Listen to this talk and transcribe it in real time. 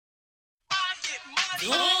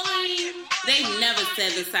Boy, they never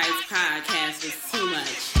said the Sites podcast was too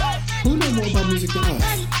much. Who knows more about music than us?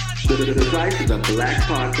 The Sites is a black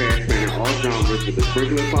podcast spanning all genres with a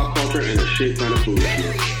sprinkle of pop culture and a shit ton of food.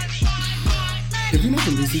 If you're not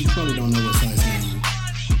from DC, you probably don't know what Sites means.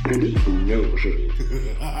 And it's no shit.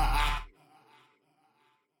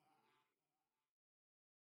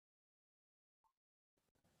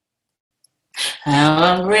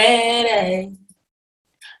 I'm ready.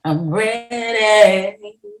 I'm ready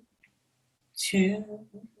to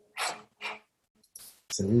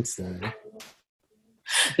Sunset.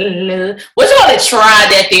 love. What you want to try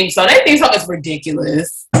that theme song? That theme song is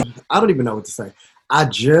ridiculous. I don't even know what to say. I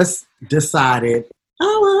just decided I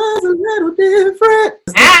was a little different.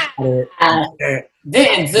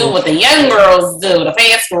 Didn't do what the young girls do, the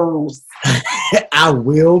fast girls. I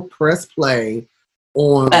will press play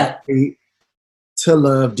on To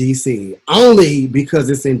Love DC only because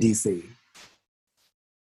it's in DC.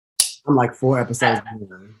 I'm like 4 episodes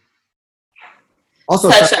behind. Also,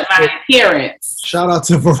 Touch up my appearance. shout out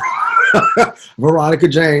to Veronica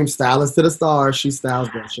James, stylist to the stars. She styles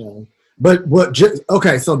that show. But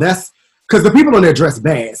okay, so that's because the people on there dress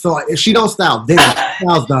bad. So if she don't style them, she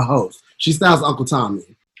styles the host. She styles Uncle Tommy.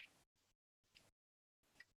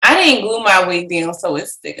 I didn't glue my wig down, so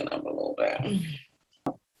it's sticking up a little bit.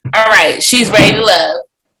 All right, she's ready to love.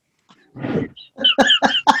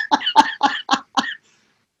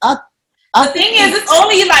 The thing is, it's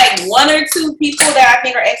only like 1 or 2 people that I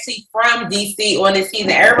think are actually from DC on this season.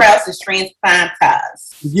 Everybody else is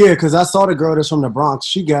transplantized. Yeah, because I saw the girl that's from the Bronx.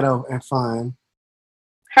 She ghetto and fine.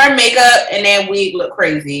 Her makeup and that wig look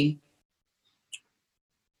crazy.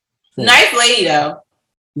 Yeah. Nice lady, though.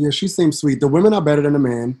 Yeah, she seems sweet. The women are better than the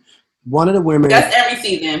men. One of the women. That's every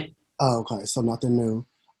season. Oh, okay. So nothing new.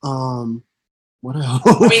 What else?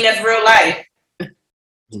 I mean, that's real life.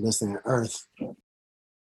 Listen, Earth.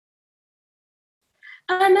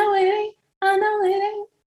 I know it ain't. I know it ain't.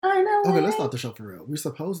 I know Okay, it let's ain't. start the show for real. We're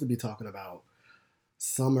supposed to be talking about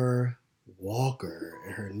Summer Walker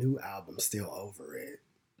and her new album, Still Over It.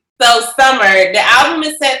 So, Summer, the album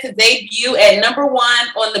is set to debut at number 1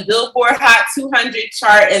 on the Billboard Hot 200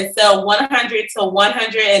 chart and sell 100 to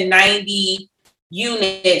 190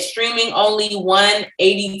 units, streaming only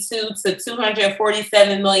 182 to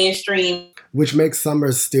 247 million streams. Which makes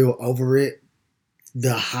Summer Still Over It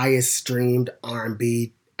the highest streamed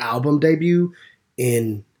R&B album debut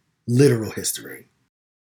in literal history.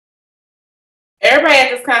 Everybody at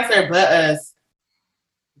this concert but us.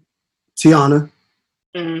 Tiana.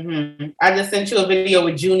 Mm-hmm. I just sent you a video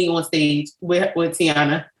with Junie on stage with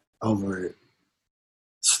Tiana. Over it.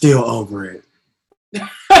 Still over it.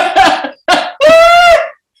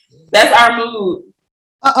 That's our mood.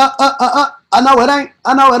 I know it ain't.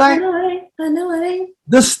 I know it ain't. I know it ain't.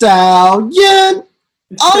 The Stallion.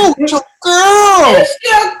 Oh, it's your girl. It's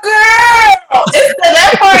your girl.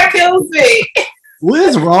 That part kills me. What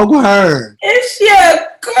is wrong with her? It's your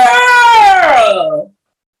girl.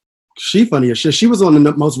 She funny as shit. She was on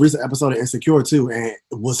the most recent episode of Insecure too, and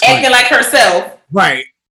was funny. Acting like herself. Right.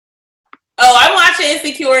 Oh, I'm watching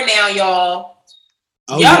Insecure now, y'all.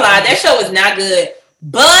 Oh, y'all lied. That show is not good.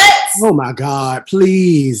 But oh my God,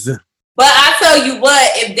 please. But I tell you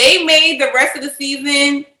what, if they made the rest of the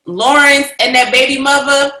season, Lawrence and that baby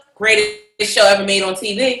mother, greatest show ever made on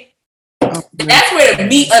TV. Oh, that's where the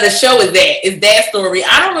meat of the show is at. Is that story.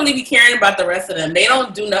 I don't really be caring about the rest of them. They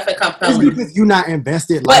don't do nothing compelling. It's because you're not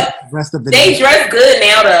invested like the rest of the They dress good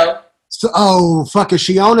now though. So, fucking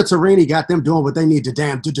Shiona Tarini got them doing what they need to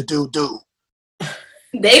damn do.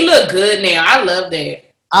 They look good now. I love that.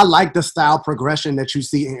 I like the style progression that you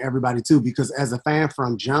see in everybody too, because as a fan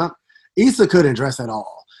from Jump, Issa couldn't dress at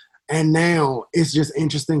all. And now it's just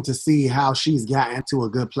interesting to see how she's gotten to a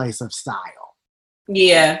good place of style.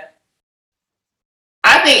 Yeah.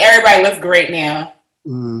 I think everybody looks great now.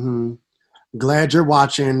 Mm-hmm. Glad you're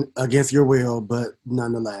watching against your will, but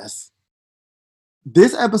nonetheless.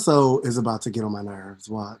 This episode is about to get on my nerves.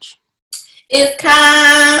 Watch. It's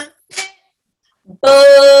kind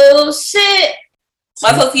bullshit. Am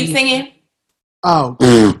I supposed to keep singing? Oh,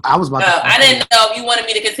 I was about to. I didn't know if you wanted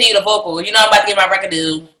me to continue the vocal. You know I'm about to get my record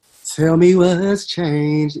due. Tell me what's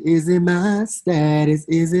changed. Is it my status?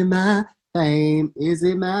 Is it my fame? Is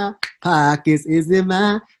it my pockets? Is it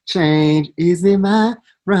my change? Is it my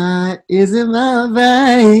right? Is it my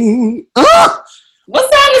vein? Oh! What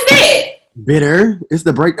song is that? Bitter. It's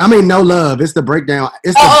the break. I mean, No Love. It's the breakdown.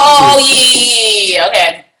 It's yeah.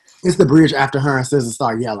 Okay. It's the bridge after her and SZA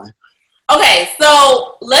start yelling. Okay,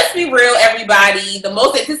 so let's be real, everybody. The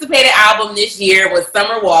most anticipated album this year was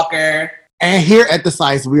Summer Walker. And here at The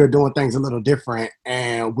Sites, we are doing things a little different,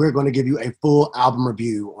 and we're going to give you a full album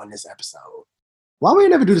review on this episode. Why we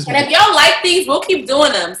never do this? And if y'all like these, we'll keep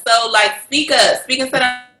doing them. So, like, speak up. Speak into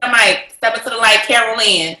the mic. Step into the light, Carol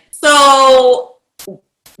Ann. So,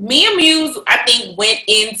 me and Muse, I think, went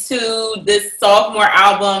into this sophomore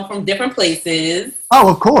album from different places. Oh,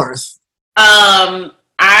 of course.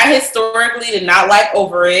 I historically did not like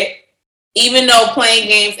Over It, even though Playing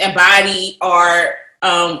Games and Body are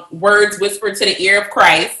words whispered to the ear of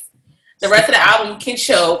Christ. The rest of the album can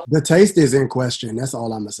choke. The taste is in question. That's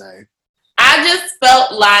all I'm going to say. I just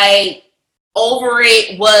felt like Over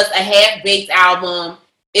It was a half-baked album.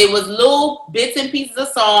 It was little bits and pieces of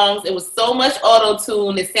songs. It was so much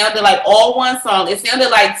auto-tune. It sounded like all one song. It sounded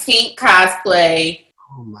like Tink cosplay.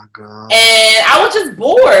 Oh, my God. And I was just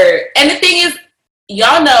bored. And the thing is,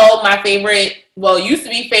 y'all know my favorite, well, used to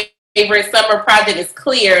be favorite summer project is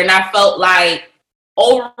Clear. And I felt like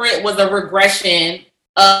Over It was a regression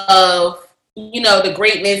of, the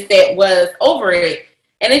greatness that was Over It.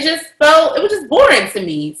 And it was just boring to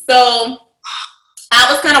me. So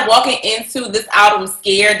I was kind of walking into this album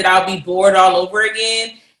scared that I'll be bored all over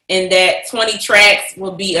again. And that 20 tracks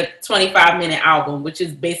will be a 25-minute album, which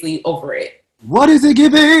is basically Over It. What is it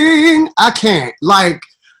giving? I can't.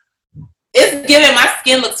 It's giving my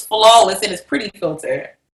skin looks flawless and it's pretty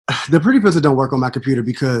filter. The pretty filter don't work on my computer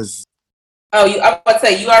because... Oh, I was about to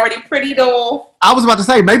say, you already pretty though? I was about to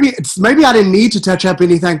say, maybe I didn't need to touch up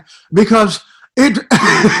anything because... It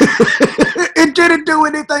didn't do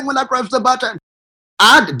anything when I pressed the button.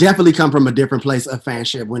 I definitely come from a different place of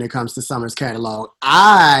fanship when it comes to Summer's catalog.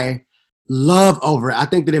 I love Over It. I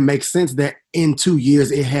think that it makes sense that in 2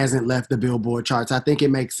 years it hasn't left the Billboard charts. I think it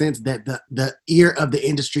makes sense that the ear of the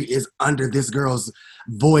industry is under this girl's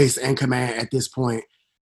voice and command at this point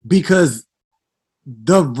because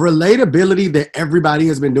the relatability that everybody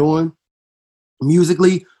has been doing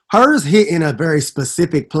musically, hers hit in a very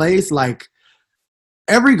specific place. Like,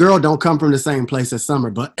 every girl don't come from the same place as Summer,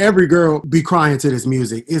 but every girl be crying to this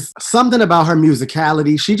music. It's something about her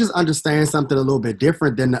musicality. She just understands something a little bit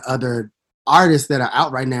different than the other artists that are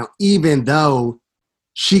out right now, even though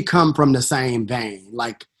she come from the same vein.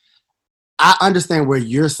 Like, I understand where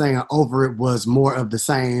you're saying Over It was more of the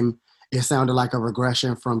same. It sounded like a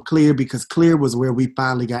regression from Clear because Clear was where we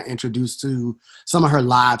finally got introduced to some of her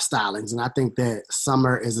live stylings. And I think that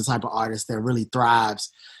Summer is the type of artist that really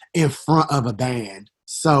thrives in front of a band.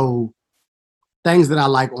 So things that I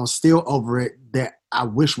like on Still Over It that I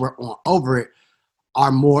wish were on Over It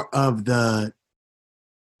are more of the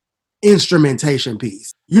instrumentation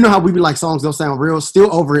piece. You know how we be like songs don't sound real?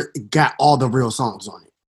 Still Over It got all the real songs on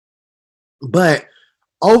it. But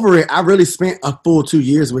Over It, I really spent a full 2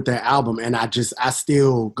 years with that album and I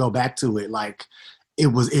still go back to it. Like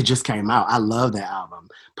it just came out. I love that album.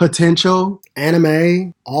 Potential,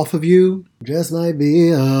 Anime, Off of You, Just Might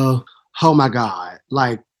Be, oh my God.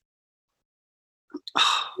 Like,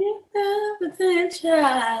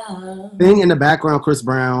 Potential. Thing in the background, Chris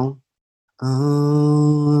Brown. The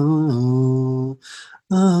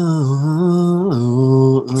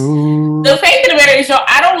fact of the matter is,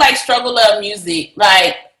 I don't like struggle love music.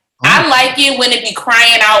 Like, I like it when it be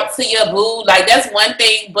crying out to your boo. Like, that's one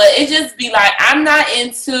thing. But it just be like, I'm not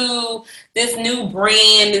into this new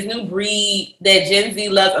brand, this new breed that Gen Z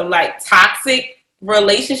loves of, like, toxic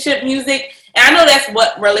relationship music. And I know that's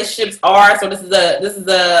what relationships are. So this is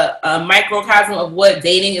a microcosm of what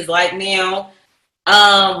dating is like now.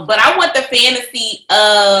 But I want the fantasy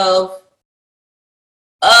of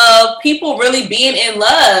people really being in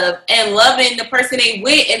love and loving the person they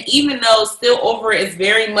with. And even though Still Over It is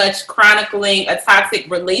very much chronicling a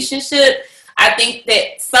toxic relationship, I think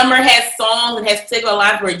that Summer has songs and has particular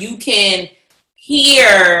lines where you can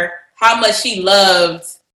hear how much she loved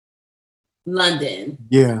London.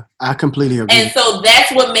 Yeah, I completely agree. And so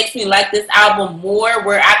that's what makes me like this album more,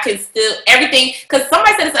 where I can still everything. Because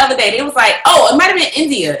somebody said this the other day, it was like, oh, it might have been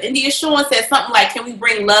India. India Sean said something like, "Can we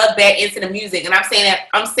bring love back into the music?" And I'm saying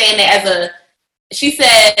that as a. She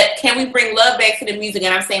said, "Can we bring love back to the music?"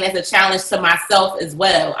 And I'm saying as a challenge to myself as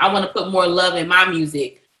well. I want to put more love in my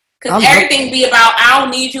music because everything be about I don't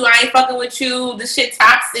need you, I ain't fucking with you. This shit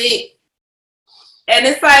toxic, and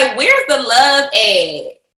it's like, where's the love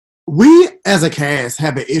at? We, as a cast,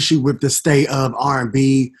 have an issue with the state of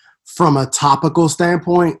R&B from a topical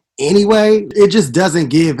standpoint anyway. It just doesn't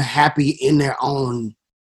give happy in their own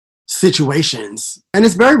situations. And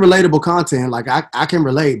it's very relatable content. Like, I can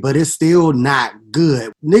relate, but it's still not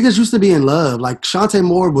good. Niggas used to be in love. Like, Shantae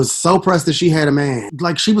Moore was so pressed that she had a man.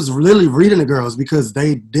 Like, she was really reading the girls because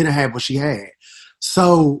they didn't have what she had.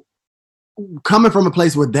 So, coming from a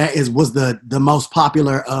place where that was the most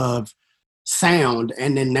popular of sound,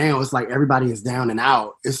 and then now it's like everybody is down and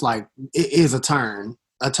out. It's like it is a turn.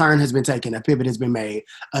 A turn has been taken. A pivot has been made.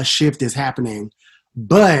 A shift is happening.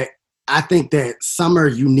 But I think that Summer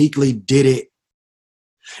uniquely did it.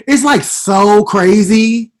 It's like so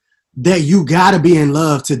crazy that you gotta be in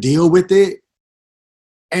love to deal with it.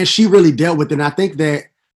 And she really dealt with it. And I think that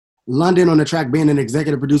London on the track being an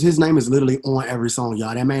executive producer, his name is literally on every song,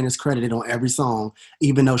 y'all. That man is credited on every song,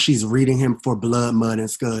 even though she's reading him for Blood, Mud, and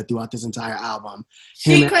Scud throughout this entire album.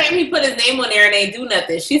 She claimed he put his name on there and they do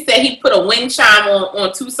nothing. She said he put a wind chime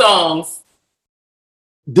on 2 songs.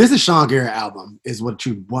 This is Sean Garrett album, is what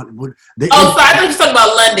you want. Sorry, I thought you were talking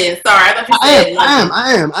about London. Sorry, I thought you said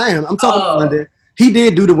London. I am. I'm talking about London. He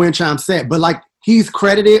did do the wind chime set, but like he's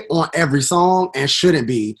credited on every song and shouldn't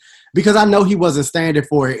be. Because I know he wasn't standing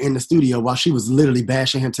for it in the studio while she was literally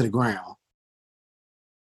bashing him to the ground.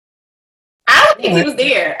 I don't think he was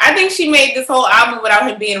there. I think she made this whole album without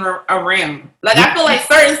him being around. Like, I feel like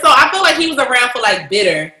I feel like he was around for like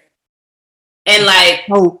Bitter. And like,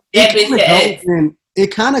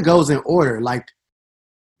 it kind of goes in order. Like,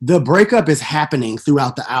 the breakup is happening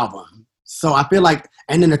throughout the album. So I feel like,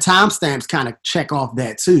 and then the timestamps kind of check off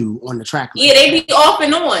that too on the track list. Yeah, they be off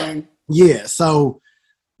and on. Yeah, so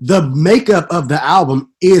the makeup of the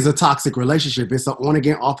album is a toxic relationship. It's an on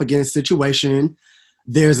again, off again situation.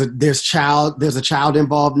 There's a child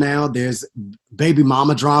involved now. There's baby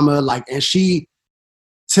mama drama. Like, and she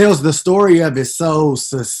tells the story of it so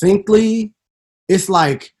succinctly. It's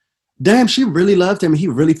like, damn, she really loved him. He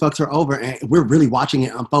really fucked her over, and we're really watching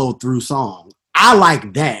it unfold through song. I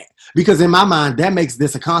like that because in my mind, that makes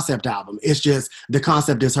this a concept album. It's just the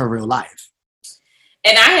concept is her real life.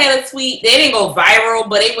 And I had a tweet. They didn't go viral,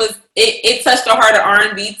 but it touched the heart of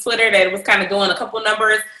R&B Twitter that it was kind of doing a couple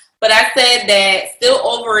numbers. But I said that Still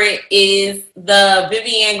Over It is the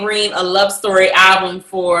Vivian Green A Love Story album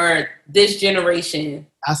for this generation.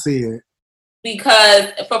 I see it.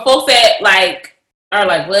 Because for folks that are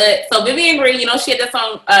like, what? So Vivian Green, she had that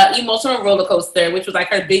song Emotional Roller Coaster, which was like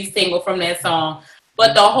her big single from that song.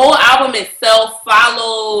 But the whole album itself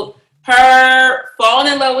followed her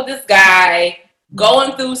falling in love with this guy,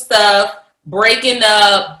 going through stuff, breaking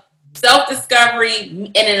up, self-discovery,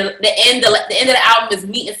 and then the end of the album is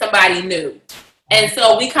meeting somebody new. And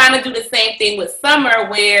so we kind of do the same thing with Summer,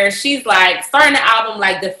 where she's like starting the album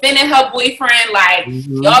like defending her boyfriend, like,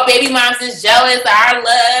 y'all baby moms is jealous of our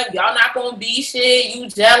love, y'all not gonna be shit, you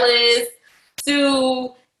jealous,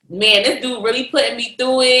 to, man, this dude really putting me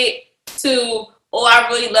through it, to, oh, I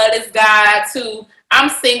really love this guy, to, I'm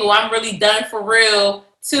single, I'm really done for real,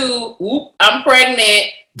 to, whoop, I'm pregnant,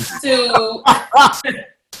 to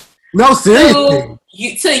no, seriously.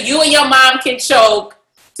 To you and your mom can choke,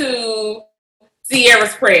 to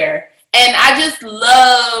Sierra's Prayer. And I just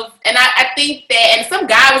love, and I think that, and some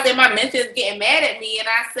guy was in my mentions getting mad at me, and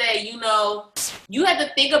I said, you have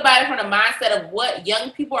to think about it from the mindset of what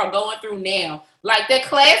young people are going through now. Like, the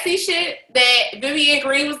classy shit that Vivian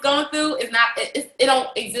Green was going through is not, it don't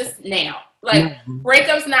exist now. Like,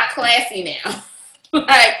 breakups not classy now.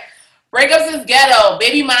 Like, breakups is ghetto.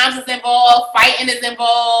 Baby moms is involved. Fighting is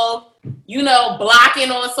involved.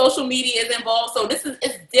 Blocking on social media is involved. So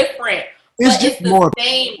it's different. It's just the more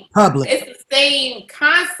same public. It's the same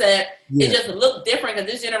concept. Yeah. It just looked different because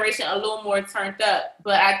this generation a little more turned up.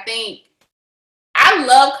 But I think I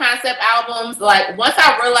love concept albums. Like, once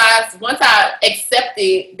I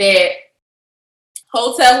accepted that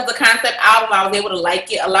Hotel was a concept album, I was able to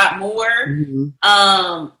like it a lot more.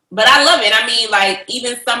 But I love it. I mean, like,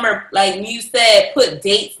 even Summer, like you said, put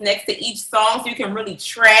dates next to each song so you can really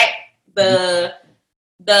track the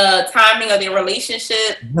timing of their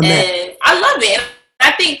relationship. And I love it. And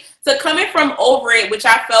I think, so coming from Over It, which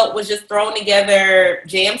I felt was just thrown together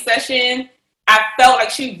jam session, I felt like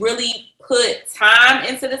she really put time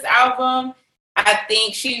into this album. I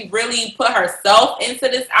think she really put herself into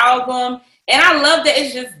this album. And I love that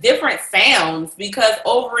it's just different sounds, because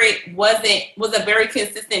Over It was a very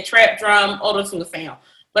consistent trap drum auto-tune sound.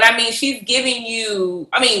 But I mean, she's giving you,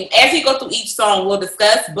 as we go through each song, we'll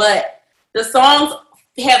discuss, but the songs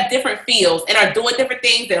have different feels and are doing different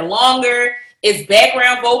things. They're longer. It's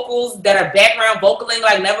background vocals that are background vocaling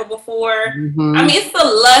like never before. It's a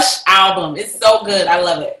lush album. It's so good. I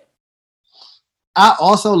love it. I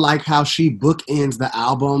also like how she bookends the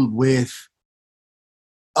album with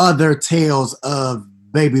other tales of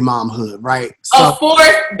baby momhood, right? So, a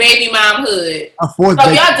fourth baby momhood. So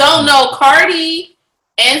y'all don't know, Cardi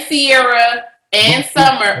and Sierra and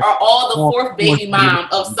Summer are all the fourth baby mom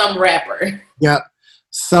of some rapper. Yep.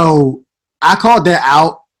 So I called that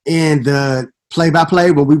out in the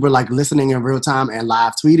play-by-play when we were like listening in real time and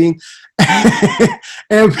live tweeting.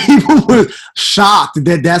 And people were shocked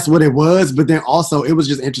that that's what it was. But then also it was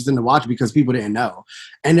just interesting to watch because people didn't know.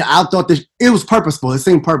 And I thought that it was purposeful. It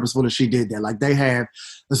seemed purposeful that she did that. Like they have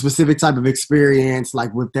a specific type of experience,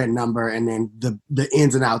 like with that number, and then the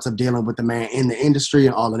ins and outs of dealing with the man in the industry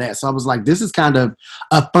and all of that. So I was like, this is kind of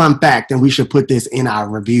a fun fact, and we should put this in our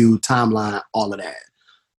review timeline, all of that.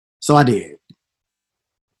 So I did.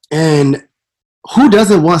 And who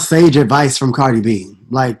doesn't want sage advice from Cardi B?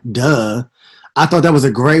 Like, duh. I thought that was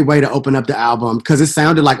a great way to open up the album because it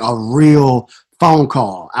sounded like a real phone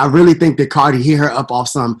call. I really think that Cardi hit her up off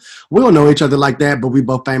some, we don't know each other like that, but we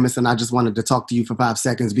both famous and I just wanted to talk to you for 5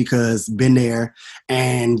 seconds because been there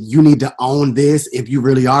and you need to own this if you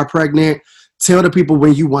really are pregnant. Tell the people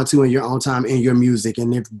when you want to in your own time in your music.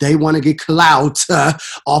 And if they want to get clout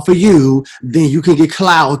off of you, then you can get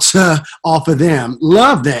clout off of them.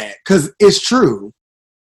 Love that because it's true.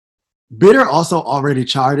 Bitter also already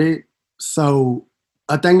charted. So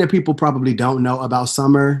a thing that people probably don't know about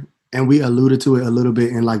Summer, and we alluded to it a little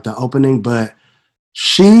bit in like the opening, but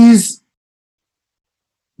she's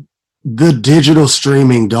the digital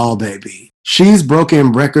streaming doll baby. She's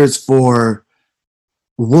broken records for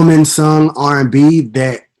woman sung R&B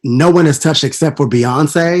that no one has touched except for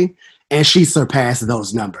Beyonce, and she surpassed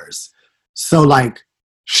those numbers. So like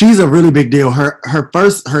she's a really big deal. Her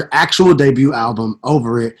actual debut album,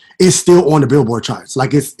 Over It, is still on the Billboard charts.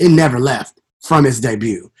 Like it never left from its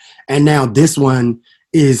debut. And now this one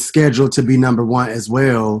is scheduled to be number 1 as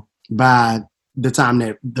well by the time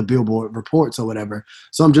that the Billboard reports or whatever.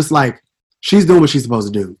 So I'm just like, she's doing what she's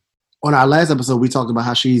supposed to do. On our last episode, we talked about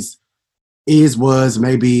how was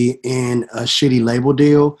maybe in a shitty label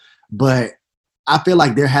deal, but I feel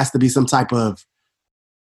like there has to be some type of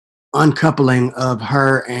uncoupling of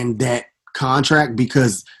her and that contract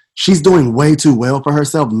because she's doing way too well for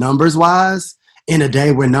herself numbers wise in a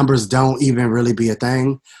day where numbers don't even really be a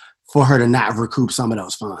thing for her to not recoup some of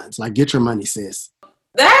those funds. Like, get your money, sis.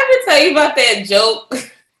 Did I ever tell you about that joke?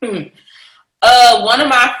 One of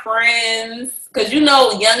my friends, because you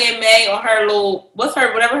know Young and May on her little,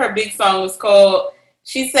 whatever her big song was called,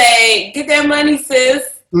 she said, get that money, sis.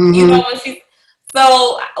 Mm-hmm. You know what she.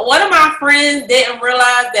 So one of my friends didn't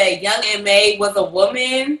realize that Young and May was a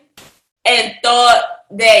woman and thought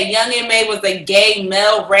that Young and May was a gay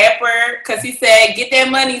male rapper because he said, get that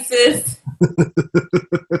money, sis.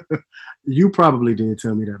 You probably did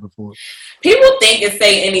tell me that before. People think and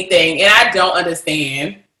say anything, and I don't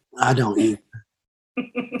understand. I don't either.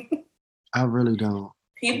 I really don't.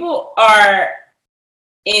 People are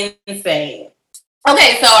insane.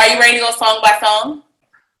 Okay, so are you ready to go song by song?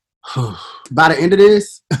 By the end of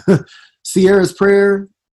this, Sierra's Prayer,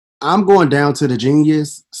 I'm going down to the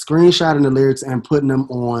Genius, screenshotting the lyrics and putting them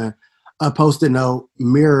on a Post-it note,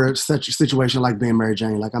 mirror such a situation like being Mary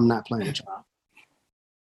Jane. Like, I'm not playing with y'all.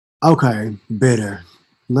 Okay, Bitter.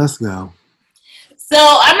 Let's go. So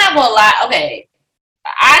I'm not gonna lie. Okay,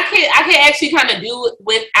 I can actually kind of do it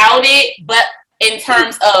without it, but in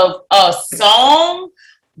terms of a song,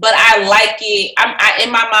 but I like it.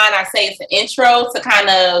 In my mind, I say it's an intro to kind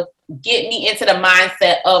of get me into the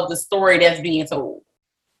mindset of the story that's being told.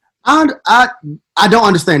 I don't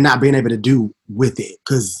understand not being able to do with it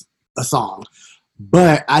because a song,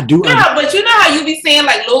 but I do. Yeah, but you know how you be saying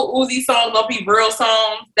like Lil Uzi songs don't be real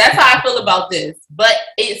songs. That's how I feel about this, but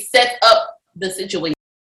it sets up the situation.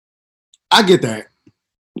 I get that.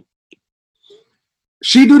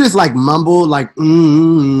 She do this like mumble, like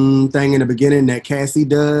thing in the beginning that Cassie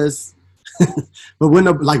does, but when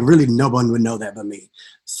like really no one would know that but me,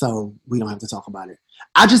 so we don't have to talk about it.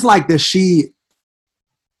 I just like that she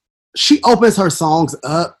opens her songs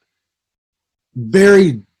up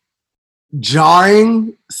very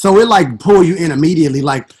jarring, so it like pull you in immediately.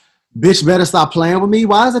 Like, bitch, better stop playing with me.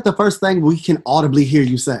 Why is that the first thing we can audibly hear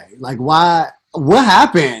you say? Like, why? What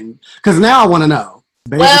happened? Because now I want to know.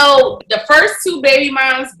 Baby. Well, the first 2 baby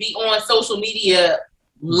moms be on social media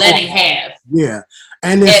letting have. Yeah.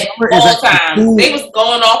 And at all times. They was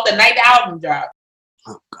going off the night the album dropped.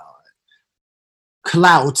 Oh, God.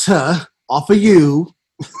 Clout off of you.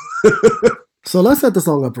 So let's set the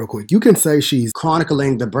song up real quick. You can say she's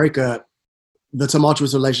chronicling the breakup, the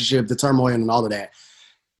tumultuous relationship, the turmoil, and all of that.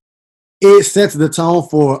 It sets the tone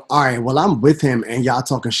for, all right, well, I'm with him and y'all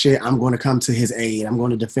talking shit. I'm going to come to his aid. I'm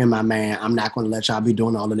going to defend my man. I'm not going to let y'all be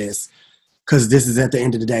doing all of this because this is, at the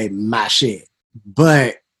end of the day, my shit.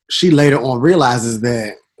 But she later on realizes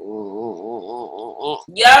that.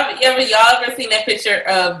 Y'all ever seen that picture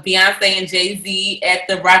of Beyonce and Jay-Z at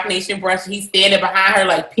the Rock Nation brunch? He's standing behind her,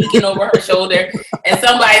 like peeking over her shoulder. And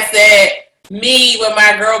somebody said, me when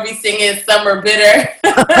my girl be singing Summer Bitter.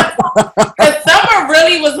 Because Summer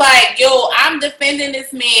really was like, yo, I'm defending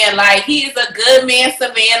this man. Like, he is a good man,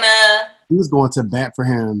 Savannah. He was going to bat for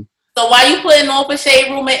him. So why you putting on for Shade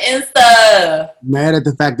Room and Insta? Mad at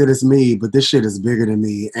the fact that it's me, but this shit is bigger than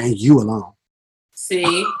me and you alone.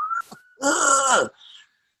 See? How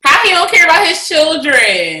he don't care about his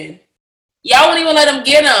children? Y'all won't even let him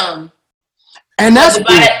get them. And that's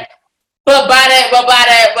But by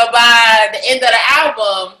the end of the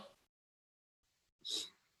album,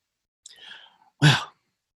 well,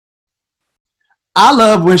 I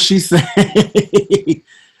love when she say,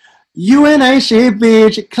 "You ain't shit,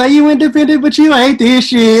 bitch. Clay, you independent, but you ain't this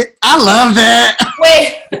shit." I love that.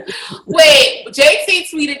 Wait. JT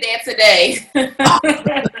tweeted that today.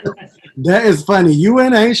 That is funny. You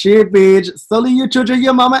ain't shit, bitch. Solely your children,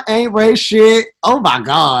 your mama ain't raised shit. Oh my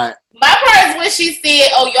God. My part is when she said,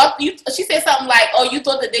 she said something like, "Oh, you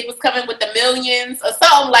thought the dick was coming with the millions," or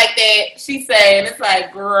something like that. She said, and it's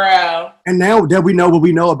like, girl. And now that we know what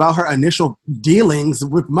we know about her initial dealings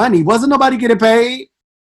with money, wasn't nobody getting paid?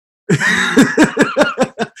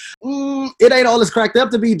 It ain't all it's cracked up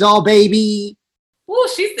to be, doll baby. Ooh,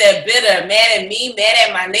 she said bitter, mad at me, mad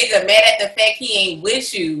at my nigga, mad at the fact he ain't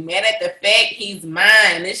with you, mad at the fact he's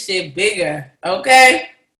mine. This shit bigger, okay?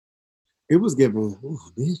 It was given, ooh,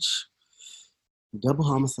 bitch. Double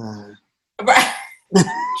homicide. Right.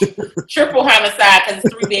 Triple homicide because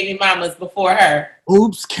it's 3 baby mamas before her.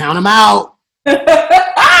 Oops, count them out.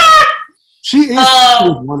 She is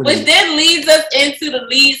which then leads us into the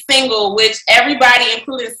lead single, which everybody,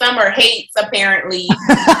 including Summer, hates apparently.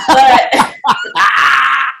 But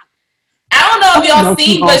I don't know if y'all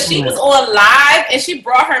seen, but she was on live and she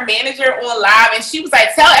brought her manager on live and she was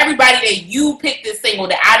like, "Tell everybody that you picked this single,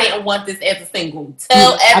 that I didn't want this as a single.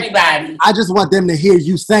 Tell everybody." I just want them to hear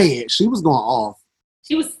you say it. She was going off.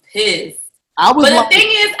 She was pissed. But the thing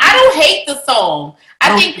is, I don't hate the song.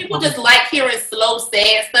 I think people just like hearing slow,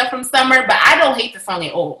 sad stuff from Summer, but I don't hate the song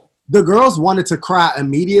at all. The girls wanted to cry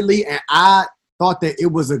immediately, and I thought that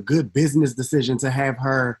it was a good business decision to have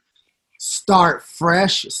her start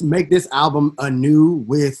fresh, make this album anew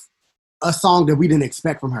with a song that we didn't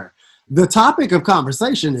expect from her. The topic of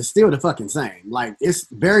conversation is still the fucking same. Like, it's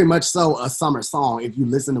very much so a Summer song if you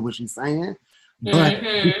listen to what she's saying. But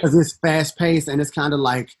because it's fast-paced and it's kind of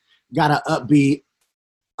like got an upbeat,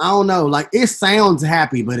 I don't know, like it sounds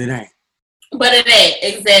happy, but it ain't. But it ain't,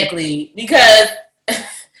 exactly. Because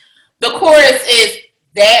the chorus is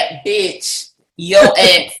that bitch, your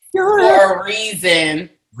ex, for a reason.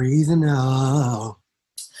 No.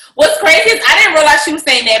 What's crazy is I didn't realize she was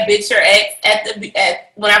saying that bitch your ex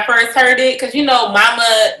at when I first heard it, because you know,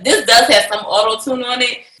 Mama, this does have some auto tune on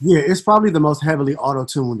it. Yeah, it's probably the most heavily auto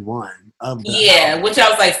tuned one of the album. Which I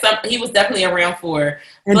was like, he was definitely around for.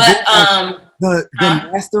 And but the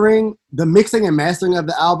mastering, the mixing and mastering of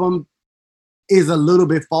the album is a little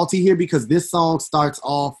bit faulty here because this song starts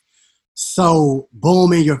off so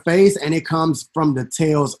boom in your face and it comes from the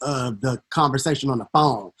tails of the conversation on the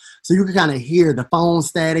phone. So you can kind of hear the phone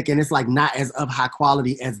static and it's like not as of high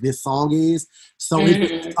quality as this song is. So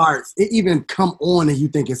it even come on and you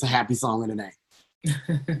think it's a happy song in the name.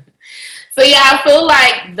 So yeah, I feel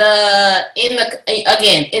like in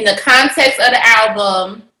the context of the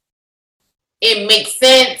album, it makes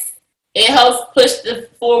sense. It helps push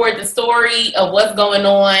forward the story of what's going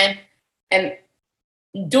on. And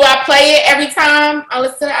do I play it every time I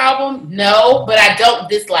listen to the album? No, but I don't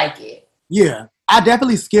dislike it. Yeah, I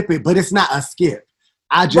definitely skip it, but it's not a skip.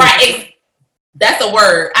 That's a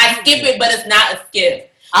word. I skip it, but it's not a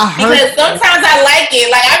skip. Because sometimes I like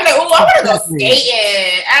it. Like, I'm like, oh, I want to go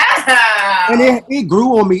skating. And it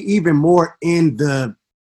grew on me even more in the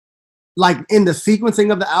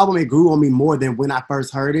sequencing of the album. It grew on me more than when I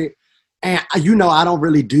first heard it. And, you know, I don't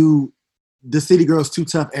really do the City Girls Too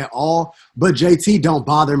Tough at all. But JT don't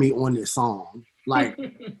bother me on this song. Like,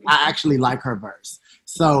 I actually like her verse.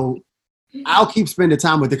 So I'll keep spending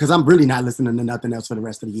time with it because I'm really not listening to nothing else for the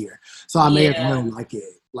rest of the year. So I may as well like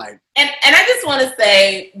it. And I just want to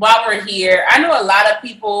say, while we're here, I know a lot of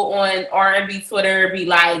people on R&B Twitter be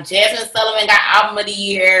like, Jasmine Sullivan got album of the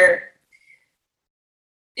year.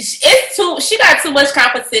 She got too much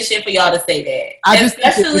competition for y'all to say that.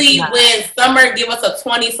 Especially when Summer give us a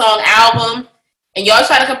 20-song album and y'all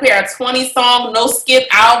try to compare a 20-song no-skip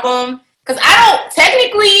album. Because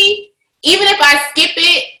technically, even if I skip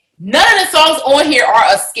it, none of the songs on here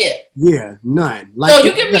are a skip. Yeah, none. So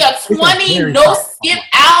you give me a 20 no-skip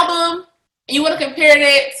album, and you want to compare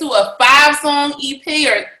that to a 5-song EP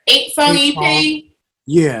or 8-song EP?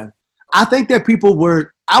 Yeah. I think that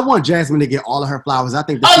I want Jasmine to get all of her flowers. I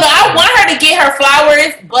think. I want her to get her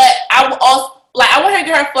flowers, but I want her to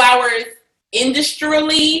get her flowers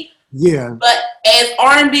industrially. Yeah. But as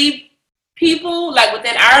R&B people, like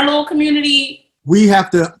within our little community, we have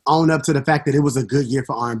to own up to the fact that it was a good year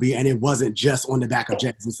for R&B, and it wasn't just on the back of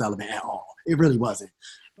Jasmine Sullivan at all. It really wasn't.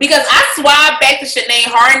 Because I swabbed back to Shanae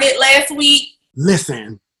Harnett last week.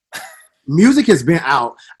 Listen, music has been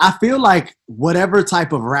out. I feel like whatever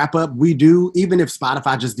type of wrap up we do, even if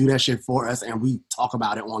Spotify just do that shit for us and we talk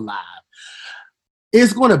about it on live,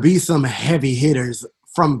 it's going to be some heavy hitters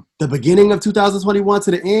from the beginning of 2021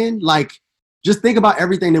 to the end. Like, just think about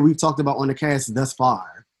everything that we've talked about on the cast thus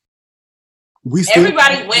far.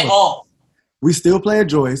 Everybody went off. We still playing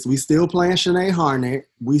Joyce. We still playing Shanae Harnett.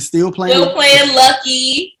 We still playing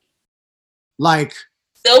Lucky. Like,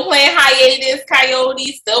 still playing Hiatus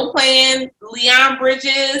Coyote. Still playing Leon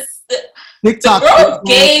Bridges. TikTok. The girls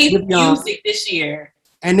gave music this year.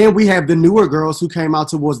 And then we have the newer girls who came out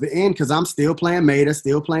towards the end, because I'm still playing Maida,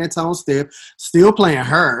 still playing Tone Steph, still playing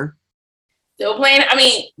her. Still playing. I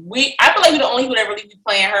mean, I feel like we're the only people that really be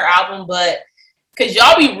playing her album, but because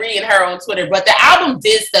y'all be reading her on Twitter, but the album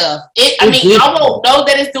did stuff. Y'all won't know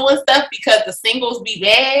that it's doing stuff because the singles be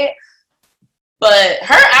bad, but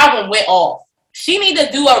her album went off. She need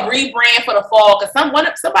to do a rebrand for the fall, because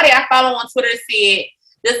somebody I follow on Twitter said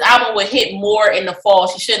this album would hit more in the fall.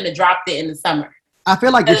 She shouldn't have dropped it in the summer. I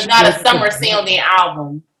feel like it's not a summer sounding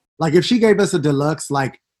album. Like if she gave us a deluxe,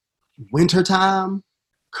 like wintertime,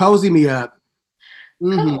 cozy me up.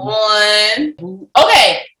 Mm-hmm. Come on.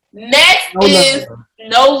 Okay, next is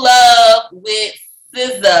No Love with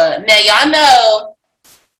SZA. Now y'all know,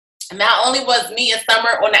 not only was me and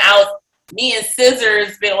Summer on the outs, me and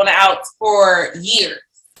Scissor's been on the outs for years.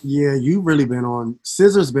 Yeah, you've really been on.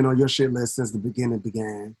 Scissor's been on your shit list since the beginning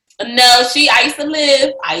began. No, I used to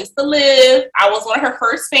live. I was one of her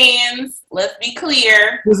first fans. Let's be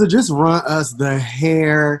clear. SZA, just run us the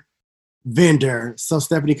hair vendor so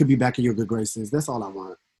Stephanie could be back in your good graces. That's all I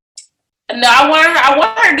want. No, I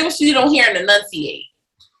want her to do what she don't hear and enunciate.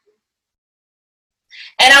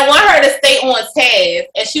 And I want her to stay on task.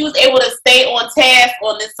 And she was able to stay on task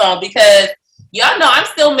on this song because y'all know I'm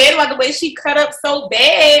still mad about the way she cut up so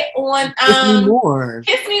bad on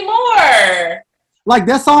Kiss Me More. Like,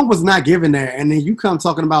 that song was not given there, and then you come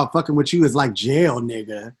talking about fucking with you is like jail,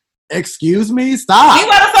 nigga. Excuse me? Stop. You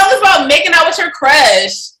got a song that's about making out with your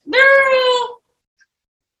crush. Girl.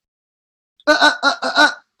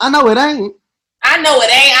 I know it ain't.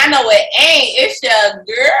 It's your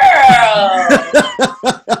girl.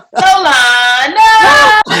 Solana.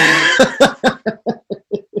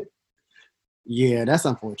 Yeah, that's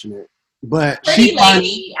unfortunate. But Pretty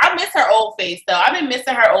lady. I miss her old face, though. I've been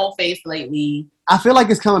missing her old face lately. I feel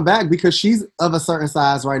like it's coming back because she's of a certain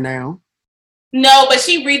size right now. No, but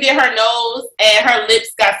she redid her nose and her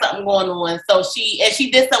lips got something going on. So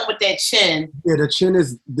she did something with that chin. Yeah, the chin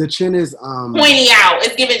is pointing out.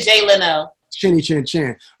 It's giving Jay Leno. Chinny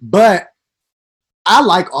chin. But I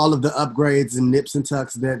like all of the upgrades and nips and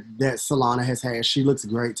tucks that Solana has had. She looks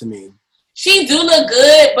great to me. She do look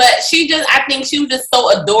good, but I think she was just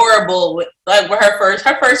so adorable with her first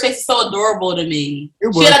face is so adorable to me.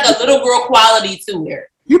 She had like a little girl quality to her.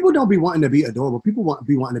 People don't be wanting to be adorable. People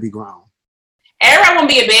be wanting to be grown. Everyone want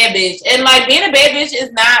to be a bad bitch, and like being a bad bitch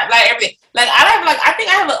is not like everything. Like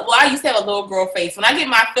I used to have a little girl face. When I get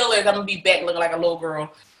my fillers, I'm gonna be back looking like a little girl.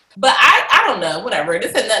 But I don't know, whatever.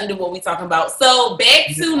 This has nothing to do with what we talking about. So back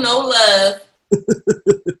to No Love.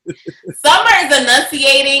 Summer is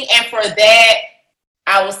enunciating, and for that,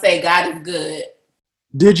 I will say God is good.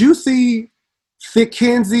 Did you see Thick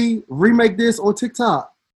Kenzie remake this on TikTok?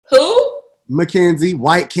 Who? Mackenzie,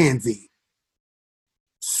 White Kenzie.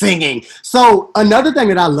 Singing. So another thing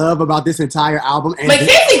that I love about this entire album, and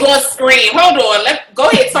Mackenzie gonna scream. Hold on, go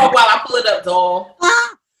ahead talk while I pull it up, doll.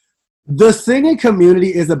 The singing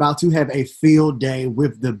community is about to have a field day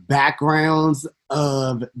with the backgrounds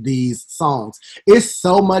of these songs. It's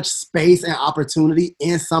so much space and opportunity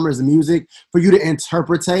in Summer's music for you to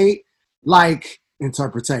interpret.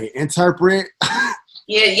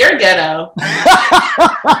 Yeah, you're ghetto.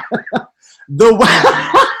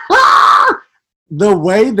 The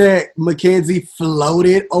way that Mackenzie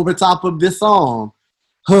floated over top of this song,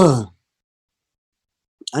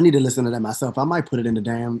 I need to listen to that myself. I might put it in the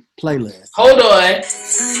damn playlist. Hold on.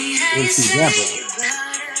 Somebody's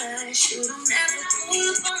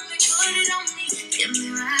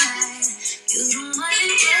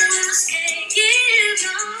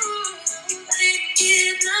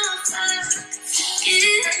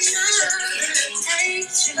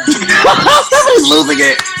losing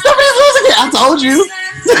it. I told you.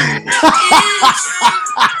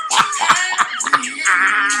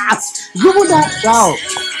 You will not doubt.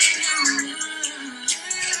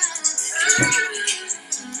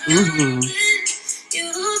 Mm-hmm.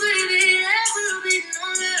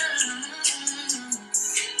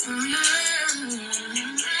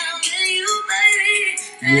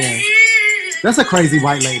 Yeah. That's a crazy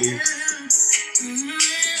white lady.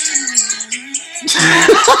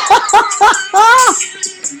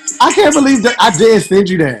 I can't believe that I did send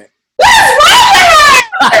you that.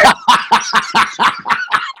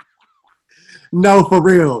 No, for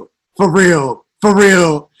real. For real. For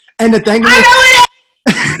real. And the thing is,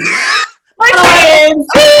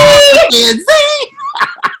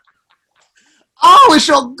 oh, it's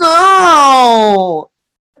your girl.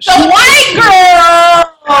 The white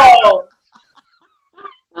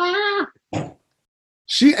girl.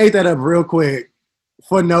 She ate that up real quick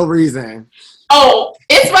for no reason. Oh,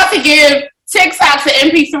 it's about to give TikTok to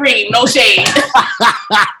MP3. No shade.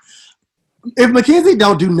 If Mackenzie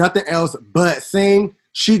don't do nothing else but sing,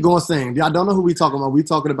 she gonna sing. Y'all don't know who we talking about. We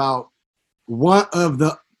talking about one of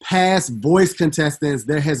the past voice contestants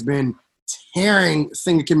that has been tearing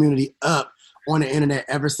singing community up on the internet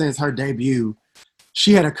ever since her debut.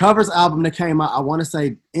 She had a covers album that came out, I want to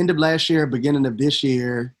say, end of last year, beginning of this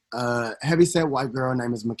year. Heavyset white girl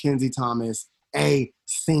named is Mackenzie Thomas, a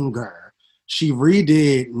singer. She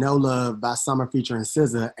redid No Love by Summer featuring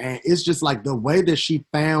SZA, and it's just like the way that she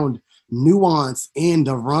found nuance in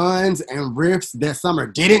the runs and riffs that Summer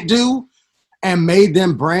didn't do and made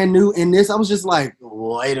them brand new in this. I was just like,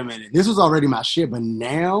 wait a minute. This was already my shit, but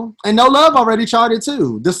now... And No Love already charted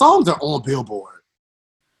too. The songs are on Billboard.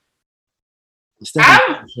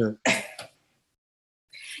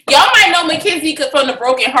 Y'all might know Mackenzie from the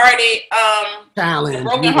Broken Hearted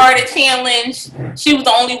challenge. She was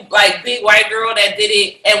the only like big white girl that did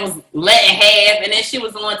it and was letting have, and then she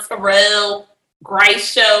was on Terrell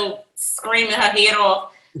Grice show screaming her head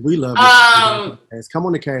off. We love it. Come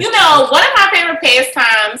on the cast. You know, one of my favorite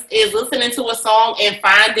pastimes is listening to a song and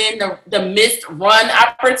finding the missed run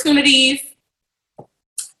opportunities.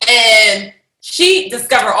 And she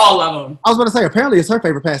discovered all of them. I was going to say, apparently it's her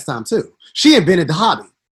favorite pastime too. She invented the hobby.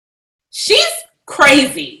 She's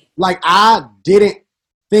crazy. Like, I didn't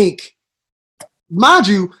think, mind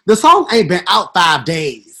you, the song ain't been out 5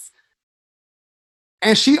 days.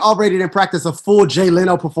 And she already didn't practice a full Jay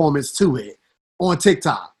Leno performance to it on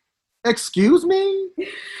TikTok. Excuse me?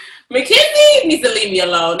 Mackenzie needs to leave me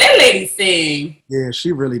alone. That lady sing. Yeah,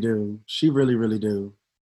 she really do. She really, really do.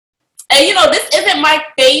 And you know, this isn't my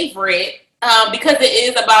favorite because it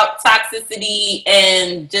is about toxicity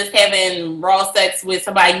and just having raw sex with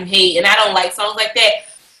somebody you hate. And I don't like songs like that.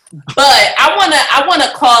 But I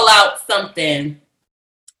wanna call out something.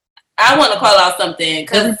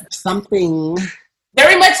 Because something.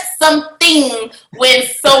 Very much something when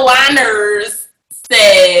Solaners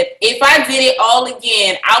said, if I did it all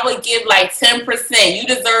again, I would give like 10%. You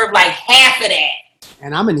deserve like half of that.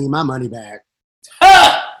 And I'm going to need my money back.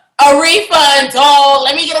 A refund, doll.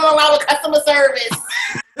 Let me get on with customer service.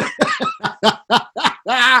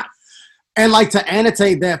 And like to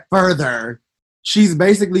annotate that further, she's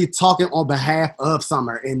basically talking on behalf of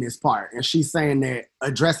Summer in this part. And she's saying that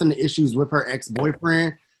addressing the issues with her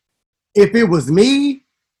ex-boyfriend, if it was me,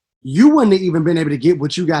 you wouldn't have even been able to get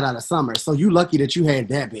what you got out of Summer. So you lucky that you had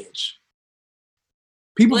that bitch.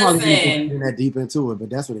 People probably didn't that deep into it, but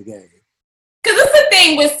that's what it gave. Because it's the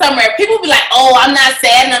thing with Summer. People be like, oh, I'm not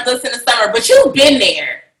sad enough to listen to Summer. But you've been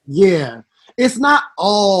there. Yeah. It's not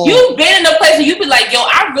all. You've been in a place where you be like, yo,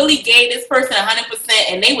 I really gave this person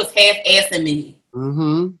 100% and they was half-assing me.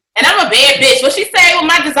 Mm-hmm. And I'm a bad bitch. What she say with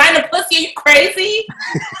my designer pussy? Are you crazy?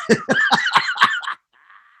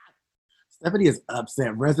 Stephanie is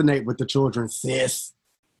upset. Resonate with the children, sis.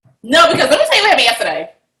 No, because let me tell you what happened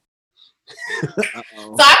yesterday.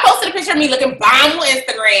 So I posted a picture of me looking bomb on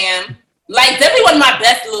Instagram. Like, definitely one of my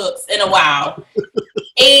best looks in a while.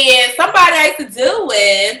 And somebody I used to deal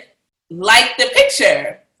with liked the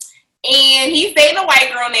picture. And he's dating a white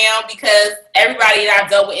girl now because everybody that I've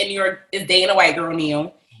dealt with in New York is dating a white girl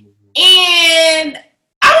now. And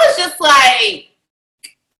I was just like,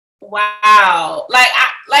 wow.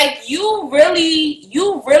 Like you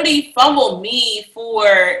really fumbled me for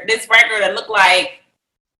this record that looked like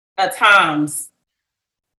a Tom's.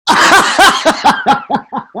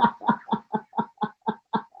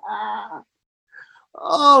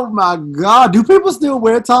 Oh my God. Do people still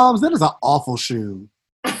wear Toms? That is an awful shoe.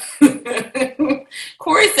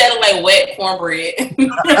 Corey said it like wet cornbread.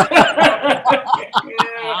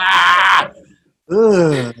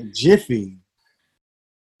 Jiffy.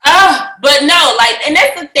 But no, like, and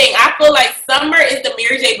that's the thing. I feel like Summer is the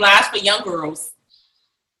Mary J. Blige for young girls.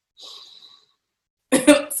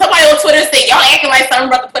 Some like something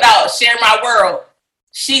about to put out, Share My World.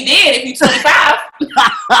 She did if you 25.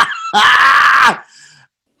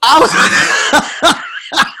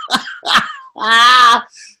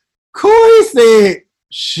 Corey said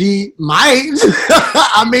she might.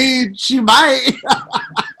 I mean, she might.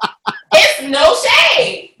 It's no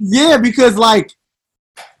shade. Yeah, because like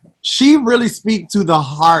she really speak to the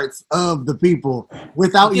hearts of the people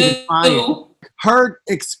without even trying. Her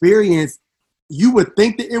experience, you would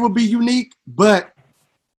think that it would be unique, but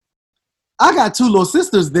I got two little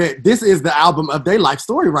sisters that this is the album of their life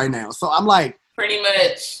story right now. So I'm like, pretty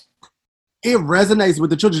much. It resonates with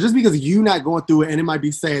the children just because you not going through it and it might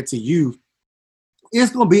be sad to you.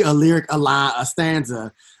 It's going to be a lyric, a line, a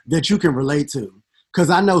stanza that you can relate to. Because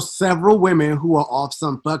I know several women who are off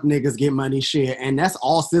some fuck niggas get money shit, and that's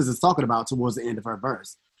all SZA's talking about towards the end of her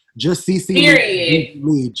verse. Just CC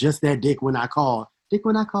me, just that dick when I call. Dick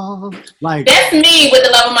when I call. Like, that's me with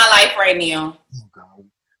the love of my life right now.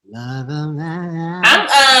 Love of my life.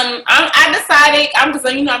 I decided, I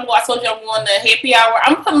told you I'm going to happy hour.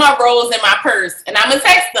 I'm putting my rose in my purse, and I'm going to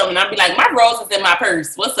text them, and I'll be like, my rose is in my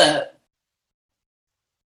purse. What's up?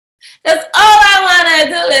 That's all I want to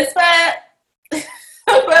do is fuck.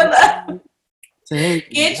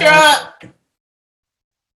 Get drunk.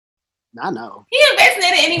 I know. He invested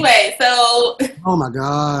in it anyway, so. Oh my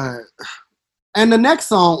God. And the next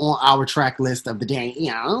song on our track list of the day,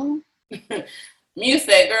 Muse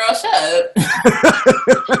said, girl, shut up.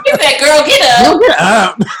 He said, girl, get up. Girl, get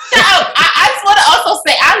up. Shut up. I just want to also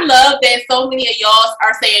say, I love that so many of y'all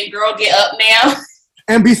are saying, girl, get up now.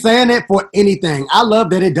 And be saying it for anything. I love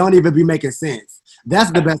that it don't even be making sense.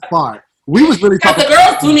 That's the best part. We was really talking. The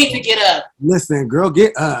girls do need to get up. Listen, girl,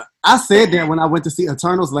 get up. I said that when I went to see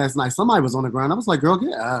Eternals last night. Somebody was on the ground. I was like, girl,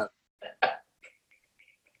 get up.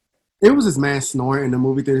 It was this man snoring in the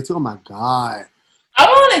movie theater too. Oh my God. I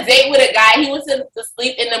went on a date with a guy. He went to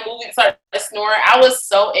sleep in the movie and started snoring. I was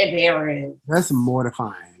so embarrassed. That's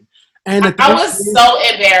mortifying. And I was so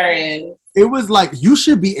embarrassed. It was like, you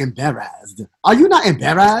should be embarrassed. Are you not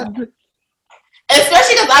embarrassed?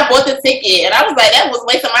 Especially because I bought the ticket. And I was like, that was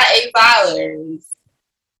wasting my $8.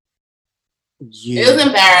 Yeah. It was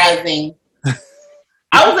embarrassing.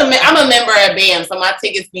 I'm a member at BAM, so my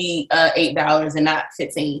tickets be $8 and not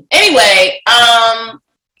 $15. Anyway, now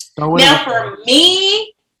for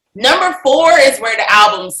me, number 4 is where the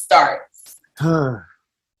album starts.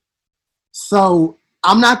 So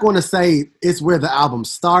I'm not going to say it's where the album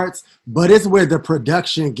starts, but it's where the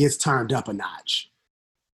production gets turned up a notch.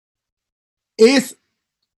 It's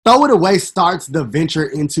Throw It Away starts the venture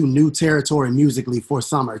into new territory musically for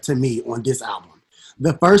Summer to me on this album.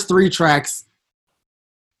 The first 3 tracks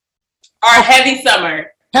are heavy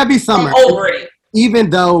summer. Heavy summer. I'm over it.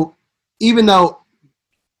 Even though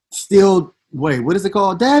still, wait, what is it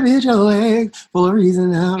called? That bitch away for a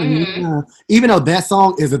reason. Even though that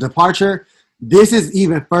song is a departure, this is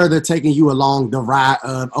even further taking you along the ride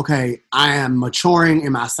of, okay, I am maturing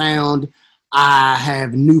in my sound. I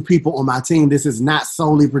have new people on my team. This is not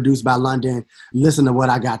solely produced by London. Listen to what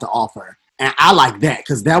I got to offer. And I like that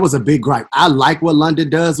because that was a big gripe. I like what London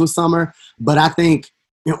does with Summer, but I think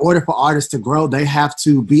in order for artists to grow, they have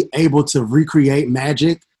to be able to recreate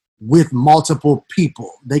magic with multiple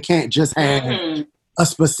people. They can't just have a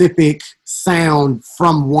specific sound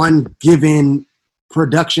from one given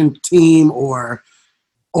production team or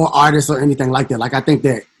artist or anything like that. Like, I think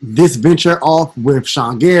that this venture off with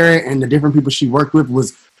Sean Garrett and the different people she worked with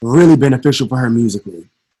was really beneficial for her musically.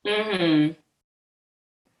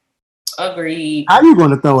 Agreed. How you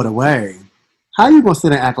going to throw it away? How you going to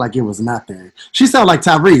sit and act like it was nothing? She sound like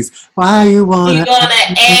Tyrese. Why you want to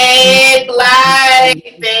act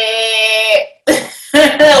like that?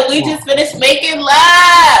 We just finished making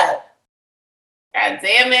love. God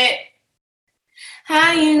damn it.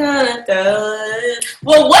 How you gonna throw it?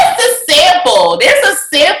 Well, what's the sample? There's a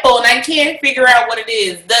sample and I can't figure out what it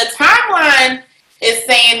is. The timeline is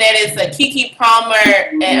saying that it's a Keke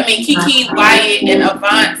Wyatt and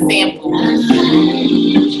Avant sample.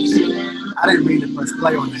 I didn't mean to press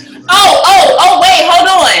play on that. Wait, hold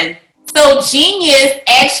on. So Genius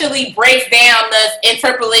actually breaks down the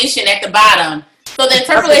interpolation at the bottom. So the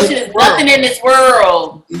interpolation is nothing in this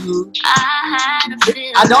world.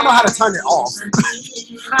 I don't know how to turn it off.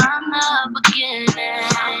 From the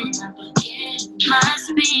beginning, my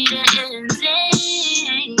speed is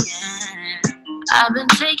I've been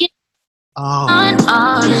taking on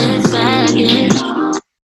all this baggage.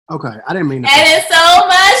 Okay, I didn't mean to. And in so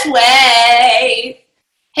much ways.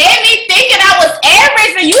 Had me thinking I was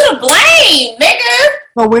average and you to blame, nigga.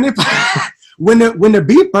 So when the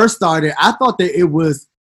beat first started, I thought that it was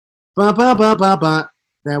bum, bum, bum, bum, bum,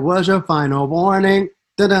 That was your final warning.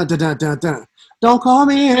 Dun, dun, dun, dun, dun, dun. Don't call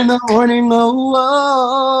me in the morning.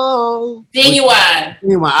 Oh, Genuine.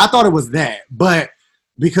 Anyway, I thought it was that, but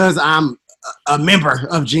because I'm a member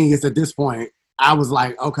of Genius at this point, I was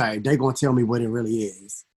like, okay, they're gonna tell me what it really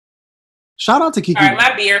is. Shout out to Kiki. All right,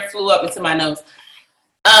 my beard flew up into my nose.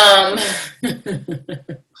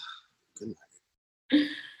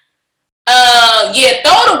 Yeah,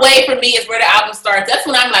 Throw It Away for me is where the album starts. That's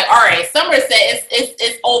when I'm like, all right, Summer said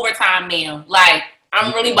it's overtime now. Like,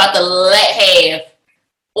 I'm really about to let have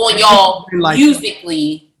on y'all like,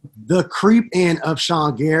 musically. The creep in of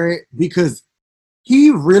Sean Garrett, because he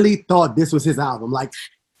really thought this was his album. Like,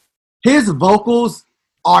 his vocals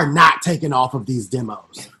are not taken off of these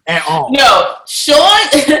demos at all. No, Sean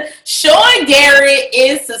Garrett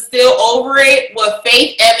is to Still Over It what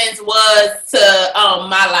Faith Evans was to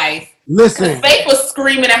My Life. Listen, Faith was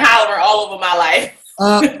screaming and hollering all over My Life.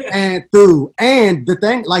 Up and through. And the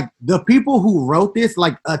thing, like, the people who wrote this,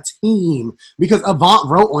 like a team, because Avant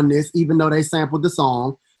wrote on this, even though they sampled the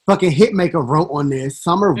song. Fucking Hitmaker wrote on this.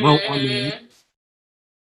 Summer wrote on this.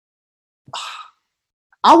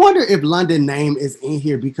 I wonder if London Name is in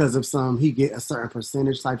here because of he get a certain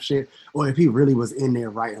percentage type shit, or if he really was in there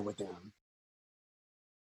writing with them.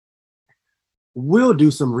 We'll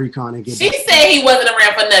do some recon and get She said he wasn't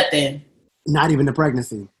around for nothing. Not even the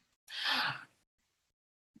pregnancy.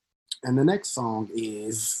 And the next song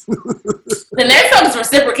is... The next song is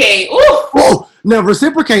Reciprocate. Ooh. Oh, now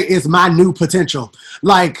Reciprocate is my new potential.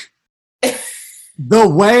 Like, the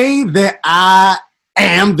way that I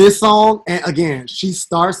am this song, and again, she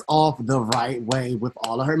starts off the right way with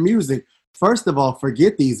all of her music. First of all,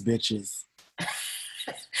 forget these bitches.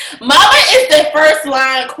 Mama is the first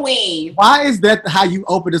line queen. Why is that how you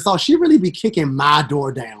open the song? She really be kicking my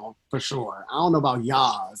door down, for sure. I don't know about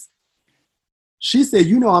y'all's. She said,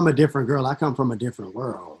 you know I'm a different girl. I come from a different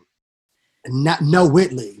world. No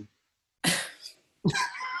Whitley.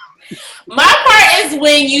 My part is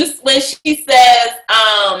when she says,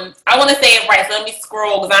 I want to say it right, so let me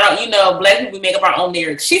scroll, because I don't, Black people make up our own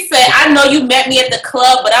lyrics. She said, I know you met me at the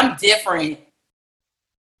club, but I'm different.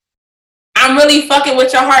 I'm really fucking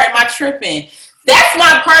with your heart. Am I tripping? That's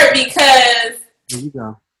my part, because there you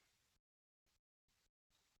go.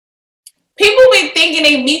 People be thinking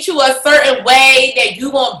they meet you a certain way that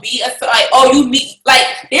you gonna be you meet, like,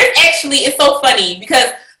 there's actually, it's so funny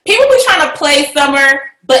because people be trying to play Summer,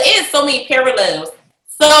 but it's so many parallels.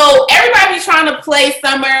 So everybody be trying to play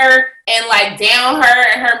Summer and like down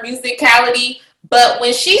her and her musicality. But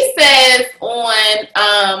when she says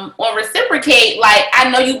on Reciprocate, like, I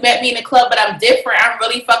know you met me in the club, but I'm different. I'm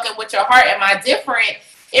really fucking with your heart. Am I different?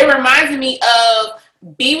 It reminds me of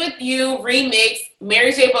Be With You remix,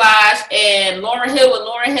 Mary J. Blige and Lauryn Hill, when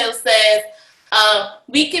Lauryn Hill says,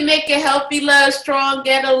 we can make a healthy love, strong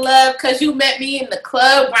ghetto love, because you met me in the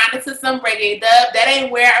club, grinding to some reggae dub. That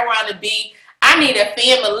ain't where I want to be. I need a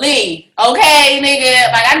family. Okay,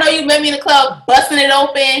 nigga? Like, I know you met me in the club, busting it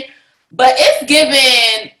open, but it's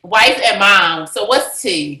giving wife and mom. So what's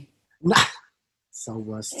tea? So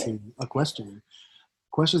what's tea? A question.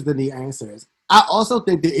 Questions that need answers. I also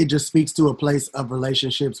think that it just speaks to a place of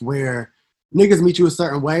relationships where niggas meet you a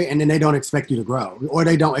certain way and then they don't expect you to grow, or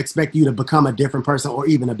they don't expect you to become a different person or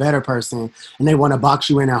even a better person, and they want to box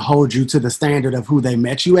you in and hold you to the standard of who they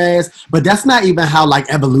met you as. But that's not even how,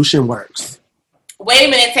 like, evolution works. Wait a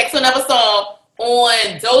minute, text another song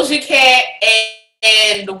on Doja Cat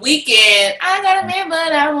and The Weeknd. I got a man,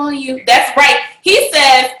 but I want you. That's right. He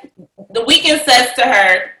says, The Weeknd says to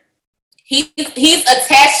her, he's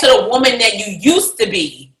attached to the woman that you used to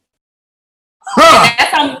be. Huh. And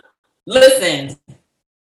that's how. Listen,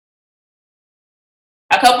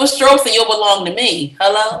 a couple strokes and you'll belong to me.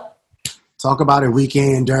 Hello? Talk about it,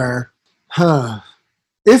 Weekender. Huh.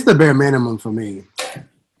 It's the bare minimum for me.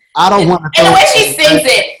 I don't want to. And the way she sings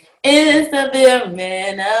it, it's the bare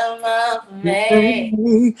minimum for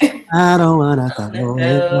me. I don't want to throw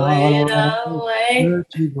it away.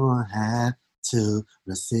 But you're going to have to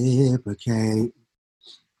reciprocate.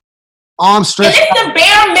 Arm stretched. And it's the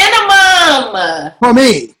bare minimum. For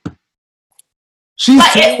me. She's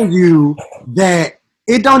telling you that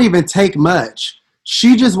it don't even take much.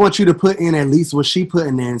 She just wants you to put in at least what she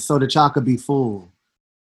putting in so that y'all could be full.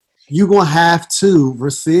 You're going to have to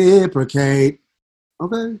reciprocate.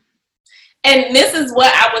 Okay. And this is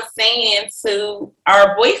what I was saying to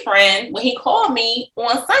our boyfriend when he called me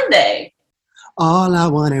on Sunday. All I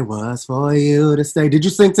wanted was for you to stay. Did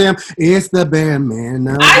you sing to him? It's the bare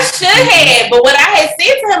minimum. I should have, but what I had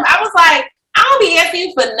said to him, I was like, I don't be asking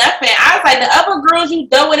you for nothing. I was like, the other girls you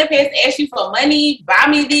done with the past ask you for money, buy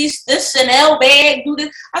me this Chanel bag, do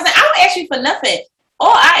this. I was like, I don't ask you for nothing.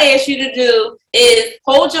 all I ask you to do is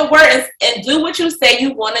hold your word and do what you say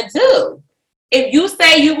you want to do. If you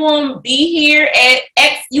say you're going to be here at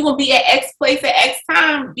X, you're going to be at X place at X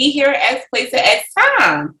time, be here at X place at X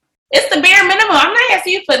time. It's the bare minimum. I'm not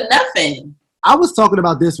asking you for nothing. I was talking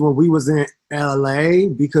about this when we was in LA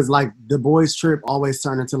because like the boys trip always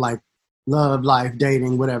turned into like love, life,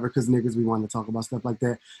 dating, whatever, because niggas we want to talk about stuff like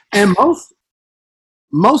that. And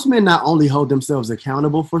most men not only hold themselves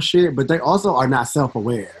accountable for shit, but they also are not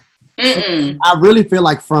self-aware. I really feel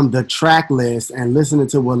like from the track list and listening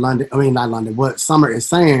to what Summer is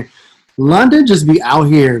saying, London just be out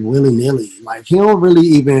here willy-nilly. Like, he don't really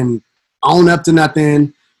even own up to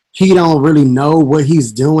nothing. He don't really know what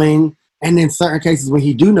he's doing. And in certain cases, when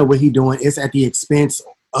he do know what he's doing, it's at the expense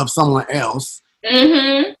of someone else.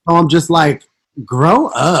 So I'm just like, grow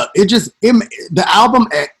up. The album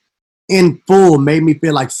in full made me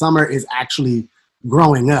feel like Summer is actually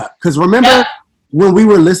growing up. Because remember... When we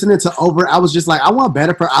were listening to Over, I was just like, I want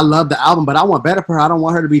better for her. I love the album, but I want better for her. I don't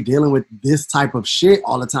want her to be dealing with this type of shit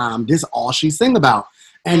all the time. This is all she sing about.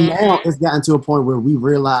 And now it's gotten to a point where we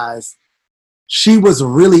realize she was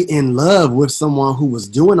really in love with someone who was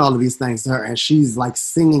doing all of these things to her, and she's like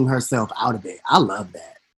singing herself out of it. I love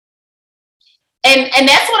that. And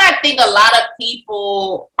that's what I think a lot of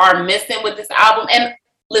people are missing with this album. And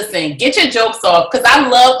listen, get your jokes off, because I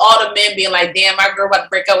love all the men being like, damn, my girl about to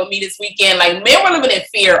break up with me this weekend. Like, men were living in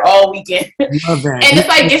fear all weekend. Love that. And it's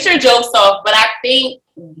like, get your jokes off. But I think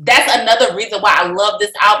that's another reason why I love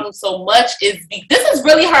this album so much is this is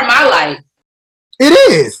really her My Life. It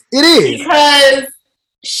is. Because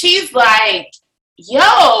she's like,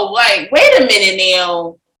 yo, like, wait a minute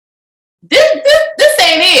now. This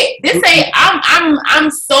ain't it. This ain't, I'm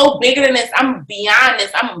so bigger than this. I'm beyond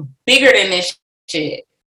this. I'm bigger than this shit.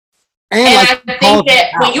 And like, I think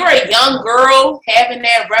that when you're a young girl having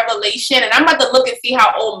that revelation, and I'm about to look and see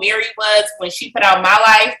how old Mary was when she put out My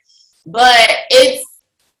Life, but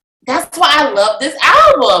that's why I love this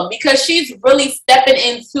album, because she's really stepping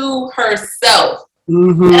into herself.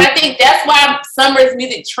 And I think that's why Summer's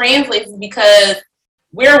music translates, because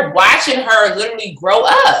we're watching her literally grow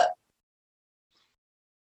up.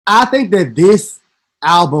 I think that this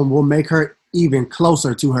album will make her even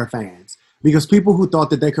closer to her fans. Because people who thought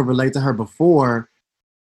that they could relate to her before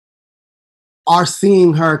are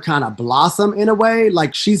seeing her kind of blossom in a way.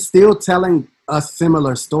 Like, she's still telling a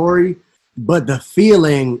similar story, but the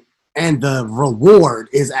feeling and the reward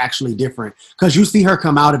is actually different. Because you see her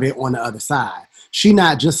come out of it on the other side. She's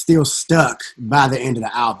not just still stuck by the end of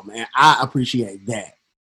the album. And I appreciate that.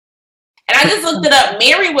 And I just looked it up.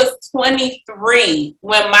 Mary was 23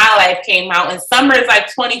 when My Life came out, and Summer is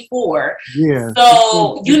like 24. Yeah.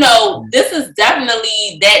 So, this is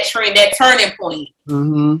definitely that trend, that turning point.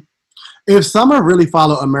 If Summer really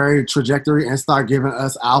follow a Mary trajectory and start giving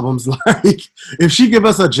us albums like, if she give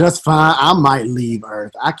us a Just Fine, I might leave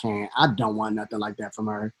Earth. I can't. I don't want nothing like that from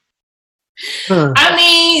her. I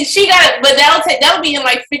mean, she got it, but that'll be in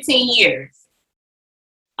like 15 years.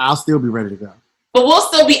 I'll still be ready to go. But we'll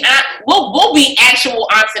still be we'll be actual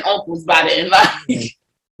aunts and uncles by then. Like,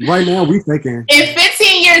 right now, we thinking. In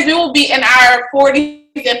 15 years, we will be in our 40s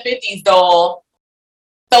and 50s, doll.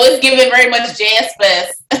 So it's giving very much jazz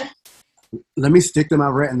fest. Let me stick to my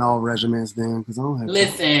retinol regimens then, because I don't have.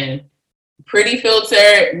 Listen, pretty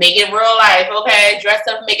filter, make it real life, okay? Dress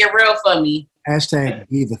up, make it real for me. #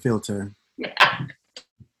 be the filter.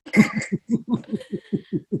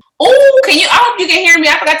 Oh, I hope you can hear me.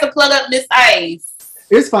 I forgot to plug up Miss Ice.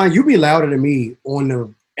 It's fine. You be louder than me on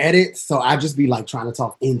the edit, so I just be like trying to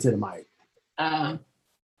talk into the mic. I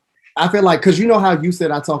feel like, because you know how you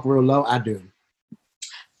said I talk real low? I do.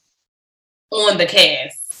 On the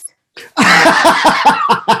cast.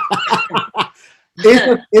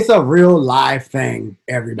 It's a real live thing,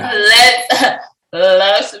 everybody.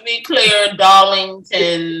 Let's be clear,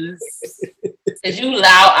 Darlingtons. Because you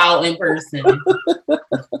loud out in person.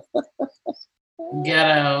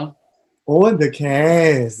 Ghetto. On the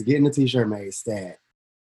cast. Getting the t-shirt made, stat.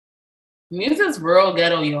 Music's real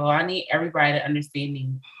ghetto, y'all. I need everybody to understand me.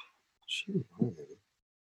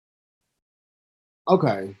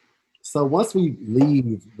 Okay. So once we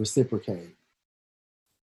leave Reciprocate,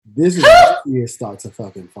 this is where it starts to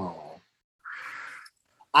fucking fall.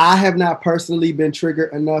 I have not personally been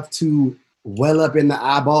triggered enough to well up in the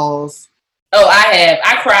eyeballs. Oh, I have.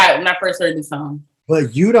 I cried when I first heard the song.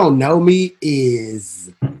 But You Don't Know Me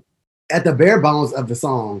is at the bare bones of the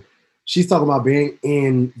song. She's talking about being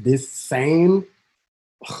in this same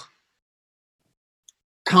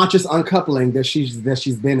conscious uncoupling that she's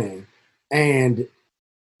been in, and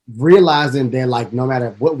realizing that, like, no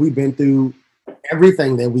matter what we've been through,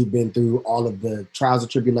 everything that we've been through, all of the trials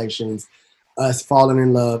and tribulations, us falling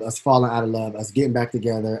in love, us falling out of love, us getting back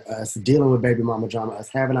together, us dealing with baby mama drama, us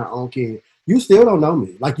having our own kid, you still don't know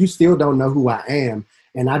me. Like, you still don't know who I am.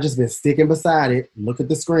 And I just been sticking beside it, look at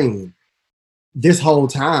the screen this whole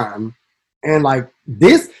time. And like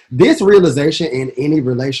this realization in any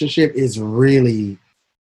relationship is really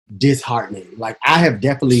disheartening. Like, I have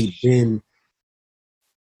definitely been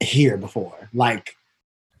here before. Like,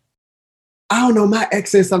 I don't know, my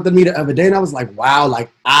ex said something to me the other day and I was like, wow, like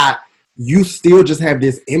you still just have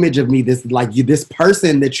this image of me, this like you, this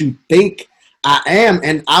person that you think I am,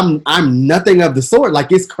 and I'm nothing of the sort. Like,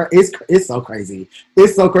 it's so crazy.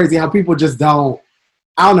 It's so crazy how people just don't.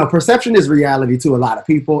 I don't know. Perception is reality to a lot of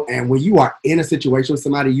people, and when you are in a situation with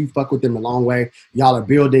somebody, you fuck with them a long way. Y'all are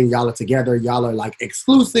building. Y'all are together. Y'all are like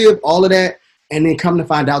exclusive. All of that, and then come to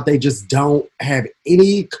find out they just don't have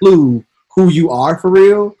any clue who you are for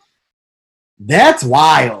real. That's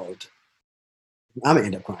wild. I'm gonna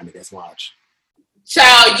end up crying to this. Watch.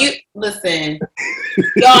 Child, you listen.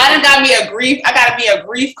 Yo, I got me a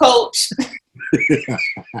grief coach.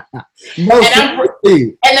 No,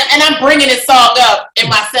 and I'm bringing this song up in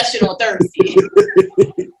my session on Thursday.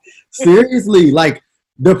 Seriously, like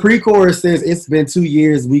the pre-chorus says, it's been 2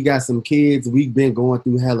 years, we got some kids, we've been going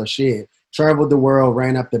through hella shit, traveled the world,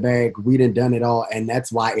 ran up the bag, we done it all, and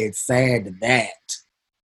that's why it's sad that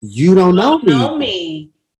you don't know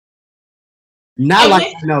me. Not and like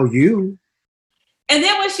I know you. And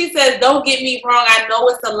then when she says, don't get me wrong, I know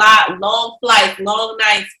it's a lot, long flights, long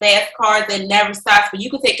nights, fast cars that never stops, but you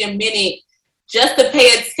could take a minute just to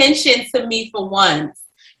pay attention to me for once.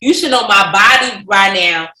 You should know my body by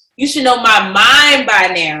now. You should know my mind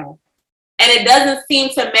by now. And it doesn't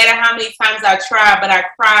seem to matter how many times I try, but I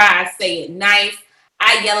cry, I say it nice,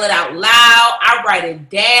 I yell it out loud, I write it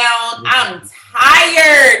down. I'm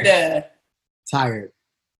tired. Tired.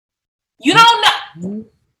 You don't know.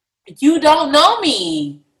 You don't know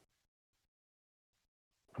me.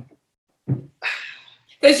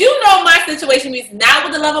 Because you know my situation means not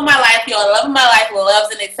with the love of my life. You know, the love of my life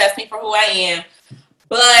loves and accepts me for who I am.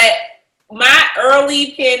 But my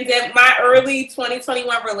early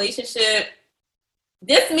 2021 relationship,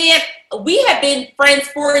 this man, we have been friends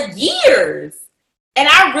for years. And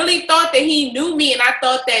I really thought that he knew me, and I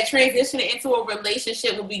thought that transitioning into a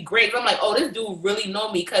relationship would be great. I'm like, oh, this dude really know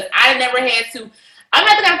me, because I never had to. I'm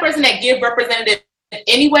not the kind of person that give representative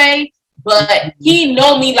anyway, but he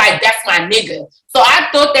know me like that's my nigga. So I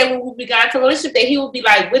thought that when we got into a relationship, that he would be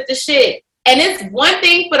like with the shit. And it's one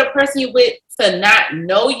thing for the person you with to not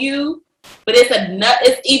know you, but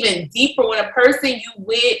it's even deeper when a person you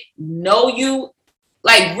with know you,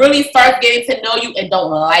 like really starts getting to know you and don't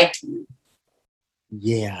like you.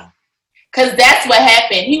 Yeah. Because that's what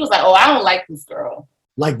happened. He was like, oh, I don't like this girl.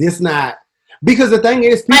 Like, this not... Because the thing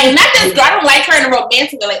is... Like, not this girl. I don't like her in a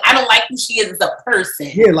romantic way. Like, I don't like who she is as a person.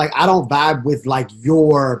 Yeah, like, I don't vibe with, like,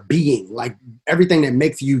 your being. Like, everything that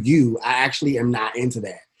makes you you, I actually am not into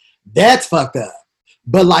that. That's fucked up.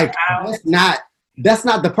 But, like, wow. That's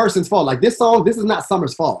not the person's fault. Like, this is not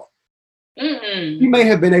Summer's fault. Mm-hmm. You may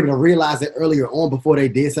have been able to realize it earlier on before they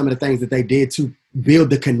did some of the things that they did to build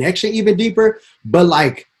the connection even deeper. But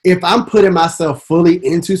like, if I'm putting myself fully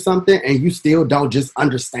into something and you still don't just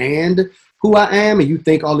understand who I am and you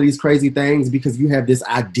think all of these crazy things because you have this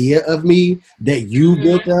idea of me that you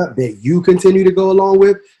built up, that you continue to go along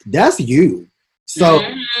with, that's you. So,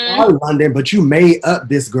 sorry, London, but you made up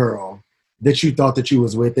this girl that you thought that you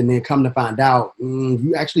was with, and then come to find out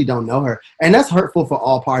you actually don't know her. And that's hurtful for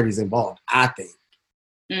all parties involved, I think.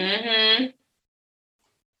 Mm-hmm.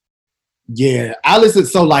 Yeah, I listened.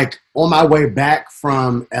 So like on my way back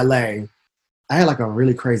from LA, I had like a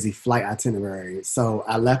really crazy flight itinerary. So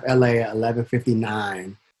I left LA at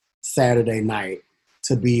 11:59 Saturday night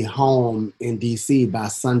to be home in DC by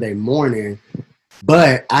Sunday morning.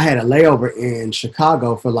 But I had a layover in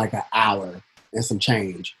Chicago for like an hour and some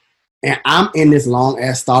change. And I'm in this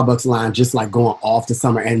long-ass Starbucks line just like going off to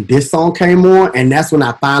Summer. And this song came on, and that's when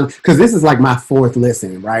I finally... Because this is like my fourth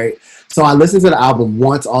listen, right? So I listened to the album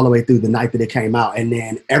once all the way through the night that it came out. And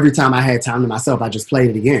then every time I had time to myself, I just played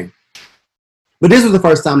it again. But this was the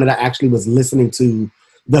first time that I actually was listening to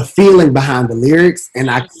the feeling behind the lyrics. And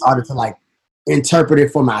I started to like interpret it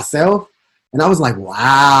for myself. And I was like,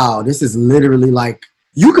 wow, this is literally like...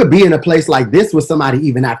 You could be in a place like this with somebody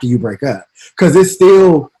even after you break up. Because it's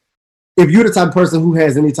still... If you're the type of person who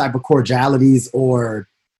has any type of cordialities or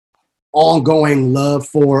ongoing love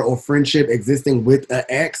for or friendship existing with an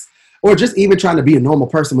ex, or just even trying to be a normal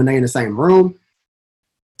person when they're in the same room,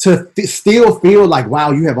 to still feel like,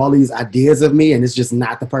 wow, you have all these ideas of me and it's just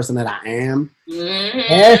not the person that I am.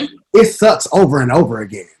 Mm-hmm. it sucks over and over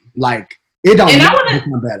again. Like, it don't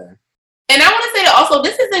become better. And I want to say that also,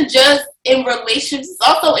 this isn't just in relationships, it's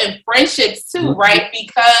also in friendships too, right?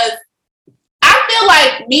 Because I feel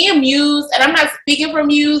like me and Muse, and I'm not speaking for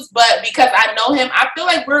Muse, but because I know him, I feel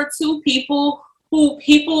like we're two people who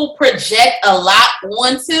people project a lot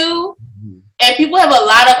onto. And people have a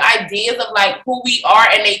lot of ideas of like who we are,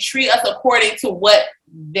 and they treat us according to what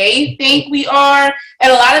they think we are.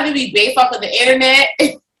 And a lot of it be based off of the internet.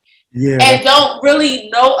 And don't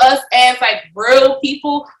really know us as like real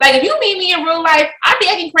people. Like if you meet me in real life, I'd be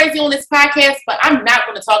acting crazy on this podcast, but I'm not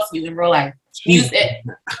going to talk to you in real life. She's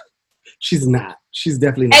not. She's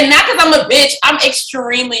definitely not. And not because I'm a bitch. I'm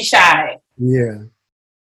extremely shy. Yeah.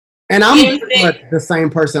 And I'm the same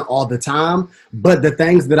person all the time, but the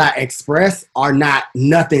things that I express are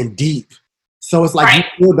nothing deep. So it's like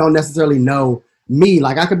you still don't necessarily know me.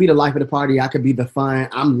 Like I could be the life of the party. I could be the fun.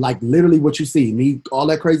 I'm like literally what you see. Me, all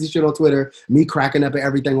that crazy shit on Twitter, me cracking up at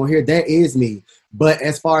everything on here, that is me. But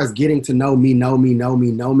as far as getting to know me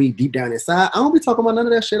deep down inside, I don't be talking about none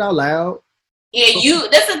of that shit out loud. Yeah,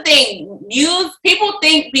 that's the thing. Muse, people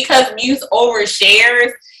think because Muse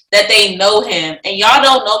overshares that they know him, and y'all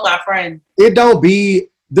don't know my friend. It don't be,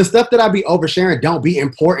 the stuff that I be oversharing don't be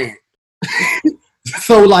important.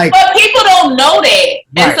 So like, but people don't know that,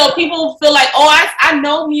 and so people feel like, oh, I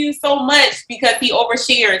know Muse so much because he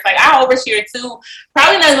overshares. Like I overshare too,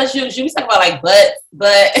 probably not as much as you. We talk about like butts,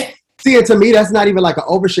 but see, and to me, that's not even like an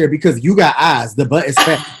overshare because you got eyes. The butt is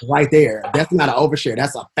fat right there. That's not an overshare.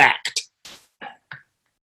 That's a fact.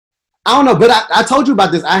 I don't know, but I told you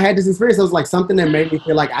about this. I had this experience. It was like something that made me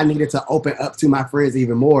feel like I needed to open up to my friends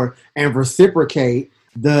even more and reciprocate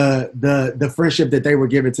the friendship that they were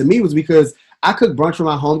giving to me, was because I cooked brunch for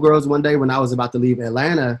my homegirls one day when I was about to leave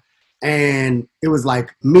Atlanta. And it was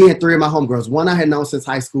like me and three of my homegirls. One I had known since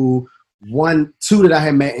high school, two that I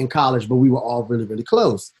had met in college, but we were all really, really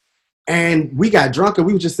close. And we got drunk and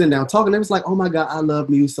we were just sitting down talking. It was like, oh my God, I love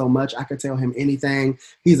Muse so much. I could tell him anything.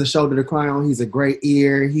 He's a shoulder to cry on. He's a great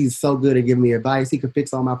ear. He's so good at giving me advice. He could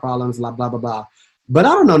fix all my problems, blah, blah, blah, blah. But I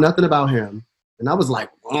don't know nothing about him. And I was like,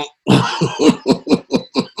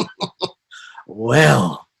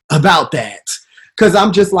 well, about that. Because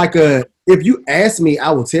I'm just like if you ask me, I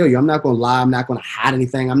will tell you. I'm not going to lie. I'm not going to hide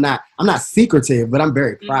anything. I'm not secretive, but I'm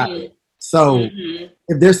very private. So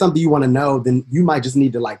if there's something you want to know, then you might just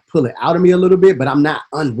need to like pull it out of me a little bit, but I'm not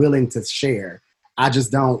unwilling to share. I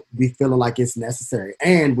just don't be feeling like it's necessary.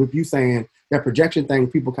 And with you saying that projection thing,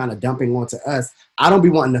 people kind of dumping onto us, I don't be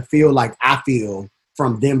wanting to feel like I feel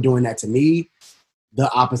from them doing that to me the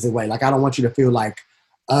opposite way. Like, I don't want you to feel like,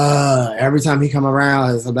 every time he come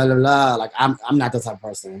around, it's blah, blah, blah. Like, I'm not the type of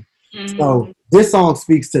person. So this song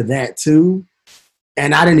speaks to that too.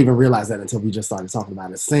 And I didn't even realize that until we just started talking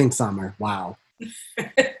about it. Sing Summer. Wow.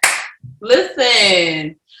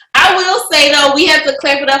 Listen, I will say though, we have to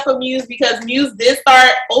clap it up for Muse because Muse did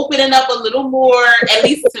start opening up a little more, at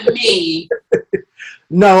least to me.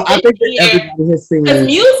 No, I think that everybody has seen it. Because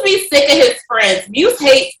Muse be sick of his friends. Muse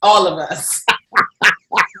hates all of us.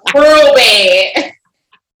 Real bad.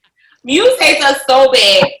 Muse hates us so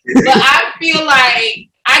bad. But I feel like,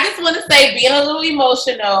 I just want to say, being a little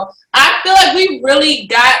emotional, I feel like we really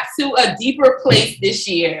got to a deeper place this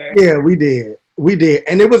year. Yeah, we did.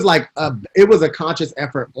 And it was like, it was a conscious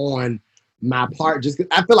effort on my part. Just,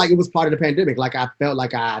 I feel like it was part of the pandemic. Like, I felt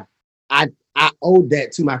like I owed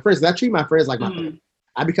that to my friends. I treat my friends like my family.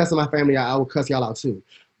 I be cussing my family out. I will cuss y'all out too.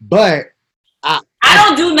 But I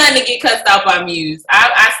don't do nothing to get cussed out by Muse.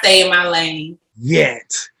 I stay in my lane.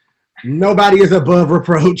 Yet. Nobody is above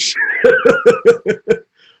reproach.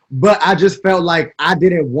 But I just felt like I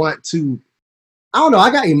didn't want to, I don't know,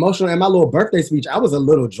 I got emotional in my little birthday speech. I was a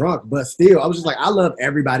little drunk, but still, I was just like, I love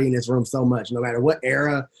everybody in this room so much. No matter what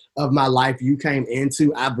era of my life you came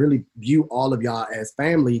into, I really view all of y'all as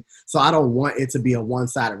family. So I don't want it to be a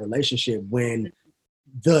one-sided relationship when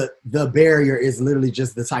the barrier is literally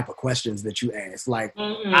just the type of questions that you ask. Like,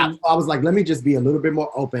 I was like, let me just be a little bit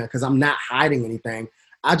more open because I'm not hiding anything.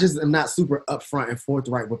 I just am not super upfront and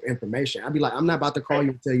forthright with information. I'd be like, I'm not about to call you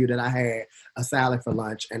and tell you that I had a salad for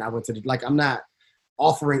lunch and I went to like, I'm not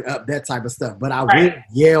offering up that type of stuff. But I will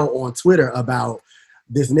yell on Twitter about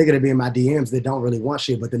this nigga that be in my DMs that don't really want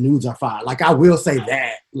shit, but the nudes are fine. Like, I will say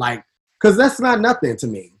that, like, because that's not nothing to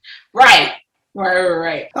me. Right.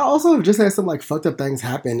 I also have just had some like fucked up things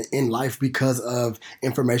happen in life because of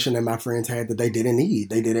information that my friends had that they didn't need.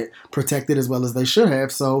 They didn't protect it as well as they should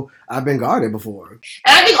have. So I've been guarded before. And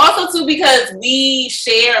I think also too, because we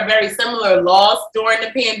share a very similar loss during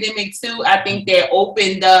the pandemic too, I think that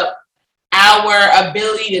opened up our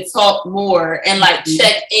ability to talk more and like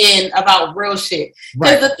check in about real shit.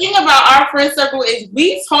 Because the thing about our friend circle is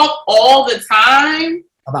we talk all the time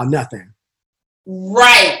about nothing.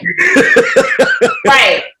 Right.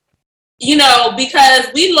 Right. You know, because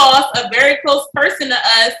we lost a very close person to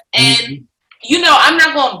us, and you know, I'm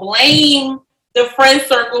not going to blame the friend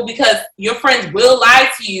circle because your friends will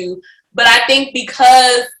lie to you, but I think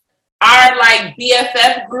because our like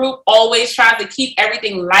BFF group always tries to keep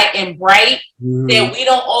everything light and bright, that we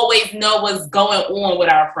don't always know what's going on with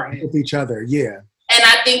our friends. With each other, yeah. And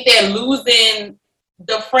I think that losing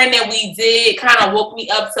the friend that we did kind of woke me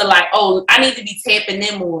up to like, oh, I need to be tapping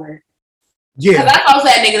in more. Yeah. Because I was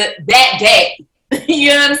that nigga that day. You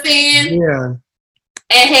know what I'm saying? Yeah.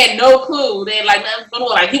 And had no clue. They like nothing's going on.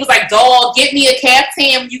 Like he was like, dog, get me a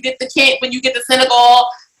caftan when you get to Senegal.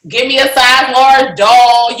 Give me a size large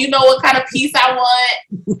doll. You know what kind of piece I want.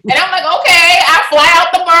 And I'm like, okay, I'll fly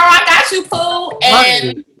out tomorrow. I got you, Pooh.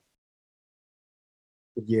 And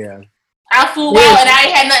yeah, I flew out and I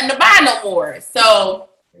ain't had nothing to buy no more. So,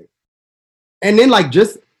 and then like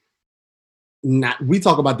we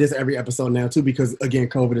talk about this every episode now too, because again,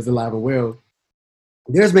 COVID is alive and well.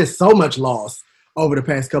 There's been so much loss over the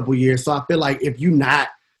past couple of years. So I feel like if you're not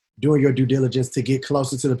doing your due diligence to get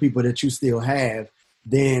closer to the people that you still have,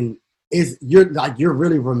 then you're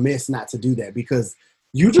really remiss not to do that, because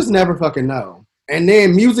you just never fucking know. And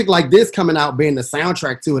then music like this coming out being the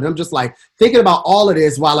soundtrack to it, I'm just like thinking about all of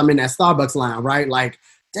this while I'm in that Starbucks line, right? Like,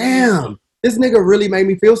 damn, this nigga really made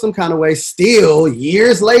me feel some kind of way still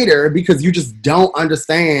years later, because you just don't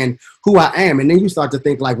understand who I am. And then you start to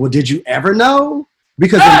think like, well, did you ever know?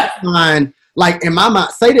 Because in my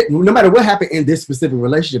mind, say that no matter what happened in this specific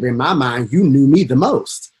relationship, in my mind, you knew me the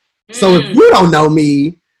most. So if you don't know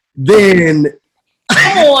me, then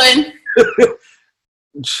come on.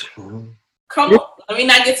 Come on. Let me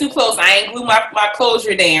not get too close. I ain't glue my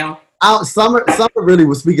closure down. Summer really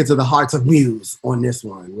was speaking to the hearts of Muse on this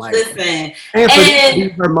one. Like, listen,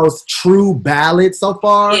 and her most true ballad so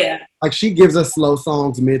far. Yeah. Like she gives us slow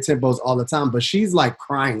songs, mid tempos all the time, but she's like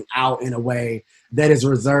crying out in a way that is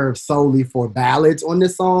reserved solely for ballads on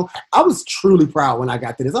this song. I was truly proud when I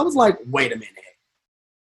got to this. I was like, wait a minute.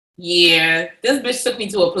 Yeah, this bitch took me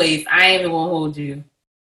to a place. I ain't even gonna hold you.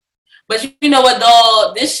 But you know what,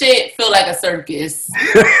 dog? This shit feel like a circus.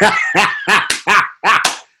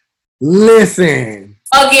 Listen.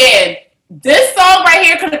 Again, this song right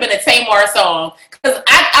here could have been a Tamar song. Because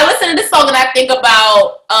I listen to this song and I think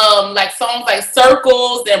about like songs like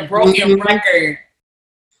Circles and Broken Record.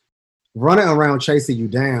 Running around chasing you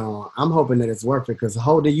down. I'm hoping that it's worth it, because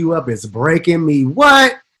holding you up is breaking me.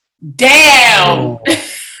 What? Damn. Oh.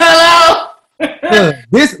 Hello?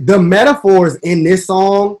 The metaphors in this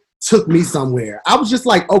song took me somewhere. I was just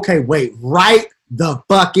like, okay, wait, write the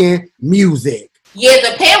fucking music. Yeah,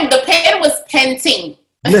 the pen was penting.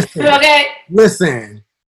 Listen. Okay? Listen.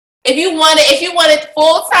 If you want it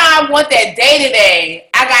full time, want that day to day,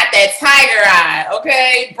 I got that tiger eye,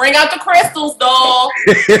 okay? Bring out the crystals, dog.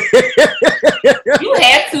 You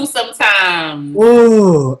have to sometimes.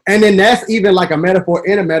 Ooh, and then that's even like a metaphor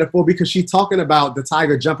in a metaphor, because she's talking about the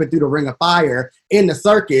tiger jumping through the ring of fire in the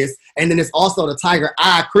circus, and then it's also the tiger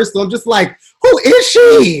eye crystal. I'm just like, who is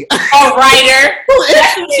she? A writer.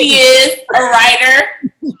 That's who she is, a writer.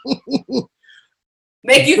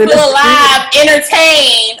 Make you feel alive,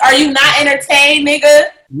 entertained. Are you not entertained, nigga?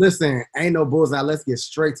 Listen, ain't no bullseye. Let's get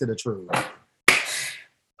straight to the truth.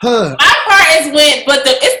 My part is but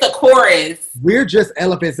it's the chorus. We're just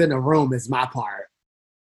elephants in the room is my part.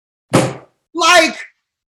 Like,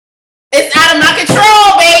 it's out of my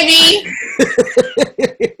control, baby.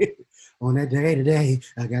 On that day today,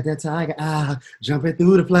 I got that tiger eye jumping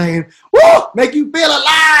through the flame. Woo! Make you feel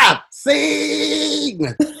alive.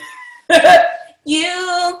 Sing.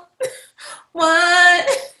 You want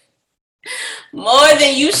more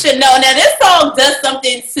than you should know. Now, this song does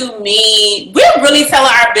something to me. We're really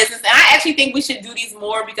telling our business, and I actually think we should do these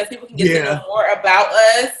more because people can get to know more about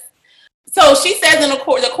us. So she says in the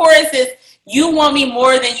chorus is, you want me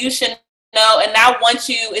more than you should know, and I want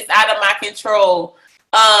you, it's out of my control.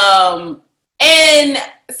 And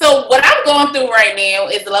so what I'm going through right now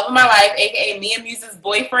is the love of my life, aka me and Muse's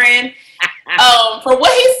boyfriend. For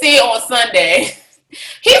what he said on Sunday,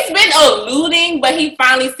 he's been alluding, but he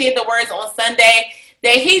finally said the words on Sunday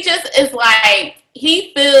that he just is like,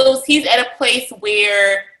 he feels he's at a place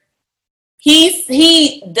where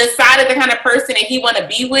he decided the kind of person that he want to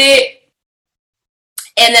be with,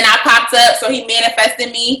 and then I popped up, so he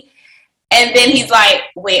manifested me, and then he's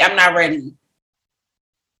like, wait, I'm not ready.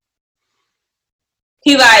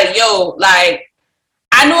 He like, yo, like,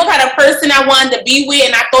 I I knew what kind of person I wanted to be with,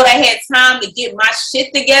 and I thought I had time to get my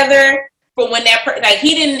shit together for when that like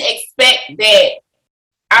he didn't expect that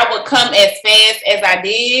I would come as fast as I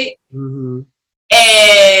did. Mm-hmm.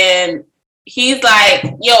 And he's like,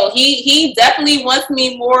 yo, he definitely wants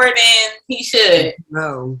me more than he should.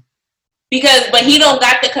 No. But he don't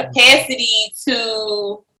got the capacity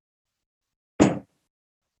to,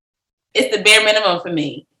 it's the bare minimum for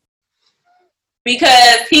me.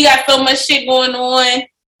 Because he got so much shit going on.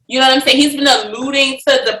 You know what I'm saying? He's been alluding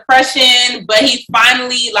to depression, but he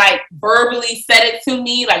finally like verbally said it to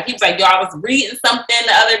me. Like he was like, yo, I was reading something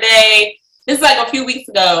the other day. This is like a few weeks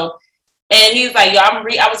ago. And he was like, yo,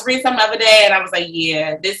 I was reading something the other day, and I was like,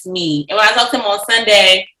 yeah, this me. And when I talked to him on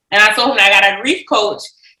Sunday, and I told him that I got a grief coach,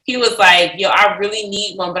 he was like, yo, I really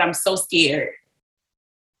need one, but I'm so scared.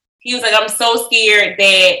 He was like, I'm so scared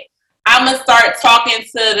that I'm going to start talking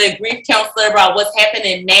to the grief counselor about what's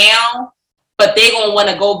happening now, but they're going to want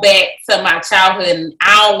to go back to my childhood, and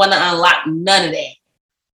I don't want to unlock none of that.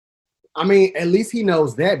 I mean, at least he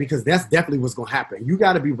knows that, because that's definitely what's going to happen. You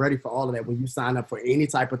got to be ready for all of that when you sign up for any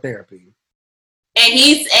type of therapy. And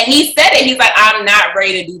he said it. He's like, I'm not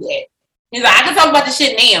ready to do that. He's like, I can talk about the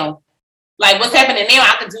shit now. Like, what's happening now,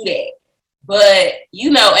 I can do that. But, you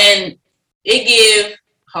know, and it give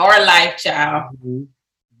hard life, child. Mm-hmm.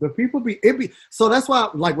 The people so that's why,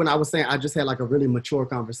 like, when I was saying I just had like a really mature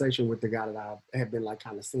conversation with the guy that I have been like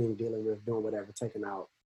kind of seeing, dealing with, doing whatever, taking out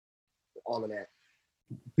all of that.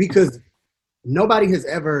 Because nobody has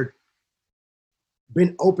ever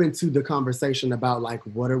been open to the conversation about like,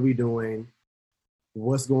 what are we doing?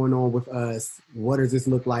 What's going on with us? What does this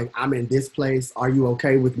look like? I'm in this place. Are you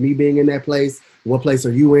okay with me being in that place? What place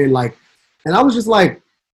are you in? Like, and I was just like,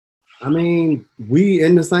 I mean, we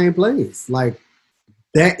in the same place. Like,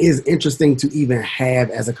 that is interesting to even have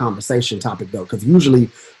as a conversation topic though. Cause usually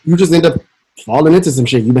you just end up falling into some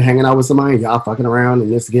shit. You've been hanging out with somebody, y'all fucking around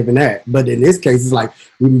and this giving that. But in this case, it's like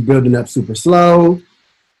we've been building up super slow.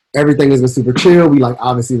 Everything has been super chill. We like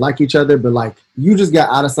obviously like each other, but like you just got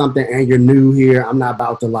out of something and you're new here. I'm not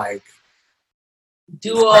about to like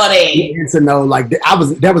do all that. To know like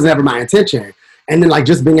that was never my intention. And then like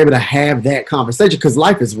just being able to have that conversation, because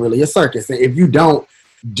life is really a circus. And if you don't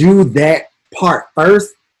do that part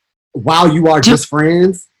first while you are just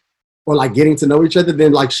friends or like getting to know each other,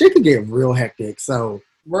 then like shit can get real hectic. So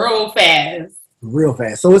real fast.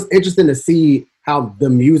 So it's interesting to see how the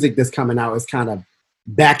music that's coming out is kind of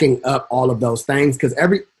backing up all of those things, because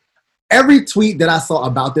every tweet that I saw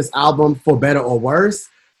about this album, for better or worse,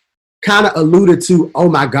 kind of alluded to, oh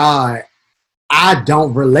my God, I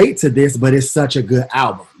don't relate to this, but it's such a good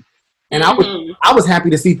album. And I was happy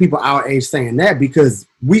to see people our age saying that, because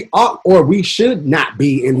we ought, or we should not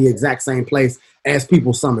be in the exact same place as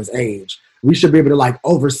people Summer's age. We should be able to like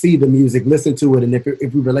oversee the music, listen to it, and if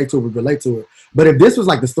we relate to it, we relate to it. But if this was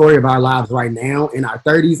like the story of our lives right now in our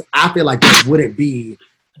 30s, I feel like this wouldn't be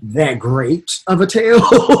that great of a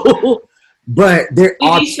tale. But there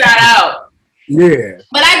are shout out. Yeah.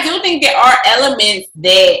 But I do think there are elements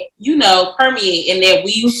that, you know, permeate and that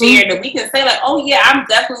we share, that we can say like, oh yeah, I'm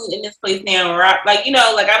definitely in this place now. Or like, you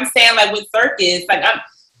know, like I'm saying like with Circus, like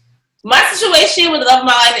my situation with the love of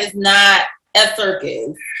my life is not a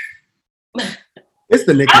circus. It's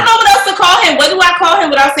the nickname. I don't know what else to call him. What do I call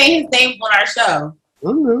him without saying his name on our show? I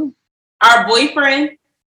don't know. Our boyfriend?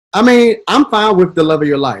 I mean, I'm fine with the love of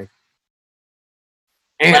your life.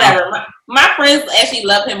 And whatever. My friends actually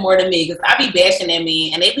love him more than me, because I be bashing that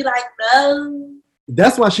man and they be like, no.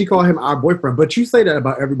 That's why she called him our boyfriend. But you say that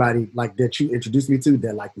about everybody like that you introduced me to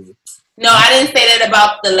that like me. No, I didn't say that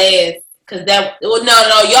about the last, because that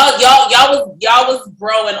y'all was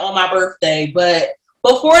growing on my birthday, but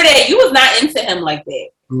before that, you was not into him like that.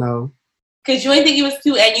 No. Because you didn't think he was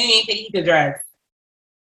cute and you didn't think he could dress.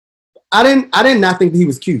 I did not think that he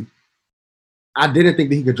was cute. I didn't think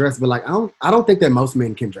that he could dress, but like I don't think that most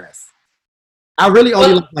men can dress. I really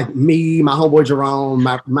only like me, my homeboy Jerome,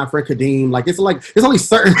 my friend Kadeem. Like it's only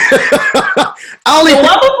certain. The one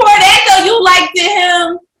before that though, you liked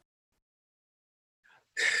him.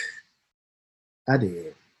 I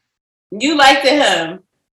did. You liked him.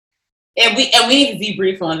 And we need to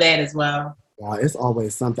debrief on that as well. Wow, it's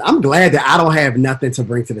always something. I'm glad that I don't have nothing to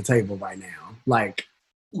bring to the table right now. Like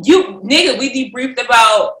you nigga, we debriefed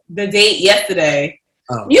about the date yesterday.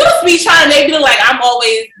 Oh. You just be trying to make me look like I'm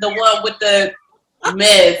always the one with the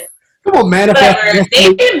mess. Come on, manifest.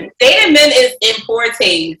 Dating men is in poor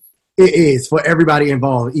taste. It is for everybody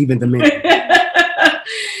involved, even the men.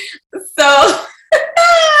 So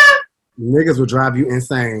niggas will drive you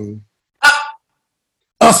insane.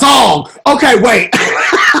 A song. Okay, wait.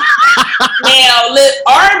 Now, Now, look,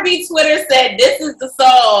 R&B Twitter said this is the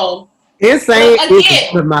song. Insane Again,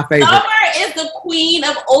 is one of my favorites. Summer is the queen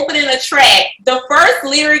of opening a track. The first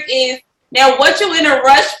lyric is, now what you in a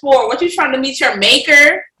rush for? What you trying to meet your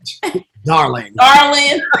maker? Darling.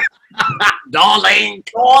 Darling. Darling.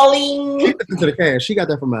 Darling. She listened to the cash. She got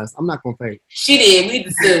that from us. I'm not going to pay. She did. We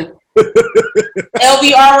did too.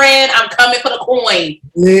 LVRN, I'm coming for the coin.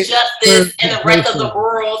 Justice and the rest of the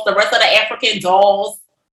girls, the rest of the African dolls.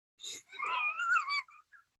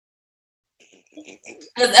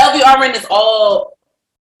 Because LVRN is all,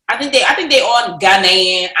 I think they all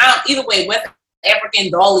Ghanaian. Either way, West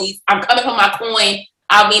African dollies. I'm coming for my coin.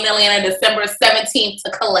 I'll be in Atlanta December 17th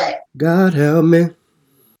to collect. God help me.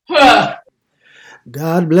 Huh.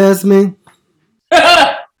 God bless me.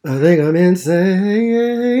 I think I'm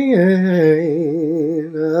insane.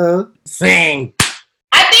 Sing.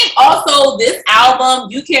 I think also this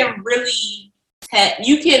album, you can really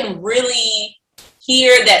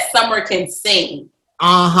hear that Summer can sing.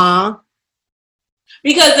 Uh-huh.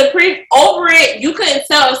 Because over it, you couldn't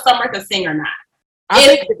tell if Summer could sing or not. I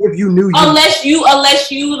think if you knew, unless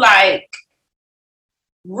you like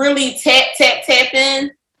really tap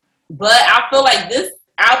in. But I feel like this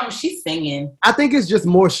album, she's singing. I think it's just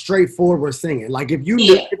more straightforward singing. Like if you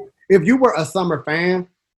knew, if you were a Summer fan,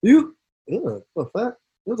 what the fuck?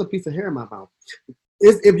 There was a piece of hair in my mouth.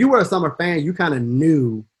 If you were a Summer fan, you kind of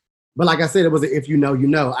knew. But like I said, it was if you know, you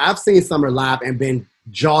know. I've seen Summer live and been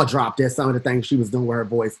jaw dropped at some of the things she was doing with her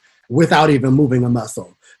voice without even moving a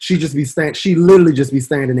muscle. She literally just be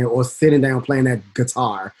standing there or sitting down playing that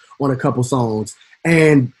guitar on a couple songs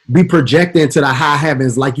and be projecting to the high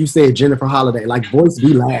heavens, like you said, Jennifer Holiday, like voice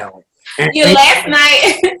be loud. Last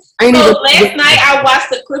night I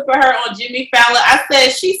watched a clip of her on Jimmy Fallon. I said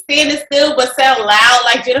she's standing still but sound loud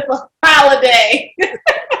like Jennifer Holiday.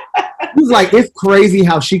 He's like, it's crazy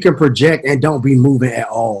how she can project and don't be moving at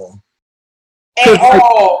all. At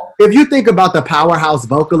all. If you think about the powerhouse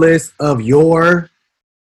vocalist of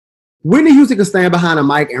Whitney Houston could stand behind a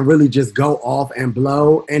mic and really just go off and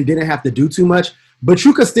blow and didn't have to do too much, but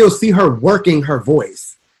you could still see her working her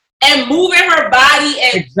voice. And moving her body,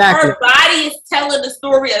 and her body is telling the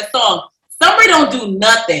story of the song. Summer don't do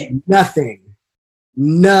nothing. Nothing.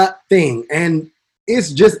 And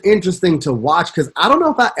it's just interesting to watch because I don't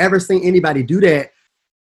know if I ever seen anybody do that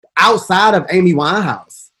outside of Amy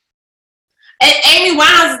Winehouse. And Amy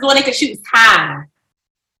Winehouse is doing it because she was high.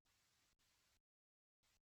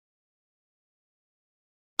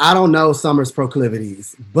 I don't know Summer's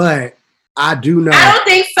proclivities, but I do know. I don't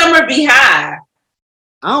think Summer be high.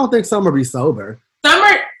 I don't think Summer be sober.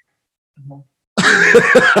 Summer.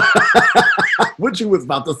 What you was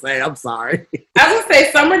about to say? I'm sorry. I was gonna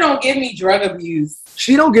say Summer don't give me drug abuse.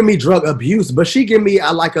 She don't give me drug abuse, but she give me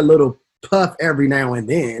like a little puff every now and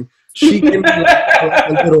then. She give me like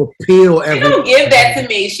a little pill every. She don't give that to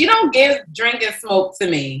me. She don't give drink and smoke to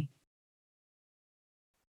me.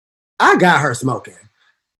 I got her smoking.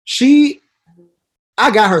 I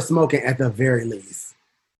got her smoking at the very least.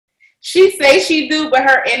 She say she do, but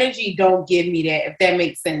her energy don't give me that, if that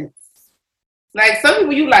makes sense. Like some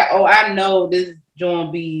people you like, oh, I know this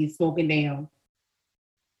John B smoking down.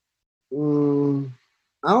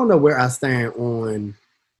 I don't know where I stand on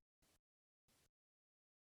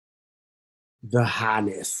the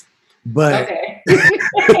highness, but okay.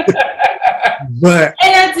 But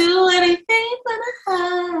and I do anything for the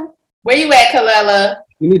high. Where you at, Capella?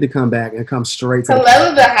 You need to come back and come straight to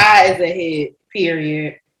Capella the high is a hit,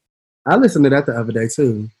 period. I listened to that the other day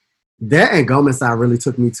too. That and Gomez really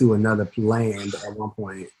took me to another land at one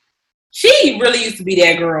point. She really used to be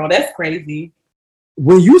that girl. That's crazy.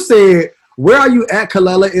 When you said, "Where are you at,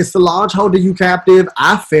 Capella? Is Solange holding you captive?"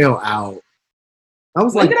 I fell out. I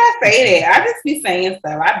was when like, did I say that? I just be saying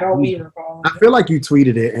stuff. I don't be recalling. I feel like you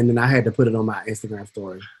tweeted it, and then I had to put it on my Instagram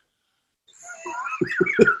story.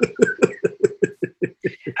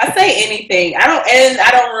 I say anything. I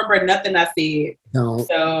don't remember nothing I said. No.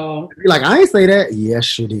 So you're like, I ain't say that.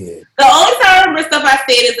 Yes, you did. The only time I remember stuff I said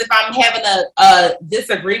is if I'm having a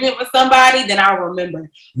disagreement with somebody, then I'll remember.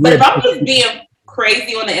 But if I'm just being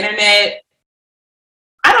crazy on the internet,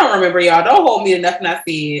 I don't remember, y'all. Don't hold me to nothing I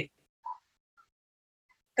said.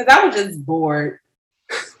 Because I was just bored.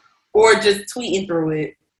 Or just tweeting through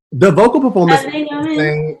it. The vocal performance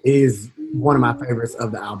thing is one of my favorites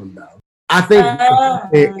of the album, though. I think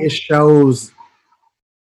it shows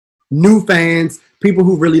new fans, people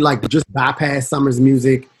who really like just bypassed Summer's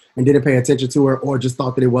music and didn't pay attention to her or just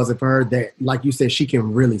thought that it wasn't for her, that, like you said, she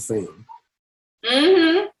can really sing.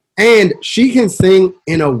 Mm-hmm. And she can sing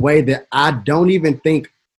in a way that I don't even think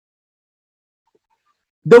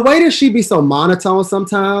The way that she be so monotone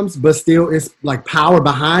sometimes, but still it's like power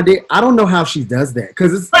behind it. I don't know how she does that.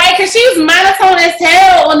 Because she was monotone as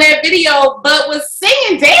hell on that video, but was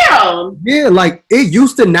singing down. Yeah, like it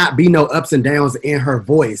used to not be no ups and downs in her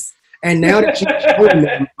voice. And now that she's showing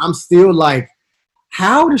them, I'm still like,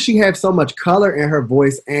 how does she have so much color in her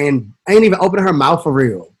voice and ain't even opening her mouth for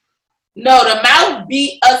real? No, the mouth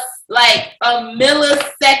be like a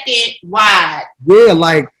millisecond wide. Yeah,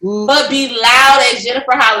 like. But be loud as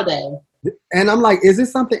Jennifer Holliday. And I'm like, is it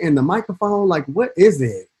something in the microphone? Like, what is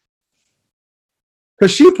it?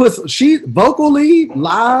 Because she vocally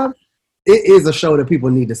live, it is a show that people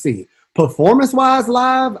need to see. Performance-wise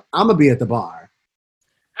live, I'm going to be at the bar.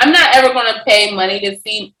 I'm not ever going to pay money to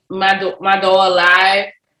see my doll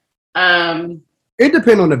live. It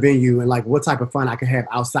depends on the venue and like what type of fun I can have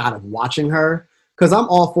outside of watching her. Because I'm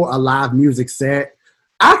all for a live music set.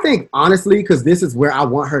 I think, honestly, because this is where I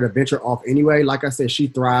want her to venture off anyway. Like I said, she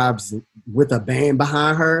thrives with a band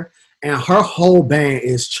behind her. And her whole band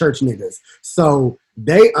is church niggas. So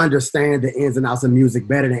they understand the ins and outs of music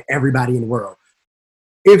better than everybody in the world.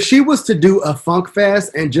 If she was to do a funk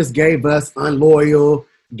fest and just gave us Unloyal,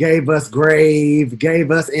 gave us Grave,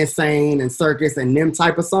 gave us Insane and Circus and them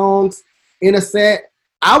type of songs in a set,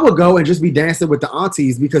 I would go and just be dancing with the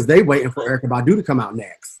aunties because they waiting for Erykah Badu to come out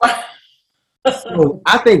next. So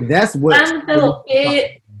I think that's what. I'm so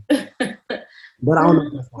it. But I don't know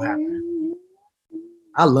if that's gonna happen.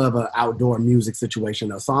 I love an outdoor music situation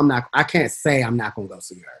though, so I can't say I'm not gonna go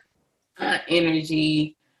see her.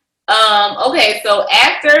 Energy. Okay, so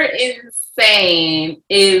after Insane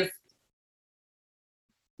is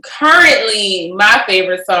currently my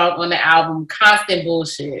favorite song on the album, Constant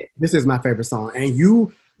Bullshit. This is my favorite song, and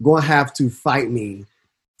you gonna have to fight me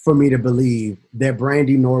for me to believe that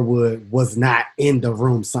Brandy Norwood was not in the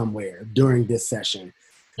room somewhere during this session.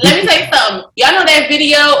 Let me tell you something. Y'all know that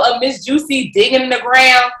video of Miss Juicy digging in the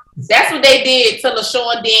ground? That's what they did to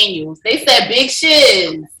LaShawn Daniels. They said, big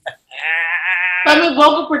shiz. Come and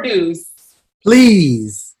vocal produce.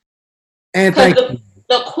 Please. And thank you.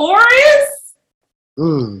 The chorus?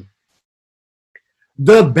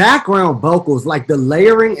 The background vocals, like the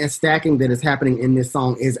layering and stacking that is happening in this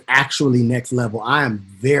song is actually next level. I am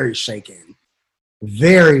very shaken.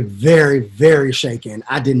 Very, very, very shaken.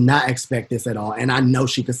 I did not expect this at all. And I know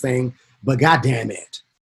she could sing, but god damn it.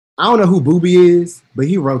 I don't know who Booby is, but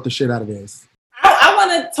he wrote the shit out of this. I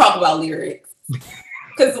want to talk about lyrics.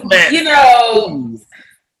 Because, you know,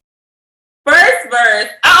 first verse,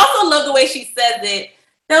 I also love the way she says it.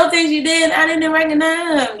 Those things you did, I didn't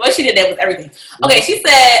recognize. What she did that was everything. Okay, she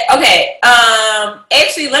said, okay,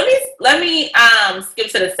 actually, let me skip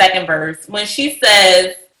to the second verse. When she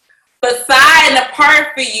says, beside and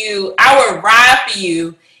apart for you, I would ride for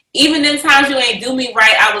you. Even them times you ain't do me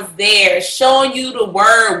right, I was there, showing you the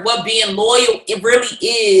word, what being loyal it really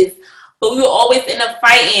is. But we were always end up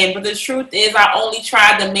fighting. But the truth is, I only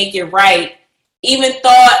tried to make it right. Even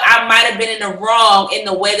thought I might have been in the wrong in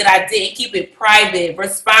the way that I didn't keep it private.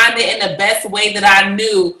 Responded in the best way that I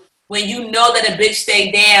knew. When you know that a bitch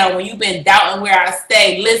stay down, when you've been doubting where I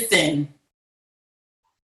stay, listen.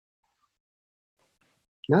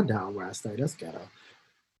 Not down where I stay, that's ghetto.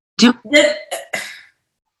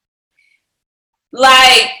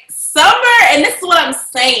 Like, Summer, and this is what I'm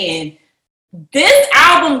saying. This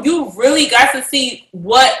album, you really got to see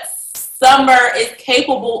what Summer is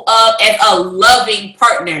capable of as a loving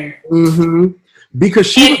partner. Mm-hmm. Because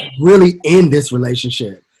she was really in this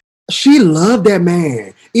relationship. She loved that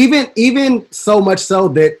man. Even so much so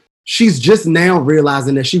that she's just now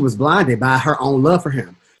realizing that she was blinded by her own love for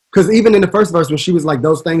him. Because even in the first verse, when she was like,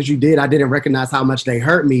 those things you did, I didn't recognize how much they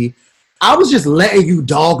hurt me. I was just letting you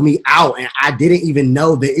dog me out. And I didn't even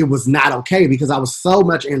know that it was not okay because I was so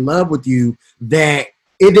much in love with you that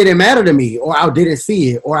it didn't matter to me, or I didn't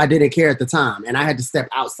see it, or I didn't care at the time. And I had to step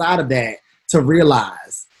outside of that to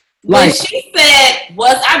realize. When she said,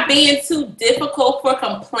 was I being too difficult for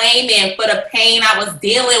complaining for the pain I was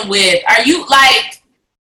dealing with? Are you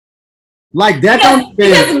like that?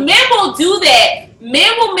 Because men will do that.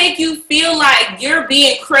 Men will make you feel like you're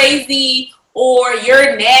being crazy or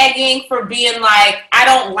you're nagging for being like, I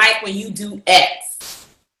don't like when you do X.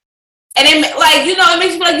 And it, like, you know, it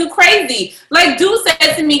makes you feel like you crazy. Like, dude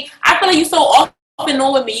said to me, I feel like you so off and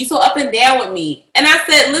on with me. You so up and down with me. And I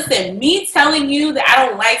said, listen, me telling you that I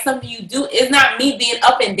don't like something you do is not me being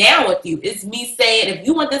up and down with you. It's me saying, if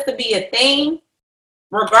you want this to be a thing,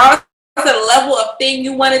 regardless of the level of thing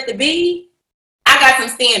you want it to be, I got some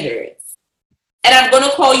standards. And I'm going to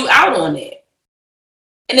call you out on it.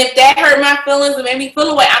 And if that hurt my feelings and made me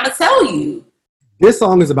feel away, I'm going to tell you. This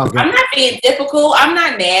song is about... I'm not being difficult. I'm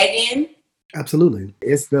not nagging. Absolutely.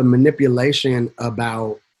 It's the manipulation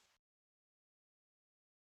about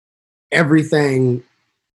everything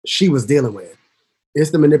she was dealing with.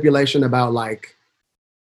 It's the manipulation about like,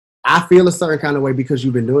 I feel a certain kind of way because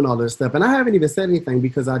you've been doing all this stuff. And I haven't even said anything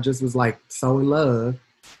because I just was like so in love.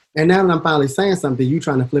 And now that I'm finally saying something, you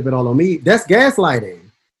trying to flip it all on me. That's gaslighting.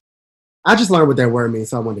 I just learned what that word means,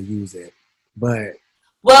 so I wanted to use it. But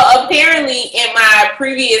well, apparently in my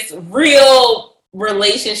previous real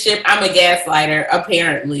relationship, I'm a gaslighter,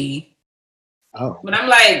 apparently. oh. But I'm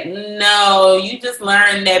like, no, you just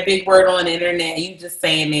learned that big word on the internet. You just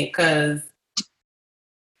saying it because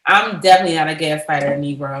I'm definitely not a gaslighter,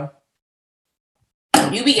 Negro.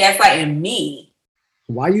 You be gaslighting me.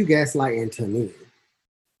 Why you gaslighting to me?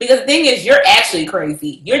 Because the thing is, you're actually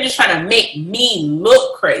crazy. You're just trying to make me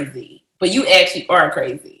look crazy. But you actually are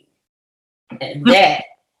crazy. And that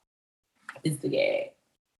is the gag.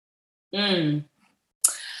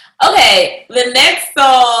 Okay, the next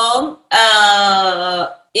song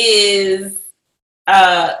is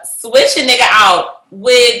Switch a Nigga Out,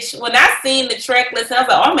 which when I seen the track list, I was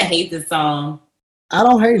like, oh, I'm gonna hate this song. I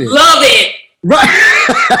don't hate it. Love it. Right.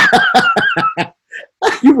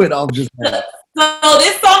 You went off just now. So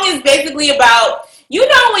this song is basically about, you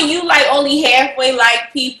know, when you like only halfway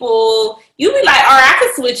like people, you be like, all right, I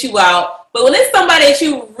can switch you out. But when it's somebody that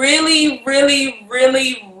you really, really,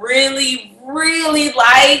 really, really, really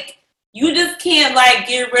like, you just can't like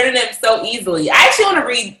get rid of them so easily. I actually want to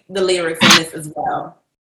read the lyrics on this as well.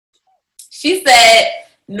 She said,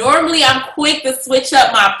 normally I'm quick to switch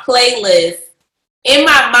up my playlist. In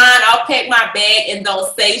my mind, I'll pack my bag and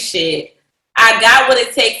don't say shit. I got what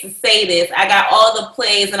it takes to say this. I got all the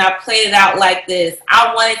plays and I played it out like this.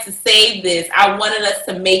 I wanted to save this. I wanted us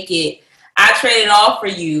to make it. I traded all for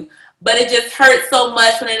you. But it just hurts so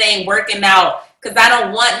much when it ain't working out. Because I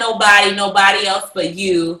don't want nobody else but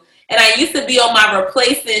you. And I used to be on my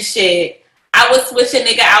replacing shit. I would switch a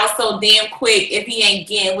nigga out so damn quick if he ain't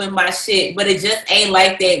getting with my shit. But it just ain't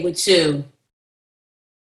like that with you.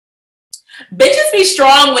 Bitches be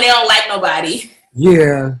strong when they don't like nobody.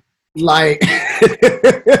 Yeah. Like. And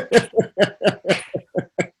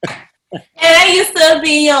I used to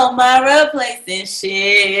be on my replacing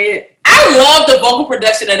shit. I love the vocal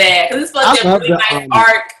production of that because it's supposed to be a really nice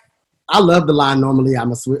arc. I love the line. Normally,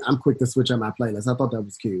 I'm quick to switch up my playlist. I thought that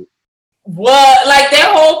was cute. What? Like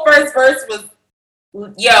that whole first verse was,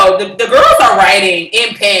 yo, the girls are writing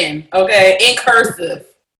in pen, okay, in cursive,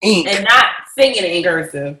 Ink. And not singing in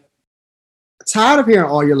cursive. Tired of hearing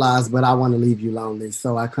all your lies, but I want to leave you lonely,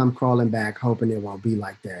 so I come crawling back, hoping it won't be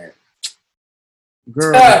like that.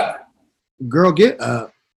 Girl, get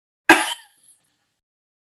up.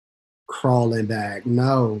 Crawling back.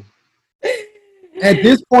 No. At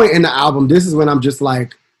this point in the album, this is when I'm just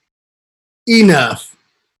like, enough.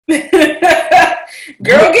 Girl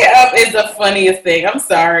Get Up is the funniest thing. I'm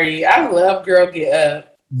sorry. I love Girl Get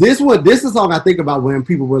Up. This is a song I think about when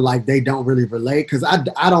people were like, they don't really relate, because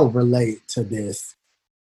I don't relate to this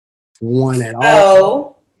one at all.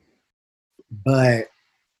 Oh. But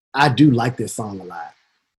I do like this song a lot.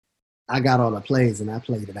 I got all the plays and I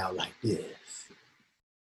played it out like this.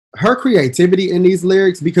 Her creativity in these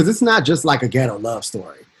lyrics, because it's not just like a ghetto love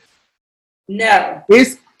story. No.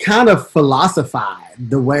 It's kind of philosophized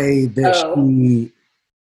the way that she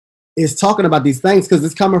is talking about these things, because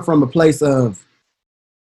it's coming from a place of,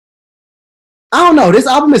 I don't know, this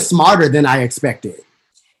album is smarter than I expected.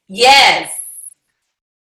 Yes.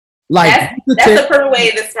 Like that's a perfect way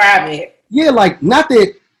to describe it. Yeah, like not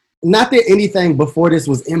that anything before this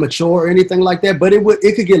was immature or anything like that, but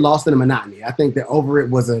it could get lost in the monotony. I think that Over It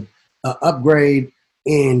was a upgrade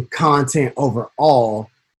in content overall.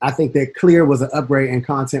 I think that Clear was an upgrade in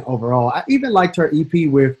content overall. I even liked her EP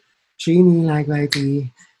with Treat Me Like White Tea,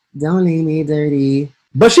 Don't Leave Me Dirty.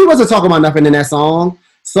 But she wasn't talking about nothing in that song.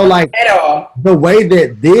 So like at all. The way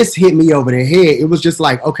that this hit me over the head, it was just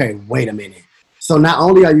like, okay, wait a minute. So not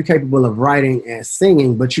only are you capable of writing and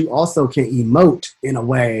singing, but you also can emote in a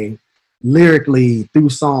way lyrically through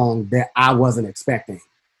song that I wasn't expecting.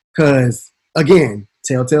 Because again,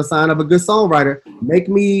 telltale sign of a good songwriter, make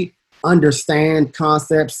me understand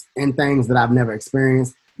concepts and things that I've never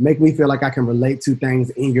experienced. Make me feel like I can relate to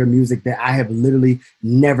things in your music that I have literally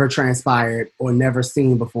never transpired or never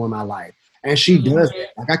seen before in my life. And she does that.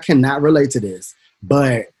 Like, I cannot relate to this.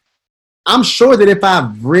 But I'm sure that if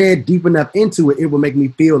I've read deep enough into it, it will make me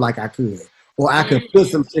feel like I could. Or I could put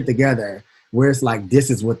some shit together where it's like, this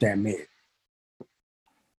is what that meant.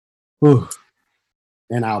 Whew.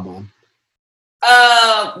 An album.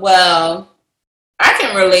 Well, I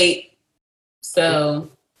can relate. So,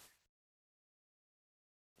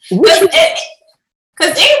 because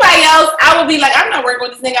Because anybody else, I would be like, I'm not working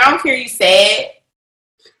with this nigga. I don't care you sad.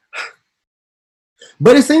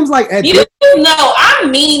 But it seems like you know I'm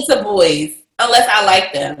mean to boys unless I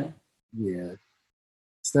like them. Yeah.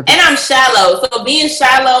 And I'm shallow. So being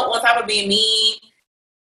shallow on top of being mean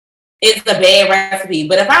is a bad recipe.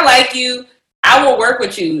 But if I like you, I will work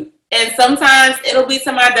with you. And sometimes it'll be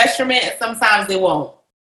to my detriment and sometimes it won't.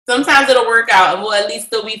 Sometimes it'll work out and we'll at least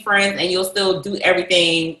still be friends and you'll still do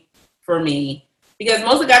everything for me. Because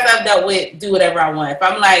most of the guys I've dealt with do whatever I want. If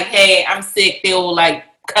I'm like, hey, I'm sick, they will like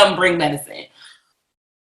come bring medicine.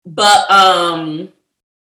 But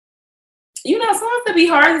you know, sometimes it be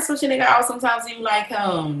hard to switch a nigga out. Sometimes you like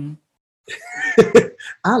him.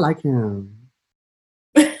 I like him.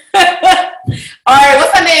 All right,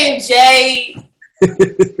 what's her name? Jay.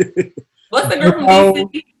 What's the girl from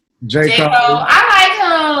DC? J. Cole.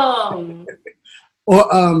 I like him.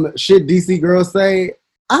 Or shit DC girls say,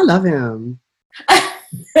 I love him. I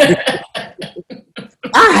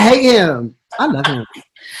hate him. I love him.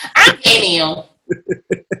 I'm gay now.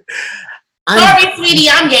 Sorry, sweetie,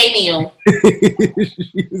 I'm gay now.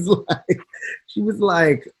 she was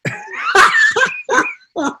like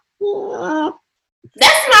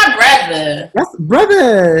that's my brother. That's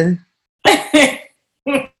brother.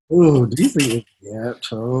 Ooh, DC is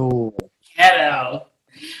ghetto. Ghetto.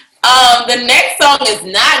 The next song is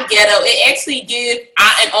not ghetto. It actually gives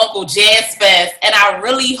Aunt and Uncle Jazz Fest, and I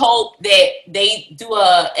really hope that they do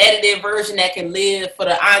a edited version that can live for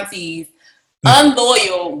the aunties.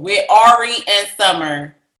 Unloyal with Ari and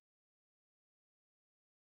Summer.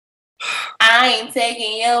 I ain't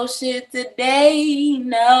taking your shit today,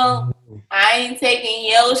 no. I ain't taking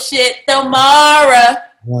your shit tomorrow.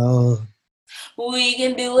 Well, we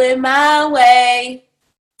can do it my way.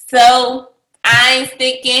 So I ain't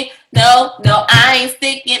sticking, no, I ain't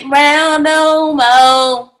sticking round no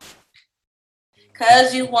more.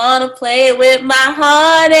 Cause you wanna play with my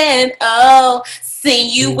heart and oh, see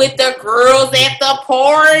you with the girls at the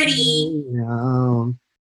party. no.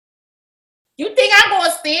 You think I'm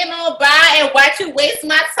gonna stand on by and watch you waste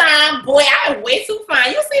my time? Boy, I am way too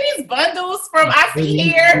fine. You see these bundles from I See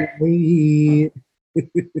Here?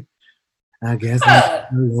 I guess I'm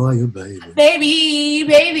a loyal, baby.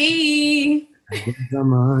 Baby. I guess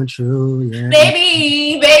I'm untrue, yeah.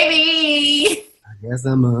 Baby. I guess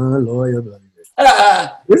I'm a loyal, baby.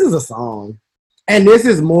 This is a song. And this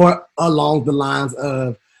is more along the lines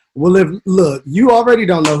of, well, look, you already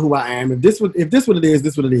don't know who I am. If this what it is,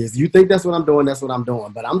 this what it is. You think that's what I'm doing, that's what I'm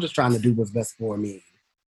doing. But I'm just trying to do what's best for me.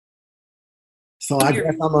 So I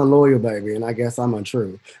guess I'm unloyal, baby, and I guess I'm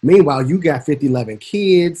untrue. Meanwhile, you got 11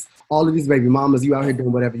 kids, all of these baby mamas, you out here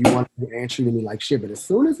doing whatever you want to do and treating me like shit. But as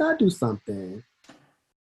soon as I do something,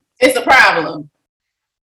 it's a problem.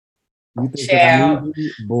 You think that I need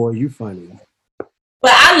you? Boy, you funny.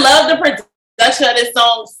 But I love the production of this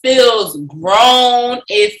song. Feels grown.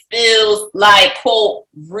 It feels like, quote,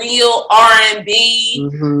 real R&B.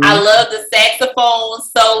 Mm-hmm. I love the saxophone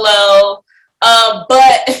solo.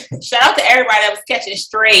 But shout out to everybody that was catching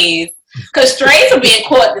strays. Because strays are being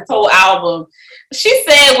caught this whole album. She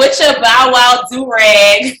said, with your Bow Wow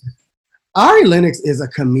do-rag. Ari Lennox is a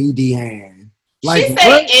comedian. Like, she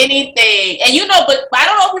say anything. And you know, but I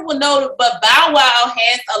don't know if people know, but Bow Wow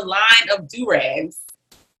has a line of do-rags.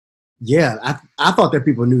 Yeah, I thought that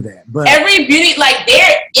people knew that. But every beauty, like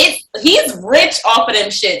he's rich off of them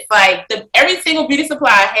shits. Like every single beauty supply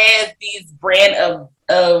has these brand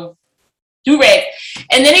of do-rags.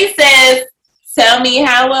 And then he says, tell me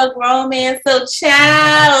how a grown man so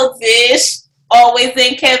childish, always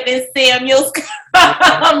in Kevin Samuels'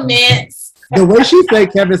 comments. The way she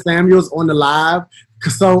said Kevin Samuels on the live,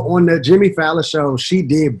 so on the Jimmy Fallon show, she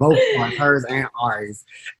did both on hers and Ari's.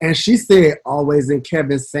 And she said, always in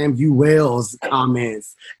Kevin Samuels'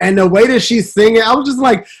 comments. And the way that she's singing, I was just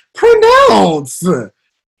like, pronounce.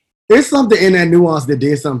 There's something in that nuance that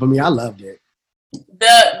did something for me. I loved it.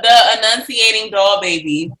 The enunciating doll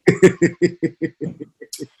baby.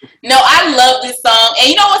 No, I love this song. And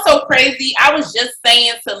you know what's so crazy? I was just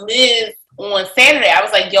saying to Liz on Saturday, I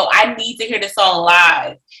was like, yo, I need to hear this song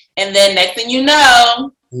live. And then next thing you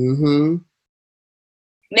know, mm-hmm.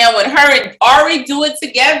 Now when her and Ari do it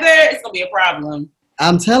together, it's going to be a problem.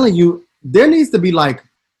 I'm telling you, there needs to be like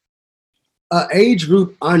an age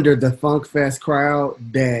group under the Funk Fest crowd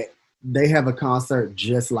that they have a concert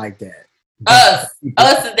just like that. Us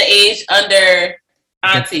is the age under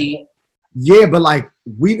Auntie. Yeah, but like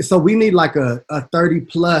we need like a 30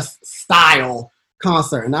 plus style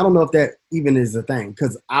concert. And I don't know if that even is a thing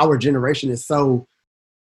because our generation is so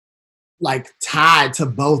like tied to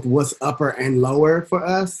both what's upper and lower for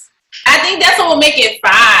us. I think that's what will make it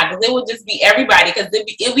 5, because it would just be everybody, because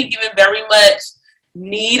it'll be given very much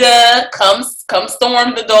Nita, come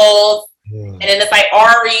storm the dolls, and then it's like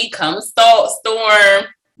Ari, come storm,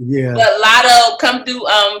 Yeah. but Lotto, come do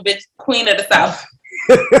bitch Queen of the South.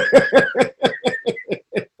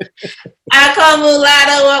 I call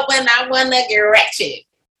Mulatto up when I wanna get ratchet.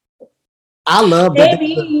 I love that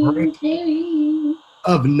Baby.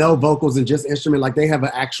 of no vocals and just instrument. Like they have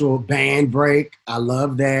an actual band break. I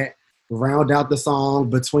love that. Round out the song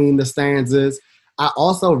between the stanzas. I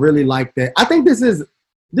also really like that. I think this is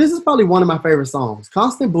probably one of my favorite songs.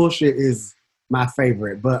 Constant Bullshit is my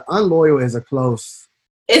favorite, but Unloyal is a close.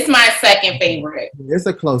 It's my second favorite. It's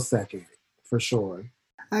a close second for sure.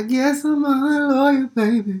 I guess I'm unloyal,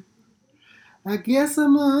 baby. I guess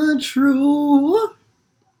I'm untrue.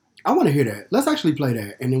 I want to hear that. Let's actually play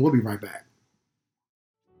that, and then we'll be right back.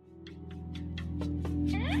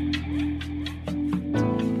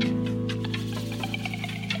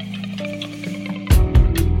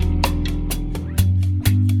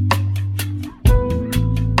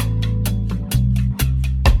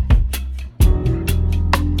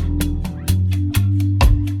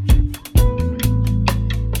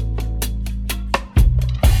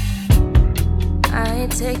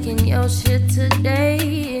 Taking your shit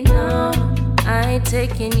today, no. I ain't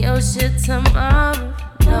taking your shit tomorrow,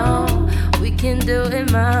 no. We can do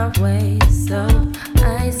it my way, so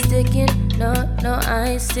I ain't sticking, no, I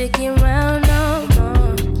ain't sticking around no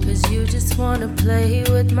more. Cause you just wanna play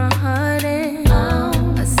with my heart and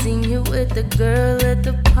I seen you with the girl at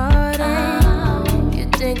the party. You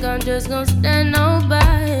think I'm just gonna stand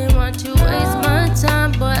nobody? Want you waste my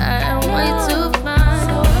time, but I am way too fine.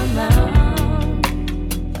 So I'm out.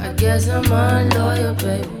 I guess I'm unloyal,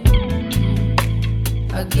 baby.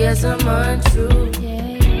 I guess I'm untrue.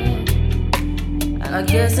 I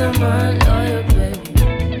guess I'm unloyal, baby.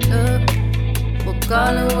 Look, we'll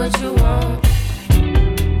call it what you want.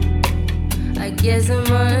 I guess I'm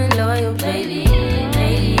unloyal, baby.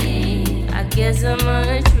 I guess I'm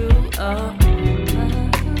untrue. Oh,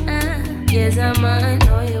 I guess I'm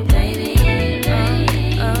unloyal, baby.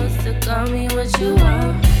 Oh, so call me what you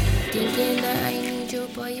want. Thinking that I need you,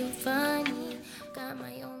 boy, you funny. Got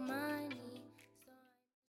my own money.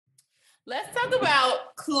 Let's talk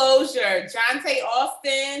about Closure. Jonte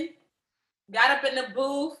Austin got up in the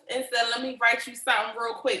booth and said, let me write you something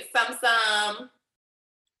real quick. Some.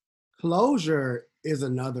 Closure is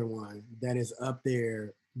another one that is up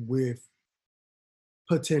there with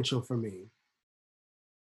potential for me.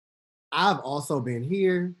 I've also been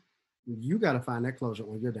here. You got to find that closure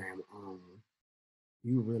on your damn own.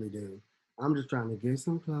 You really do. I'm just trying to get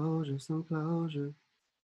some closure.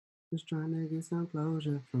 Just trying to get some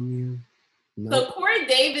closure from you. Nope. So Corey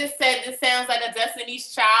Davis said this sounds like a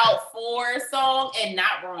Destiny's Child 4 song, and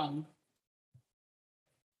not wrong.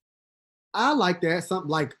 I like that. Something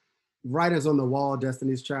like Writers on the Wall,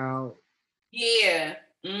 Destiny's Child. Yeah.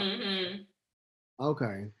 Mm-hmm.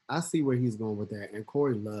 Okay. I see where he's going with that. And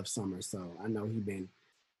Corey loves summer, so I know he's been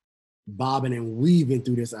bobbing and weaving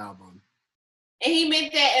through this album. And he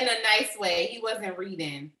meant that in a nice way. He wasn't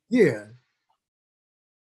reading. Yeah.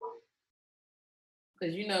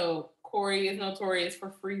 Because, you know, Corey is notorious for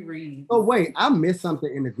free reads. Oh, wait. I missed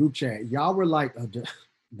something in the group chat. Y'all were like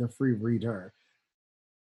the free reader.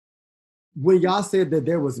 When y'all said that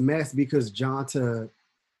there was mess because Jonta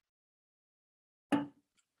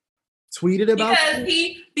tweeted about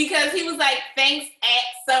because he was like, thanks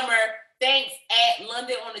at Summer, thanks at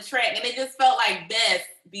London on the track. And it just felt like best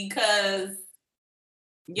because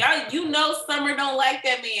y'all, you know, Summer don't like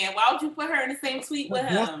that man. Why would you put her in the same tweet with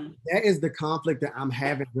him? That is the conflict that I'm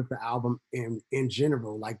having with the album in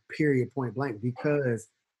general, like period, point blank, because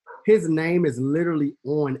his name is literally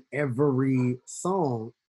on every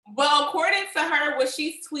song. Well, according to her, what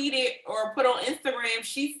she tweeted or put on Instagram,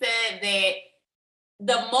 she said that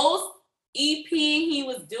the most EP he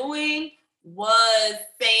was doing was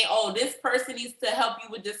saying, oh, this person needs to help you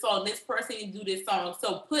with this song. This person needs to do this song.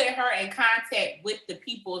 So put her in contact with the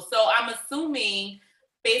people. So I'm assuming,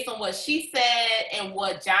 based on what she said and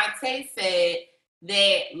what Jonte said,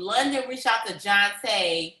 that London reached out to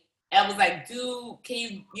Jonte and was like,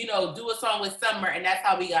 can you do a song with Summer? And that's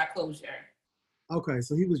how we got Closure. Okay,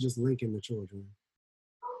 so he was just linking the children.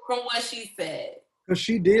 From what she said. Because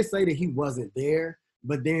she did say that he wasn't there.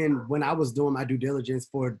 But then when I was doing my due diligence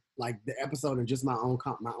for like the episode and just my own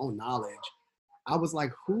knowledge, I was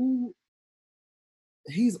like, who?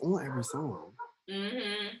 He's on every song.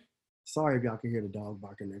 Mm-hmm. Sorry if y'all can hear the dog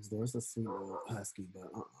barking next door. It's a sweet little husky,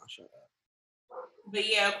 but shut up.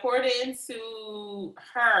 But yeah, according to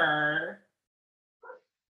her,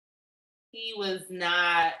 he was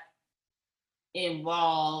not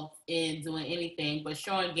involved in doing anything, but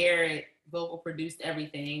Sean Garrett vocal produced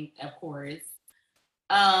everything, of course.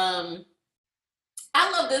 I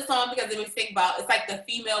love this song because it makes me think about, it's like the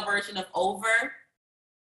female version of Over.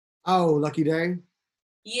 Oh, Lucky Day?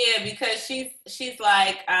 Yeah, because she's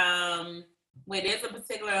like, wait, there's a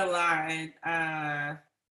particular line. I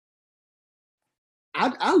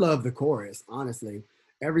love the chorus, honestly.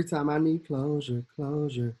 Every time I need closure,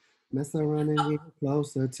 mess around and get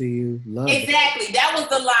closer to you. Love exactly. That was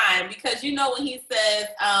the line, because you know when he says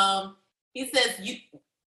you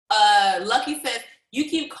Lucky says, you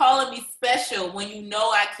keep calling me special when you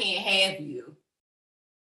know I can't have you.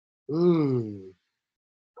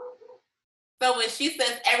 So when she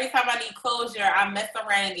says, every time I need closure, I mess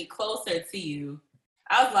around and get closer to you,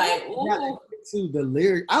 I was like, ooh. To the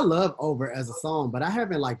lyric, I love Over as a song, but I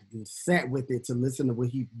haven't like sat with it to listen to what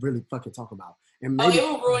he really fucking talk about. And maybe it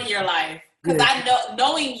will ruin your life. Because I know,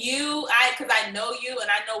 knowing you, because I know you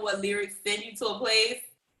and I know what lyrics send you to a place.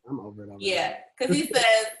 I'm over it. Yeah, because he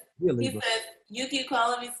says, you keep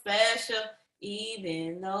calling me special,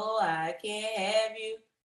 even though I can't have you.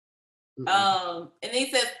 And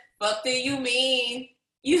he says, fuck do you mean?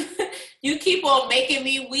 You keep on making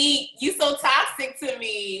me weak. You so toxic to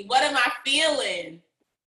me. What am I feeling?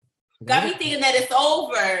 Got me thinking that it's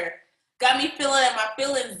over. Got me feeling that my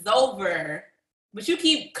feeling's over. But you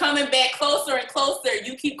keep coming back closer and closer.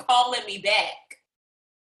 You keep calling me back.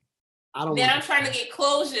 I'm trying to get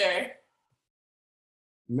closure.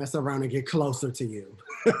 Mess around and get closer to you.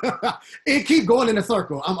 It keep going in a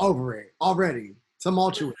circle. I'm over it already.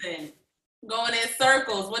 Tumultuous. Listen, going in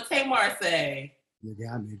circles. What Tamar say? You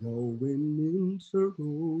got me going in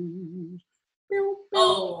circles.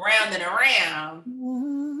 Oh, round and around.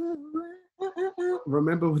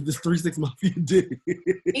 Remember what this 3-6 Mafia did?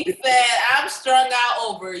 He said, I'm strung out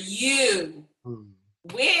over you.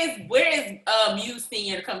 Where is Muse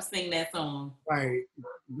Senior to come sing that song? Right.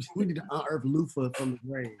 We need to unearth Lufa from the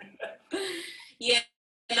grave. Yeah.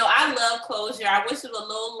 I love closure. I wish it was a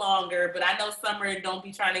little longer, but I know Summer don't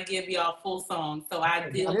be trying to give y'all full songs, so I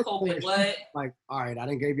deal cope with what? Like, all right, I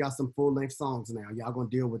done gave y'all some full-length songs now. Y'all gonna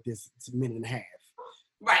deal with this minute and a half.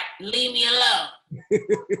 Right. Leave me alone.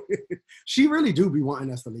 She really do be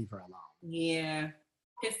wanting us to leave her alone. Yeah.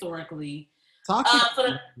 Historically.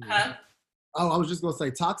 Toxic. Huh? Oh, I was just gonna say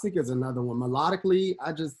Toxic is another one. Melodically,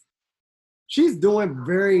 she's doing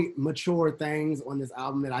very mature things on this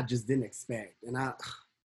album that I just didn't expect. And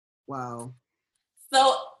wow.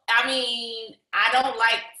 So, I mean, I don't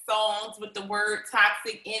like songs with the word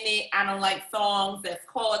toxic in it. I don't like songs that's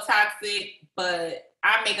called toxic, but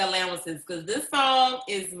I make allowances because this song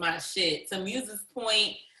is my shit. To Muse's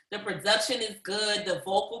point, the production is good, the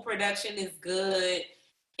vocal production is good,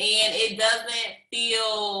 and it doesn't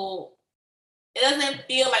feel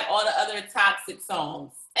like all the other toxic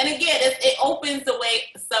songs. And again, it opens the way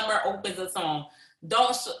Summer opens a song.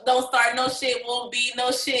 Don't start no shit, won't be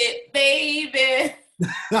no shit, baby.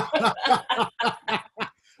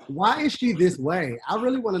 Why is she this way? I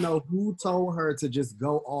really want to know who told her to just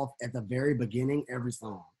go off at the very beginning every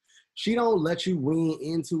song. She don't let you wean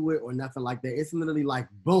into it or nothing like that. It's literally like,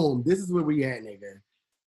 boom, this is where we at, nigga.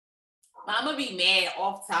 I'm gonna be mad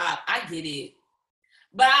off top. I get it,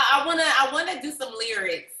 but I wanna do some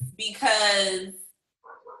lyrics because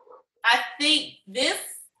I think this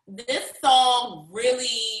song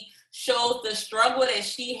really shows the struggle that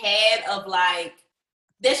she had of like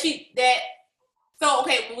so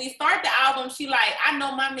okay, when we start the album, she like, I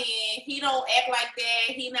know my man, he don't act like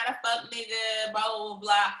that, he not a fuck nigga, blah blah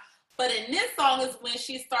blah. But in this song is when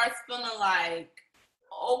she starts feeling like,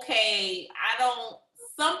 okay,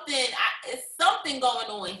 it's something going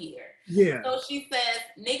on here. Yeah. So she says,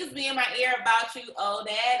 niggas be in my ear about you, oh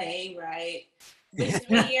that ain't right. Bitches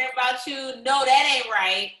be here about you, no that ain't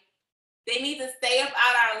right. They need to stay up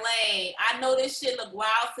out our lane. I know this shit look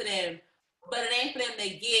wild to them, but it ain't for them to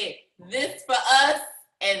get. This for us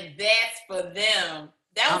and that's for them.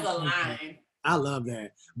 That was a line. I love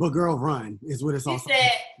that. But girl, run is what it's all. She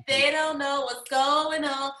said, they don't know what's going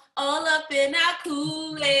on all up in our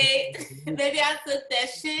Kool-Aid. Maybe I took that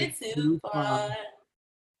shit too far.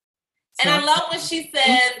 And I love what she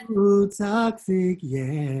said. Ooh, toxic,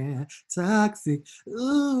 yeah. Toxic.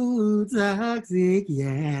 Ooh, toxic,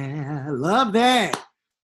 yeah. Love that.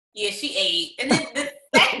 Yeah, she ate. And then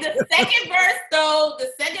the second verse, though,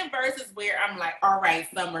 is where I'm like, all right,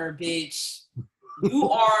 Summer, bitch. You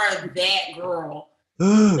are that girl.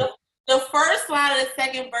 The first line of the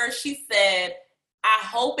second verse, she said, I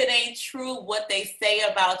hope it ain't true what they say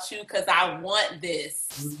about you because I want this.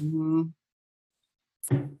 Mm-hmm.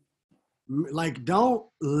 Like, don't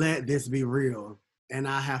let this be real. and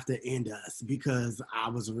I have to end us because I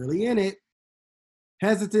was really in it.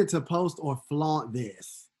 Hesitant to post or flaunt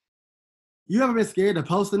this. You ever been scared to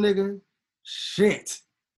post a nigga? Shit.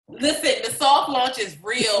 Listen, the soft launch is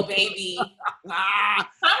real, baby. How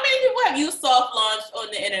many people have you soft launched on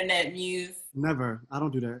the internet, Muse? Never. I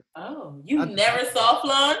don't do that. Oh, you never soft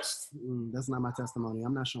launched? That's not my testimony.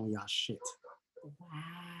 I'm not showing y'all shit. Wow.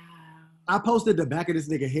 I posted the back of this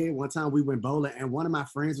nigga head one time we went bowling, and one of my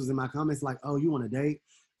friends was in my comments like, oh, you on a date?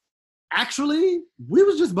 Actually, we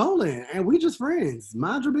was just bowling, and we just friends.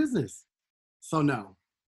 Mind your business. So no,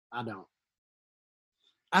 I don't.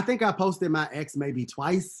 I think I posted my ex maybe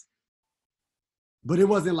twice, but it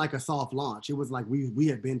wasn't like a soft launch. It was like we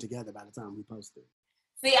had been together by the time we posted.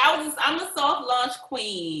 See, I'm a soft launch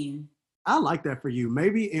queen. I like that for you.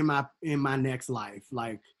 Maybe in my next life.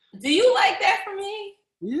 Like, do you like that for me?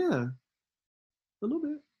 Yeah. A little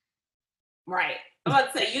bit. Right. I'm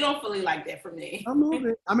about to say, you don't fully like that for me. A little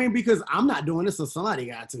bit. I mean, because I'm not doing this, so somebody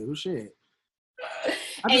got to. Shit.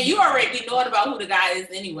 And you already be knowing about who the guy is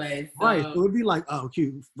anyway. So. Right. So it would be like, oh,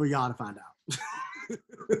 cute for y'all to find out.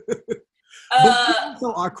 But you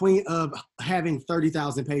also are queen of having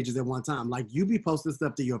 30,000 pages at one time. Like, you be posting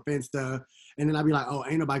stuff to your Finsta, and then I'd be like, oh,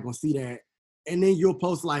 ain't nobody gonna see that. And then you'll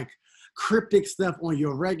post like cryptic stuff on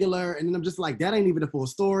your regular, and then I'm just like, that ain't even the full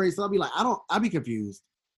story. So I'll be like, I'll be confused.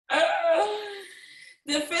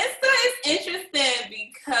 The Finsta is interesting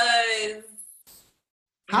because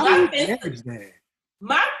how do you manage that?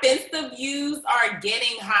 My Finsta views are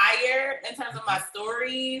getting higher in terms of my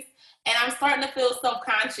stories, and I'm starting to feel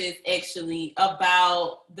self-conscious actually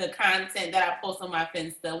about the content that I post on my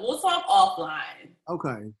Finsta. We'll talk offline.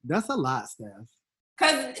 Okay, that's a lot, Steph.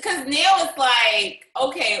 Cause now it's like,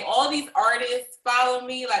 okay, all these artists follow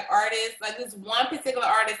me, like this one particular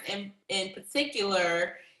artist in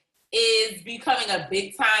particular is becoming a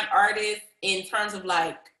big time artist in terms of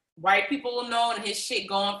like white people will know, and his shit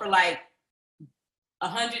going for like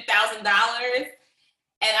 $100,000.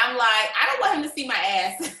 And I'm like, I don't want him to see my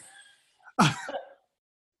ass.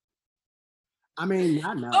 I mean,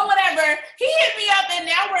 I know. Or whatever. He hit me up and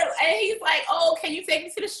he's like, oh, can you take me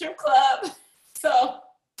to the strip club? So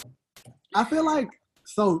I feel like,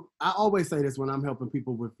 so I always say this when I'm helping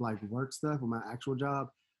people with like work stuff with my actual job.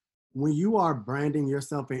 When you are branding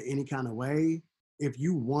yourself in any kind of way, if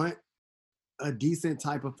you want a decent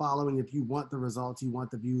type of following, if you want the results, you want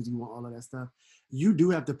the views, you want all of that stuff, you do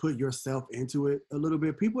have to put yourself into it a little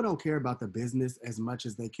bit. People don't care about the business as much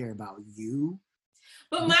as they care about you.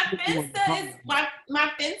 But my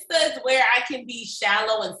Finsta is where I can be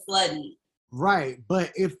shallow and slutty. Right,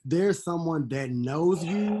 but if there's someone that knows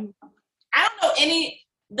you, I don't know any.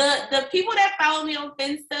 The people that follow me on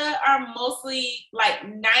Finsta are mostly like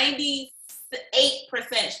 98%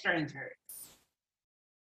 strangers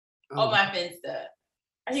on my Finsta.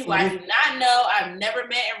 People I do not know. I've never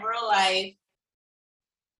met in real life.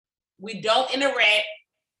 We don't interact.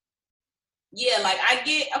 Yeah, like I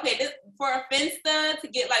get, this for a Finsta to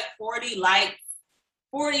get like 40 likes,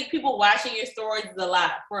 40 people watching your stories is a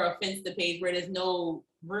lot for a Finsta page where there's no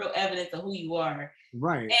real evidence of who you are.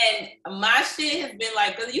 Right. And my shit has been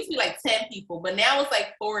like, because it used to be like 10 people, but now it's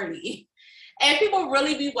like 40. And people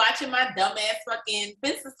really be watching my dumbass fucking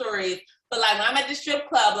Finsta stories. But like when I'm at the strip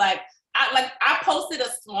club, I posted a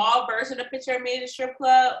small version of a picture of me in the strip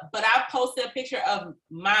club, but I posted a picture of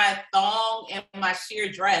my thong and my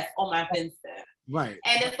sheer dress on my Finsta. Right.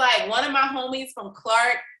 And it's like one of my homies from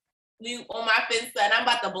Clark on my Finsta, and I'm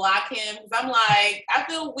about to block him because I'm like, I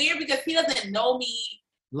feel weird because he doesn't know me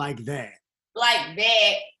like that.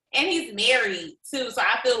 And he's married too, so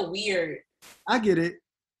I feel weird. I get it.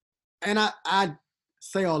 And I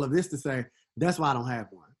say all of this to say, that's why I don't have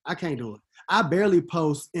one. I can't do it. I barely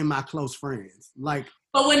post in my close friends. Like,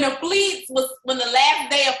 but when the last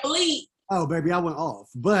day of Fleet. Oh, baby, I went off.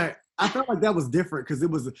 But I felt like that was different because it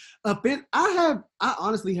was a bit. I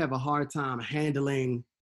honestly have a hard time handling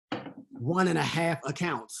 1.5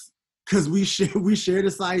 accounts because we share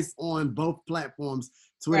the sites on both platforms,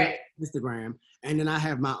 Twitter, right, Instagram, and then I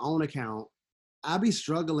have my own account. I be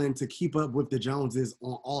struggling to keep up with the Joneses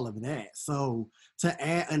on all of that. So to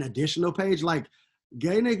add an additional page, like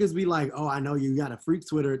gay niggas be like, oh, I know you got a freak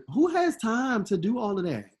Twitter. Who has time to do all of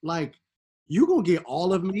that? Like, you gonna get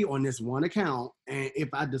all of me on this one account, and if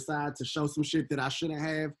I decide to show some shit that I shouldn't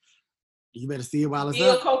have, you better see it while it's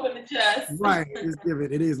up. Coke in the chest. Right, just give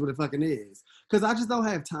it. It is what it fucking is. Because I just don't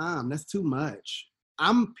have time. That's too much.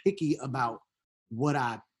 I'm picky about what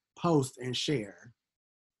I post and share.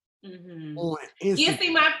 Mm-hmm. On Instagram. You see,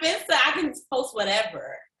 my Finsta, I can post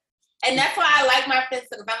whatever. And that's why I like my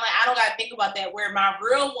Finsta, because I'm like, I don't got to think about that. Where my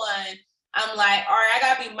real one, I'm like, all right, I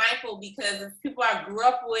gotta be mindful because it's people I grew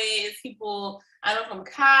up with, it's people I know from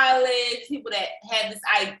college, people that have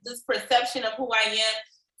this perception of who I am.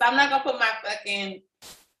 So I'm not gonna put my fucking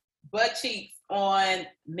butt cheeks on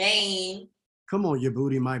main. Come on, your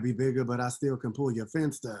booty might be bigger, but I still can pull your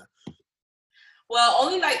Finsta. Well,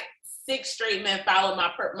 only like 6 straight men follow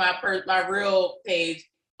my real page.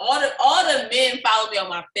 All the men follow me on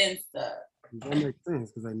my Finsta. That makes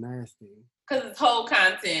sense because they're nasty. Because it's whole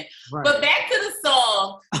content. Right. But back to the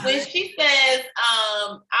song, when she says,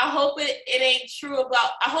 I hope it ain't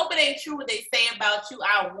true what they say about you.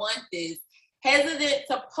 I want this. Hesitant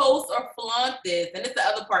to post or flaunt this. And it's the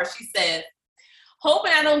other part. She says,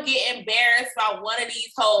 hoping I don't get embarrassed by one of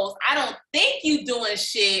these hoes. I don't think you doing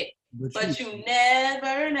shit, but you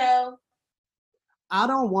never know. I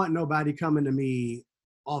don't want nobody coming to me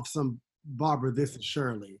off some Barbara, this is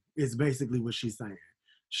Shirley, is basically what she's saying.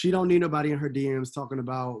 She don't need nobody in her DMs talking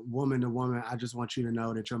about woman to woman. I just want you to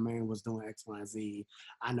know that your man was doing X, Y, and Z.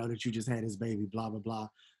 I know that you just had his baby, blah, blah, blah.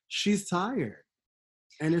 She's tired.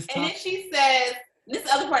 And then she says, this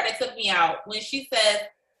other part that took me out, when she says,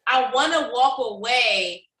 I want to walk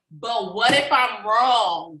away, but what if I'm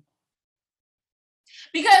wrong?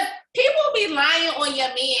 Because people be lying on your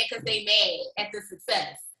man because they mad at the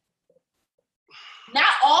success. Not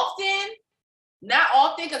often,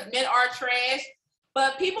 because men are trash,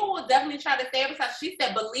 but people will definitely try to say it because she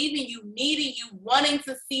said, believing you, needing you, wanting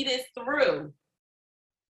to see this through.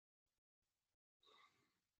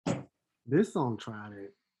 This song tried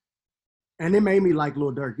it. And it made me like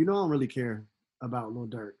Lil Durk. You know, I don't really care about Lil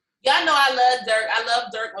Durk. Y'all know I love Durk. I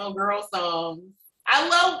love Durk on girl songs. I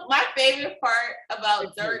love, my favorite part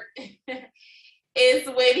about Durk is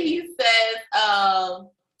when he says,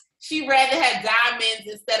 she'd rather have diamonds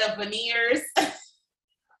instead of veneers.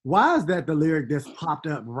 Why is that the lyric that's popped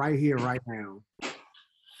up right here, right now?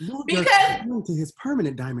 Because to his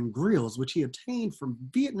permanent diamond grills, which he obtained from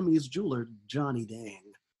Vietnamese jeweler Johnny Dang.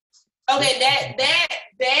 Okay,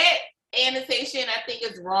 that annotation I think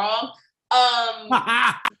is wrong.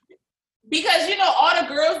 Because you know all the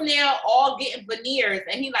girls now all getting veneers,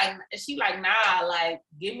 and she like nah, like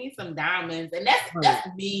give me some diamonds, and that's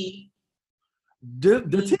me. The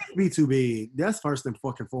teeth be too big. That's first and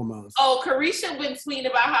fucking foremost. Oh, Carisha been tweeting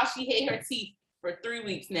about how she hate her teeth for 3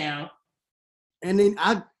 weeks now. And then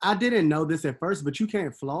I didn't know this at first, but you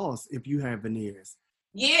can't floss if you have veneers.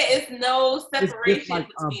 Yeah, it's no separation it's like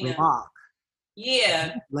between a block.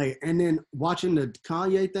 Yeah. Like, and then watching the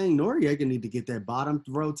Kanye thing, Noriega need to get that bottom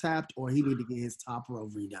row tapped, or he need to get his top row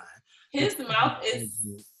redone. His mouth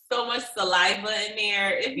is so much saliva in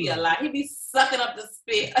there. It'd be a lot. He'd be sucking up the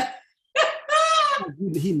spit.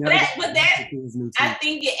 He never I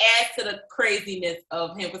think it adds to the craziness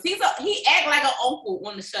of him because he act like an uncle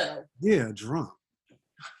on the show. Yeah, drunk.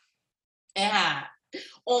 And high.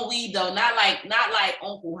 On weed though, not like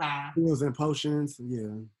Uncle High. Pills and potions,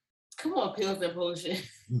 yeah. Come on, pills and potions.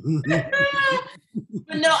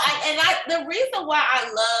 But no, the reason why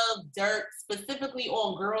I love Durk specifically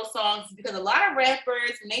on girl songs is because a lot of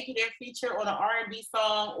rappers, when they do their feature on an R&B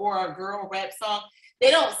song or a girl rap song,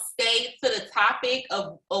 they don't stay to the topic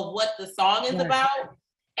of what the song is about.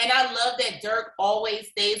 And I love that Durk always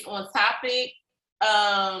stays on topic.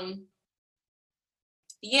 I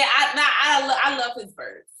love his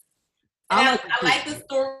verse. I like the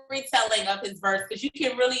storytelling of his verse because you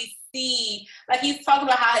can really see, like he's talking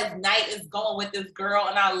about how his night is going with this girl,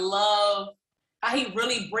 and I love how he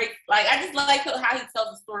really breaks. Like I just like how he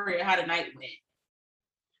tells the story of how the night went.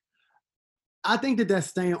 I think that's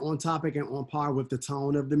staying on topic and on par with the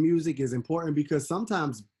tone of the music is important because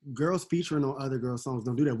sometimes girls featuring on other girls' songs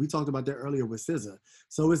don't do that. We talked about that earlier with SZA.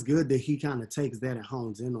 So it's good that he kind of takes that and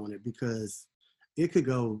hones in on it because it could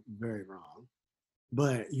go very wrong.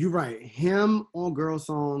 But you're right. Him on girl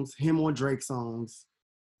songs, him on Drake songs,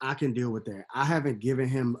 I can deal with that. I haven't given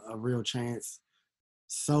him a real chance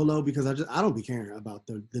solo because I don't be caring about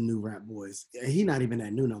the new rap boys. He not even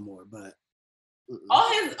that new no more, but all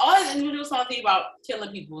his individual songs be about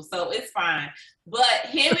killing people, so it's fine. But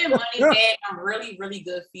him and Moneybagg are really, really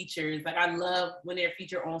good features. Like I love when they're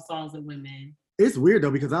featured on songs with women. It's weird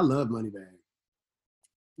though because I love Moneybagg.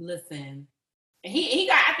 Listen, and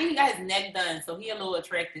I think he got his neck done, so he a little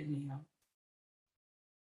attractive now.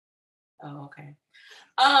 Oh, okay.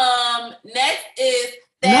 Next is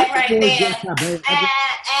that right there.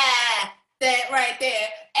 That right there.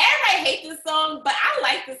 Everybody hates this song, but I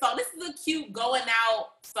like this song. This is a cute going out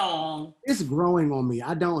song. It's growing on me.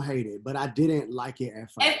 I don't hate it, but I didn't like it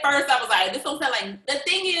at first. At first, I was like, this song sound like, the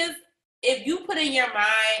thing is, if you put in your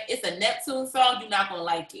mind it's a Neptune song, you're not going to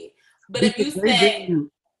like it. But if you say...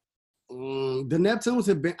 The Neptunes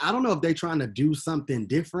have been, I don't know if they're trying to do something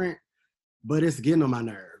different, but it's getting on my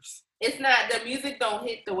nerves. It's not, the music don't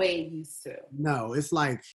hit the way it used to. No, it's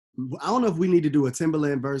like, I don't know if we need to do a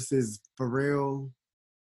Timberland versus Pharrell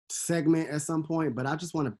segment at some point, but I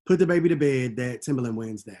just want to put the baby to bed that Timberland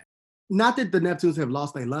wins that. Not that the Neptunes have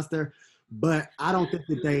lost their luster, but I don't think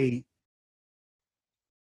that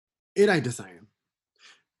it ain't the same.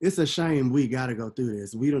 It's a shame we got to go through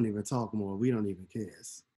this. We don't even talk more. We don't even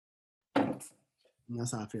kiss. And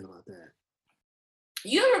that's how I feel about that.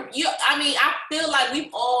 I feel like we've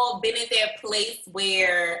all been in that place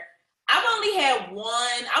where I've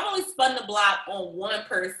only spun the block on one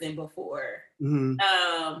person before.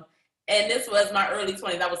 Mm-hmm. And this was my early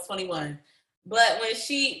 20s. I was 21. But when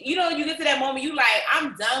you get to that moment, you like,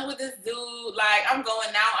 I'm done with this dude. Like, I'm going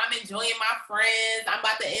out. I'm enjoying my friends. I'm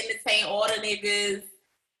about to entertain all the niggas.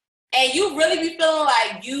 And you really be feeling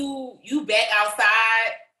like you back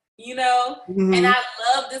outside, you know? Mm-hmm. And I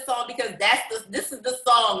love this song because this is the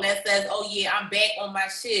song that says, oh yeah, I'm back on my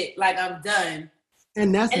shit. Like, I'm done.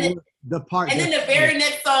 And that's the part. And then the very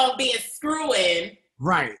next song being Screwin'.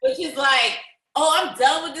 Right. Which is like, oh, I'm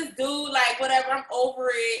done with this dude. Like, whatever, I'm over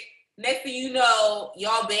it. Next thing you know,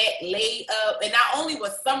 y'all back laid up. And not only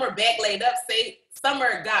was Summer back laid up,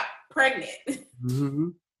 Summer got pregnant. Mm-hmm.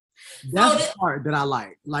 That's the part that I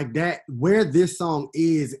like. Like that, where this song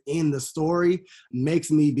is in the story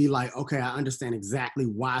makes me be like, okay, I understand exactly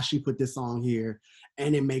why she put this song here.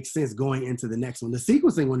 And it makes sense going into the next one. The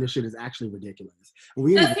sequencing on this shit is actually ridiculous.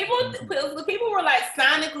 Because people were like,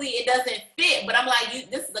 sonically, it doesn't fit. But I'm like,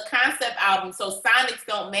 this is a concept album, so sonics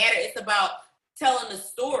don't matter. It's about telling the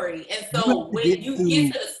story. And so when you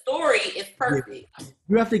get to the story, it's perfect.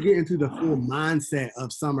 You have to get into the full mindset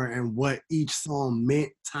of Summer and what each song meant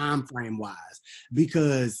time frame wise.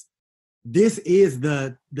 Because this is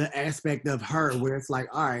the aspect of her where it's like,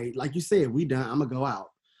 all right, like you said, we done, I'm going to go out.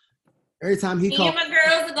 Every time he calls, me and my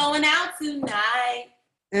girls are going out tonight.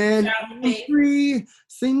 And I'm free,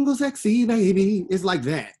 single, sexy baby. It's like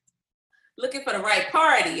that. Looking for the right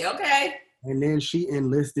party, okay? And then she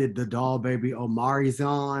enlisted the doll baby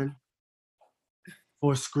Omarion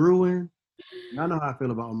for Screwin'. Y'all know how I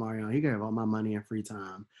feel about Omarion. He gave all my money and free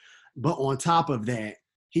time. But on top of that,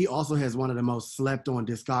 he also has one of the most slept on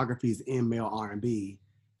discographies in male R&B.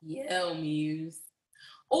 Yeah, Muse.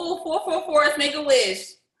 Oh, 444 is Make a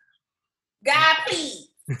Wish. God, please.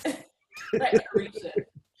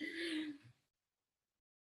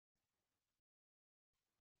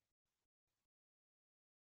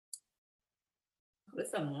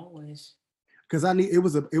 What's a long wish? Because I need it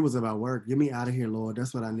was about work. Get me out of here, Lord.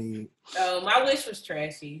 That's what I need. Oh, my wish was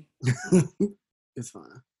trashy. It's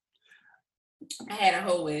fine. I had a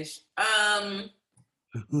whole wish. I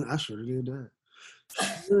should have did that.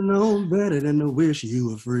 You know better than to wish you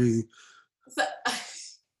were free.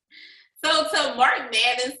 So to Mark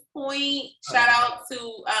Madden's point, shout out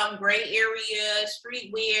to Gray Area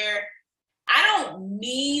Streetwear. I don't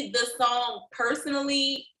need the song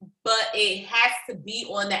personally, but it has to be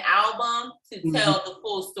on the album to tell the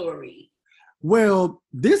full story. Well,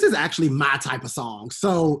 this is actually my type of song.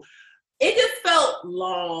 So it just felt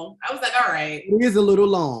long. I was like, all right. It is a little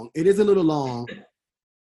long.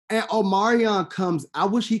 And Omarion I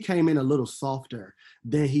wish he came in a little softer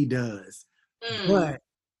than he does. But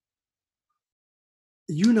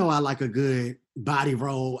you know I like a good body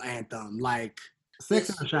roll anthem, like Sex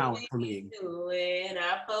in the Shower for me.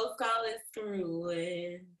 Our folks call it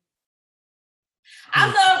Screwin'. I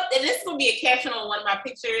love, and this is going to be a caption on one of my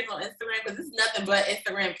pictures on Instagram, because this is nothing but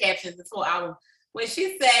Instagram captions, this whole album. When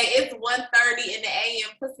she say, it's 1:30 in the a.m.,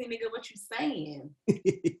 pussy nigga, what you saying?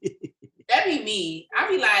 That'd be me. I'd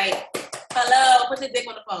be like, hello, put your dick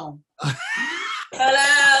on the phone.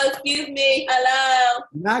 Hello, excuse me, hello.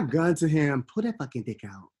 Not gun to him, put that fucking dick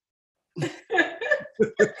out.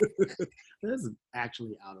 That's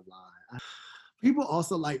actually out of line. People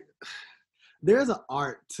also like, there's an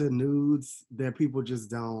art to nudes that people just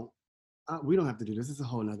don't. We don't have to do this. It's a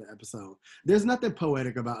whole nother episode. There's nothing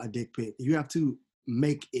poetic about a dick pic. You have to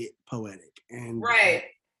make it poetic, and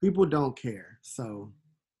people don't care. So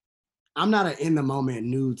I'm not an in the moment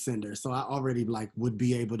nude sender, so I already would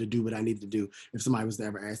be able to do what I need to do if somebody was to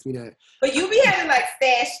ever ask me that. But you be having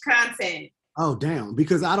stash content. Oh damn!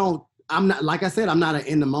 Because I'm not, like I said, I'm not an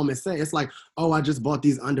in the moment say. It's like, oh, I just bought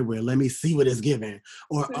these underwear. Let me see what it's giving.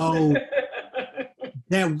 Or, oh,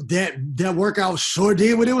 that workout sure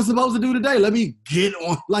did what it was supposed to do today. Let me get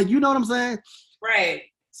on. Like, you know what I'm saying? Right.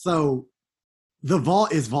 So the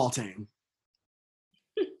vault is vaulting.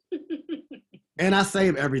 And I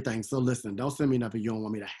save everything. So listen, don't send me nothing you don't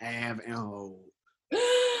want me to have and hold.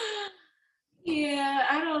 Yeah,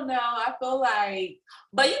 I don't don't know. I feel like,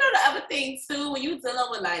 but you know the other thing too, when you dealing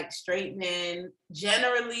with like straight men,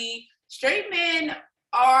 generally straight men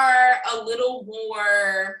are a little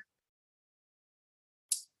more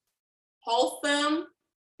wholesome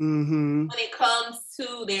when it comes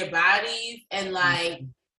to their bodies and like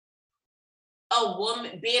a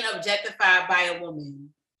woman being objectified by a woman,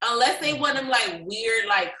 unless they want them like weird,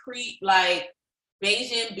 like creep, like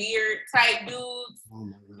Bayesian beard type dudes.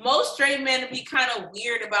 Most straight men be kind of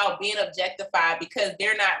weird about being objectified because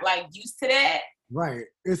they're not like used to that. Right.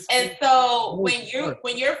 So when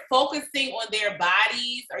you're focusing on their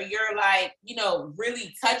bodies, or you're like, you know,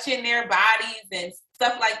 really touching their bodies and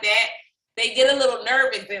stuff like that, they get a little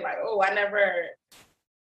nervous. They're like, oh, I never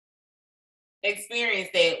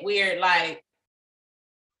experienced that weird, like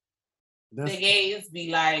the gays be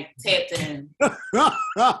like tapped in.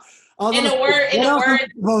 In the words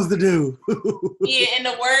supposed to do. Yeah, in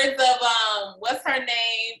the words of what's her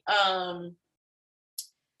name?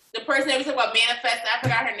 The person that we talk about manifesting, I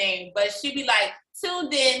forgot her name, but she be like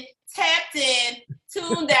tuned in, tapped in,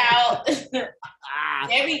 tuned out.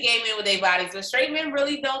 They be gay men with their bodies, but straight men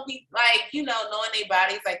really don't be like, you know, knowing their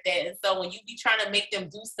bodies like that. And so when you be trying to make them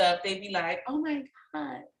do stuff, they be like, oh my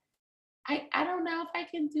God, I don't know if I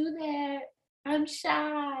can do that. I'm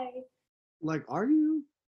shy. Like, are you?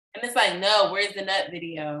 And it's like, no, where's the nut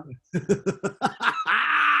video? Should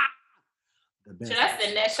I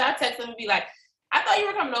send that? Should I text them and be like, I thought you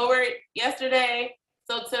were coming over yesterday,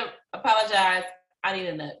 so to apologize, I need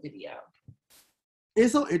a nut video.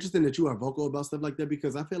 It's so interesting that you are vocal about stuff like that,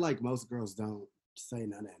 because I fone like most girls don't say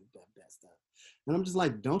none of that stuff. And I'm just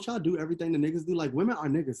like, don't y'all do everything the niggas do? Like, women are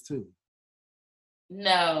niggas too.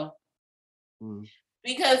 No.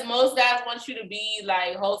 Because most guys want you to be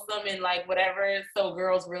like wholesome and like whatever, so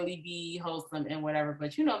girls really be wholesome and whatever.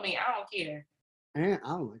 But you know me, I don't care. And I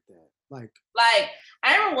don't like that. Like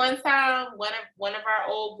I remember one time one of our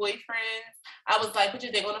old boyfriends, I was like, put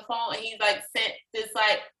your dick on the phone, and he's like sent this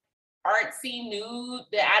like artsy nude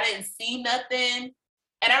that I didn't see nothing.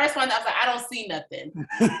 And I responded, I was like, I don't see nothing.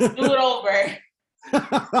 Do it over.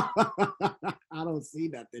 I don't see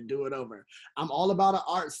nothing. Do it over. I'm all about an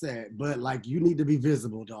art set, but like you need to be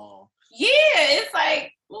visible, doll. Yeah, it's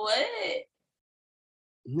like, what?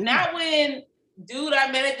 Not when dude I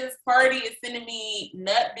met at this party is sending me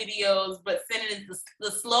nut videos, but sending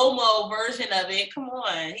the slow-mo version of it. Come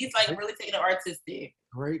on. He's like really taking it artistic.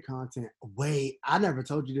 Great content. Wait, I never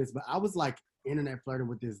told you this, but I was like internet flirting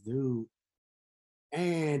with this dude,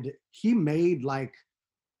 and he made like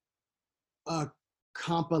a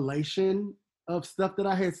compilation of stuff that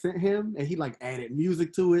I had sent him, and he like added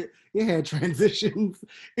music to it. It had transitions.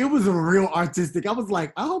 It was a real artistic. I was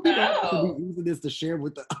like, I hope people will be using this to share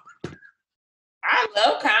with the I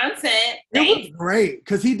love content. It was great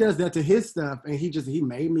because he does that to his stuff, and he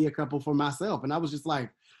made me a couple for myself, and I was just like.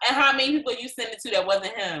 And how many people you sent it to that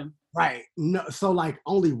wasn't him? Right. No, so like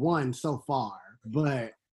only one so far,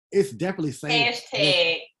 but it's definitely saying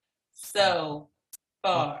hashtag so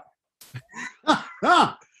far.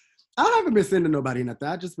 I haven't been sending nobody nothing.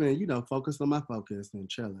 I just been, focused on my focus and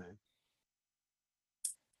chilling.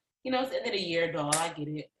 It's the end of the year, dog. I get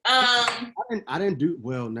it. I didn't do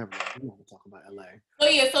well. Never. I'm not gonna talk about LA.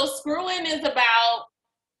 So screwing is about.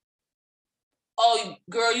 Oh,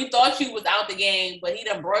 girl, you thought you was out the game, but he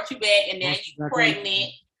done brought you back, and now you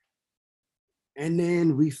pregnant. And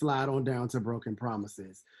then we slide on down to broken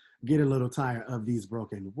promises. Get a little tired of these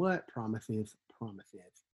broken promises.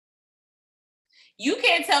 You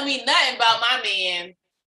can't tell me nothing about my man.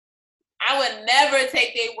 I would never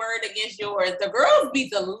take their word against yours. The girls be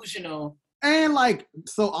delusional. And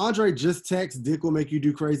so Andre just texted, Dick will make you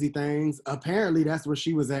do crazy things. Apparently that's where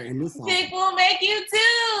she was at in this song. Dick will make you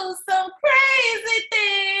do some crazy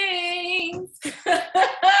things.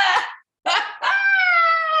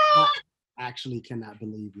 I actually cannot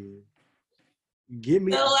believe you. Give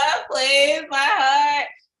me. So I plays my heart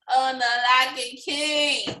on the lock and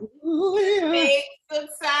key. Take some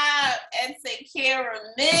time and take care of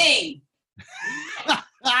me.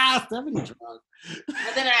 Stephanie drunk.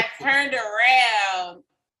 But then I turned around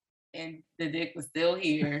and the dick was still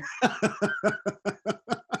here.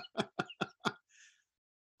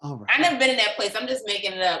 All right. I've never been in that place. I'm just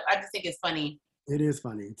making it up. I just think it's funny. It is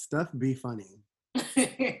funny. Stuff be funny.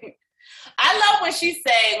 I love when she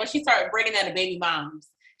started bringing down the baby moms.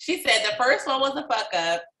 She said the first one was a fuck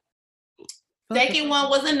up. Second one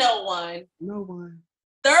was a no one. No one.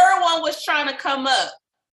 Third one was trying to come up.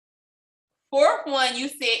 Fourth one, you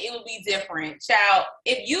said it would be different. Child,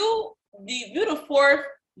 if you're the fourth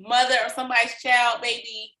mother of somebody's child,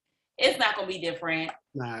 baby, it's not gonna be different.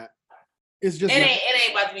 Nah. It's just it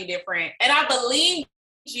ain't about to be different. And I believe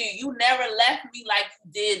you. You never left me like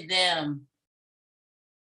you did them.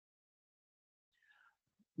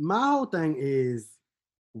 My whole thing is,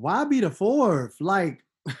 why be the fourth? Like,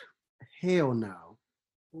 hell no.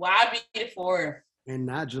 Why be the fourth? And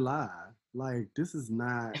not July. Like, this is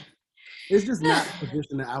not, it's just not a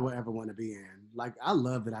position that I would ever want to be in. Like, I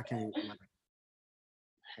love that I can't, like,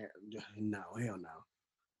 no, hell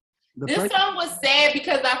no. This song was sad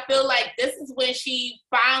because I feel like this is when she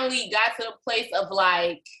finally got to the place of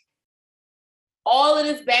like, all of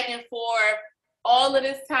this back and forth, all of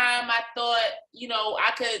this time I thought, you know,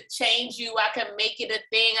 I could change you, I can make it a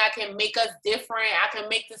thing, I can make us different, I can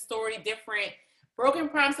make the story different. Broken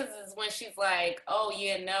Promises is when she's like, oh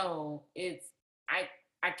yeah, no, it's I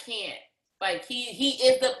can't. Like he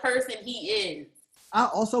is the person he is. I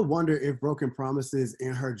also wonder if Broken Promises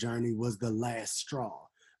in her journey was the last straw,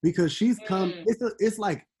 because she's come, it's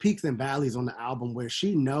like peaks and valleys on the album where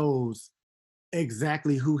she knows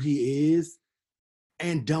exactly who he is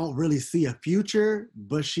and don't really see a future,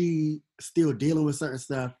 but she still dealing with certain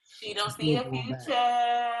stuff. She don't see a future.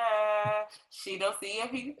 She don't see a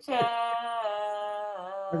future.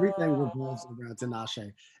 Everything revolves around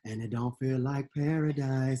Tinashe, and it don't feel like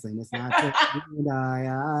paradise, and it's not just you and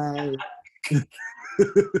I.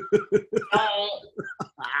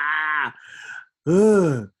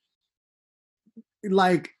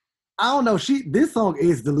 Like, I don't know. This song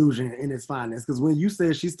is delusion in its finest, because when you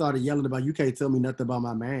said she started yelling about you can't tell me nothing about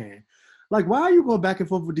my man, like, why are you going back and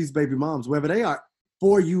forth with these baby moms, whether they are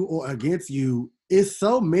for you or against you? It's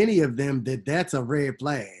so many of them that's a red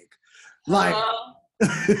flag. Like,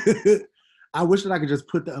 I wish that I could just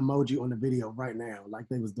put the emoji on the video right now, like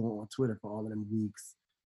they was doing on Twitter for all of them weeks.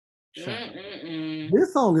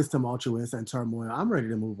 This song is tumultuous and turmoil. I'm ready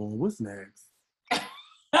to move on. What's next?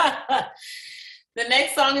 The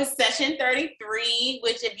next song is Session 33,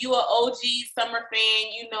 which if you are OG Summer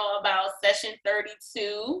fan, you know about Session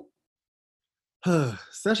 32.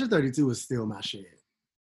 Session 32 is still my shit.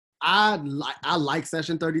 I like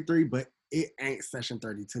Session 33, but it ain't Session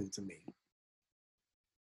 32 to me.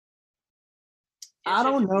 I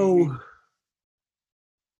don't know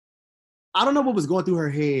what was going through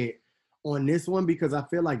her head on this one, because I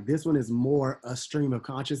feel like this one is more a stream of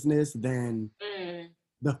consciousness than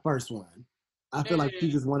the first one. I feel like she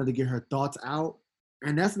just wanted to get her thoughts out,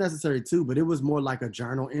 and that's necessary too, but it was more like a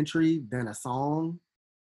journal entry than a song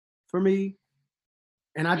for me.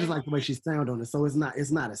 And I just like the way she sounded on it. So it's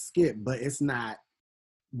not a skip, but it's not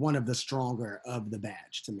one of the stronger of the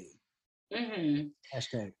batch to me.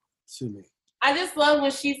 Hashtag to me. I just love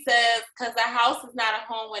when she says, because the house is not a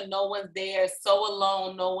home when no one's there. So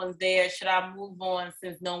alone, no one's there. Should I move on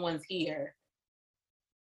since no one's here?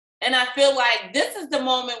 And I feel like this is the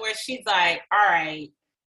moment where she's like, all right,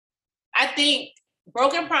 I think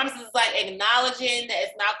Broken Promises is like acknowledging that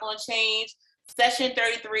it's not going to change. Session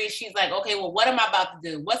 33, she's like, okay, well, what am I about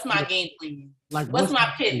to do? What's my game plan? Like, what's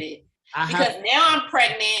my pivot? Because now I'm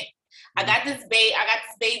pregnant. I got this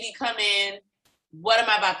baby coming. What am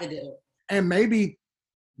I about to do? And maybe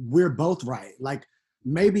we're both right. Like,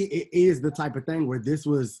 maybe it is the type of thing where this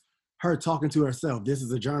was her talking to herself. This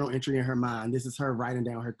is a journal entry in her mind. This is her writing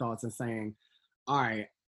down her thoughts and saying, all right,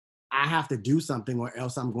 I have to do something or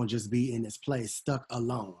else I'm going to just be in this place stuck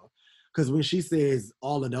alone. Because when she says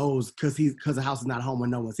all of those, because the house is not home when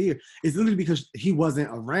no one's here, it's literally because he wasn't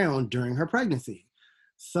around during her pregnancy.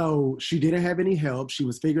 So she didn't have any help. She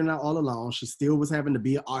was figuring it out all alone. She still was having to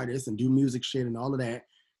be an artist and do music shit and all of that.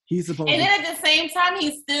 And then at the same time,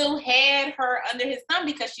 he still had her under his thumb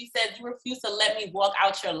because she said, you refuse to let me walk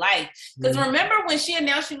out your life. Because remember when she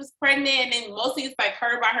announced she was pregnant, and then mostly it's like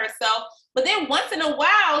her by herself. But then once in a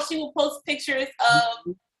while, she would post pictures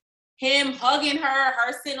of him hugging her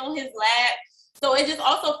sitting on his lap. So it just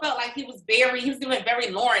also felt like he was giving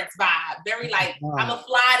very Lawrence vibe. Very like, I'm going to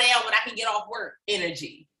fly down when I can get off work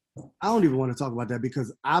energy. I don't even want to talk about that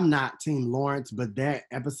because I'm not Team Lawrence, but that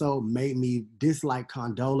episode made me dislike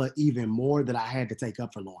Condola even more that I had to take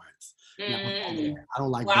up for Lawrence. I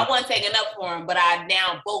don't like. Well, I wasn't taking up for him, but I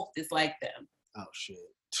now both dislike them. Oh shit!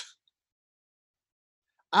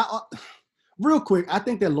 Real quick, I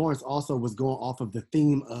think that Lawrence also was going off of the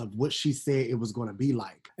theme of what she said it was going to be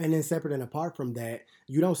like, and then separate and apart from that,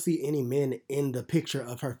 you don't see any men in the picture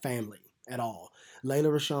of her family at all. Layla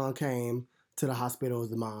Rashawn came to the hospital as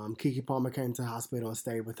the mom. Keke Palmer came to the hospital and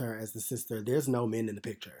stayed with her as the sister. There's no men in the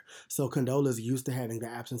picture. So Condola's used to having the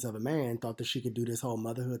absence of a man, thought that she could do this whole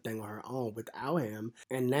motherhood thing on her own without him.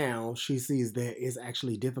 And now she sees that it's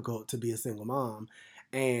actually difficult to be a single mom.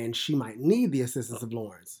 and she might need the assistance of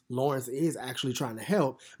Lawrence. Lawrence is actually trying to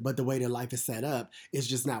help, but the way their life is set up is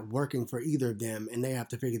just not working for either of them, and they have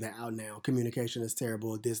to figure that out now. Communication is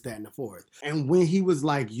terrible, this, that, and the fourth. And when he was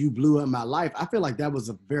like, you blew up my life, I feel like that was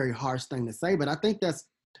a very harsh thing to say, but I think that's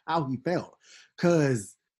how he felt.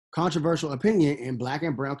 Because controversial opinion, in Black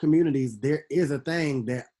and brown communities, there is a thing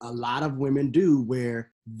that a lot of women do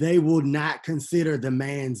where they will not consider the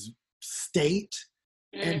man's state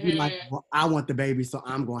and be like, well, I want the baby, so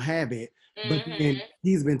I'm going to have it. But then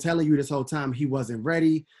he's been telling you this whole time he wasn't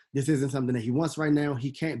ready. This isn't something that he wants right now.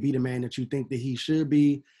 He can't be the man that you think that he should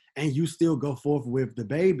be. And you still go forth with the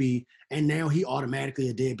baby. And now he automatically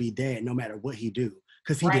a deadbeat dad no matter what he do.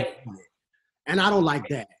 Because he didn't want it. And I don't like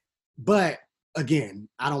that. But again,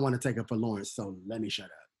 I don't want to take up for Lawrence, so let me shut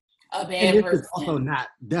up. A bad person. Also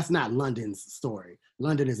that's not London's story.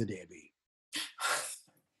 London is a deadbeat.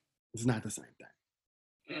 It's not the same thing.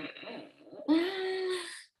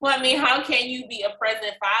 Well, I mean, how can you be a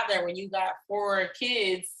present father when you got 4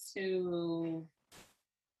 kids to...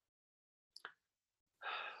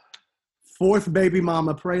 Fourth baby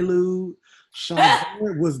mama prelude. Sean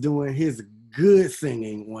was doing his good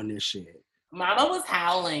singing on this shit. Mama was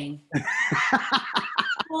howling.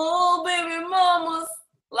 Oh, baby mamas.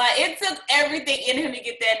 Like, it took everything in him to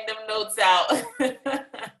get them notes out.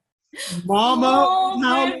 Mama,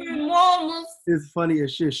 baby mamas. It's funny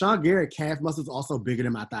as shit. Sean Garrett calf muscles also bigger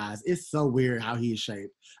than my thighs. It's so weird how he is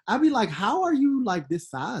shaped. I'd be like, how are you like this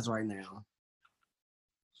size right now?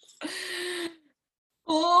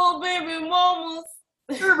 Oh, baby mamas.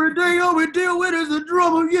 Everything I would deal with is a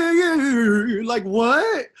drummer. Yeah. Like,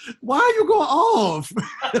 what? Why are you going off?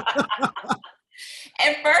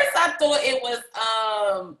 At first, I thought it was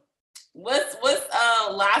what's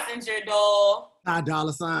Lossinger doll? Ty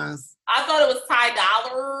Dolla Signs. I thought it was Ty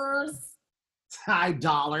Dollars. Ty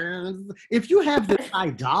Dollars. If you have the Ty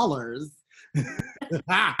Dollars,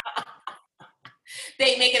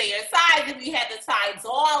 they make it in your size. If you had the Ty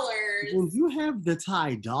Dollars, when you have the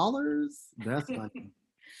Ty Dollars, that's funny.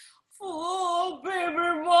 Oh, baby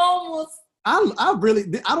mamas. I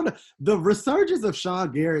don't know. The resurgence of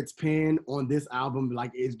Sean Garrett's pen on this album, like,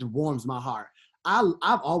 it warms my heart. I've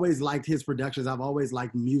always liked his productions. I've always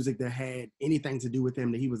liked music that had anything to do with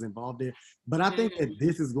him that he was involved in. But I think that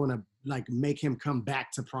this is going to like make him come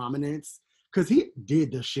back to prominence because he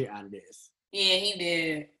did the shit out of this. Yeah, he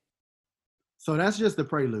did. So that's just the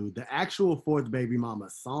prelude. The actual fourth baby mama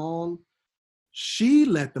song, she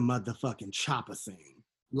let the motherfucking chopper sing.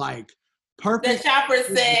 Like, perfect. The chopper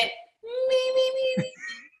said, me,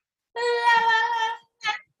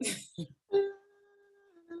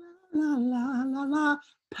 la, la, la, la,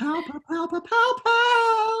 pow, pow, pow, pow, pow,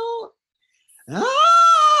 pow. Ah!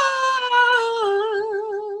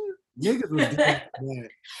 Niggas was doing that.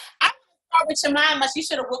 I start with your mama. She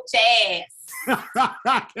should have whooped your ass.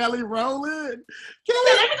 Kelly Rowland.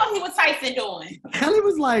 Kelly, let me go see what Tyson doing. Kelly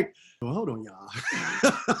was like, well, hold on, y'all.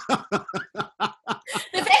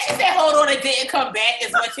 The fact she said, hold on, and didn't come back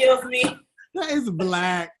is what kills me. That is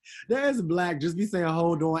black. That is black. Just be saying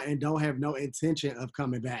hold on and don't have no intention of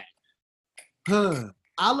coming back.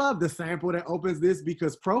 I love the sample that opens this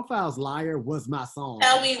because Profile's Liar was my song.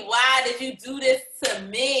 Tell me, why did you do this to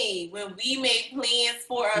me when we made plans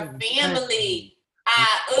for a family?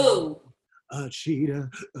 A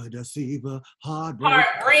cheater, a deceiver,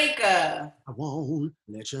 heartbreaker. I won't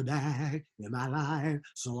let you back in my life,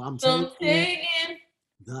 so I'm taking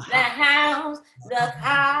the house, the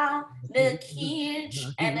car, the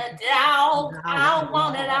kids, and the dog. I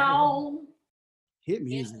want it all. Hit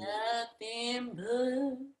music. Nothing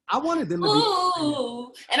but. I wanted them to be.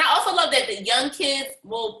 And I also love that the young kids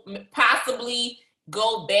will possibly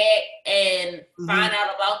go back and find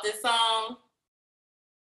out about this song.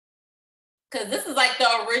 Because this is like the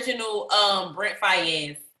original Brent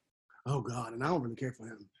Faiyaz. Oh, God. And I don't really care for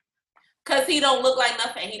him. Because he don't look like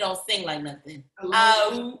nothing. He don't sing like nothing.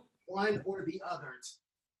 One or the others.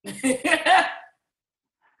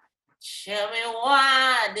 Tell me,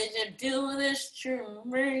 why did you do this to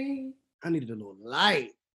me? I needed a little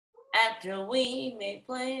light. After we made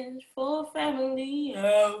plans for family.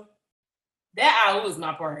 Oh. That was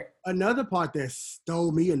my part. Another part that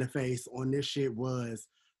stole me in the face on this shit was,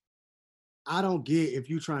 I don't get if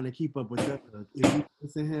you trying to keep up with Thug. If you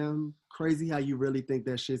listen to him, crazy how you really think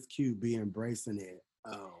that shit's cute, be embracing it.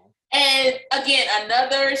 Oh. And again,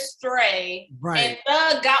 another stray. Right. And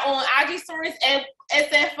Thug got on IG stories and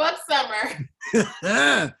said, fuck Summer.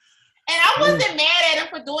 And I wasn't mad at him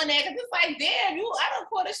for doing that because it's like, damn, I don't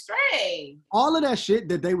caught a stray. All of that shit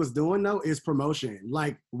that they was doing, though, is promotion.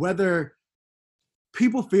 Like, whether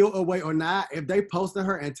people feel a way or not, if they posting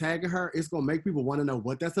her and tagging her, it's gonna make people want to know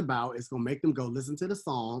what that's about. It's gonna make them go listen to the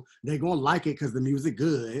song. They're gonna like it because the music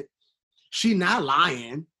good. She not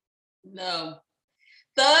lying. No.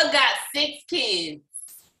 Thug got 6 kids.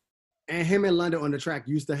 And him and London on the track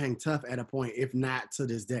used to hang tough at a point, if not to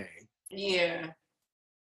this day. Yeah.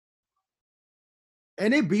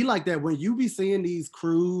 And it be like that when you be seeing these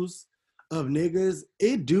crews of niggas,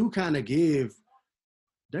 it do kind of give,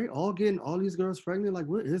 they all getting all these girls pregnant. Like,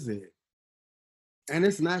 what is it? And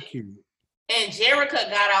it's not cute. And Jerica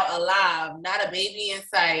got out alive, not a baby in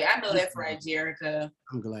sight. I know that's right, Jerica.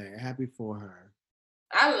 I'm glad. Happy for her.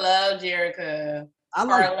 I love Jerica. I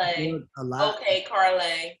like Carly. a lot. Okay,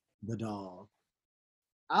 Carly. The dog.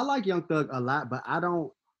 I like Young Thug a lot, but I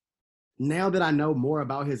don't, now that I know more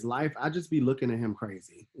about his life, I just be looking at him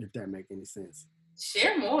crazy, if that make any sense.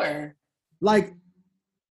 Share more. Like,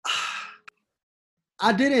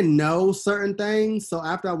 I didn't know certain things. So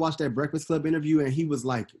after I watched that Breakfast Club interview and he was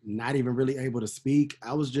like not even really able to speak,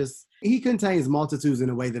 I was just, he contains multitudes in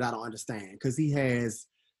a way that I don't understand because he has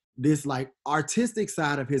this like artistic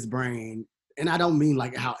side of his brain. And I don't mean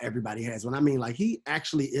like how everybody has one. I mean like he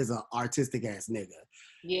actually is an artistic ass nigga.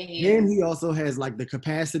 Yeah. Then he also has like the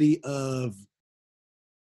capacity of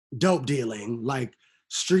dope dealing, like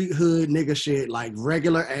street hood nigga shit, like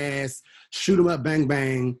regular ass, shoot 'em up, bang,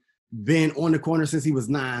 bang, been on the corner since he was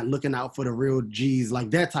 9, looking out for the real G's,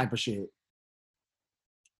 like that type of shit.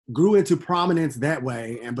 Grew into prominence that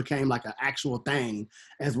way and became like an actual thing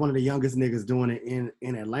as one of the youngest niggas doing it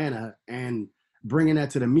in Atlanta and bringing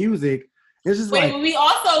that to the music. It's just Wait, like, we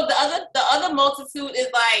also the other multitude is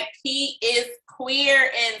like he is queer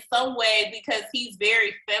in some way because he's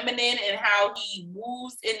very feminine and how he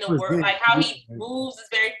moves in the world, like how he moves is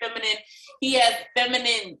very feminine. He has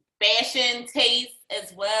feminine fashion taste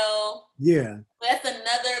as well. Yeah. That's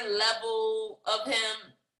another level of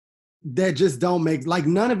him. That just don't make, like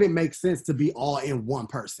none of it makes sense to be all in one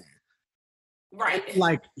person. Right.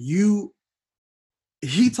 Like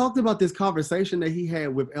he talked about this conversation that he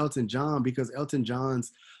had with Elton John because Elton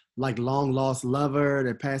John's like long lost lover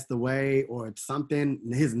that passed away or something.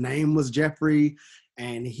 His name was Jeffrey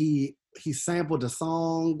and he sampled a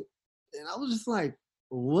song and I was just like,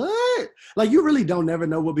 what? Like you really don't never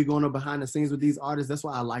know what be going on behind the scenes with these artists. That's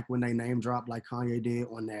why I like when they name drop like Kanye did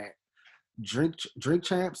on that Drink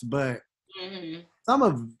Champs. But some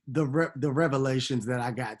of the revelations that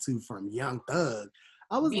I got to from Young Thug,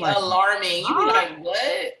 I was like alarming. You be like,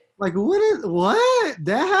 what? Like what?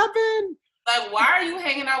 That happened? Like, why are you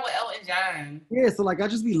hanging out with Elton John? Yeah, so like I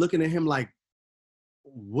just be looking at him like,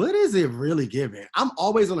 what is it really giving? I'm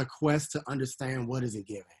always on a quest to understand what is it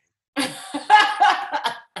giving.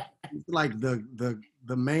 It's like the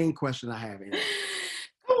main question I have.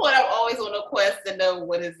 Come on, I'm always on a quest to know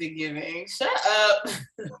what is it giving. Shut up.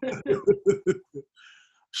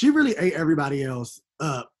 She really ate everybody else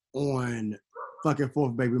up on fucking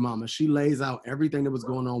Fourth Baby Mama. She lays out everything that was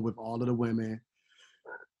going on with all of the women.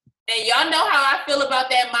 And y'all know how I feel about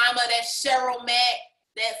that mama, that Cheryl Mack,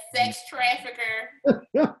 that sex trafficker.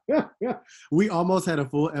 We almost had a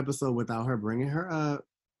full episode without her bringing her up.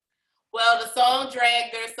 Well, the song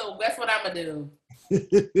dragged her, so that's what I'm going to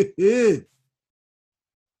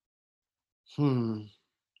do.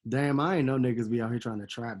 Damn, I ain't know niggas be out here trying to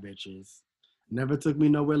trap bitches. Never took me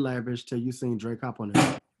nowhere lavish till you seen Drake hop on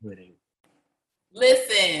the wedding.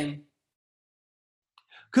 Listen.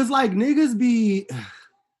 Cause like niggas be,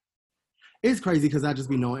 it's crazy because I just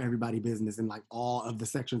be knowing everybody business in like all of the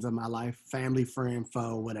sections of my life, family, friend,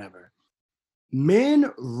 foe, whatever.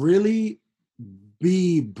 Men really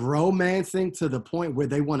be bromancing to the point where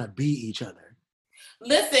they want to be each other.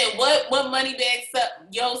 Listen, what Moneybagg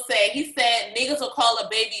Yo said? He said niggas will call a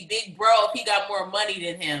baby big bro if he got more money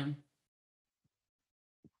than him.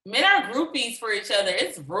 Men are groupies for each other.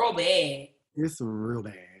 It's real bad. It's real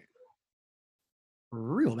bad.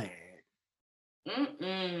 Real bad.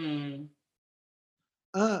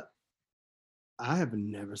 I have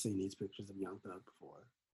never seen these pictures of Young Thug before.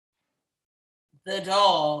 The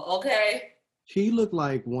doll, okay? He looked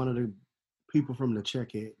like one of the people from the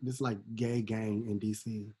Check It, this like gay gang in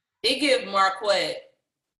DC. It give Marquette.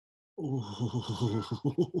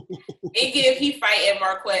 It give he fight at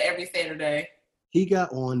Marquette every Saturday. He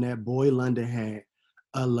got on that Boy London hat,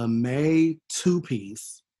 a lame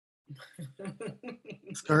 2-piece,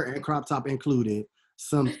 skirt and crop top included,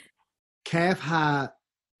 some calf-high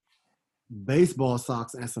baseball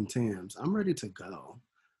socks, and some Timbs. I'm ready to go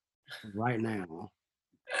right now.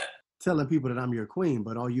 Telling people that I'm your queen,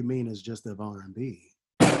 but all you mean is just of R&B.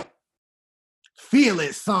 Feel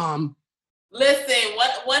it, some. Listen,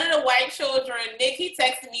 one of the white children, Nick, he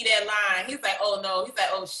texted me that line. He's like, oh no. He's like,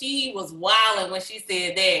 oh, she was wilding when she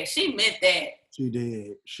said that. She meant that. She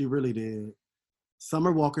did. She really did.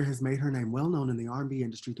 Summer Walker has made her name well known in the R&B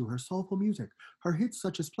industry through her soulful music. Her hits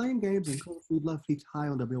such as Playing Games and Cold Food Love peaked high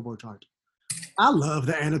on the Billboard chart. I love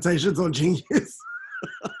the annotations on Genius.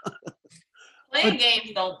 Playing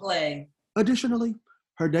games don't play. Additionally,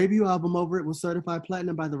 her debut album, Over It, was certified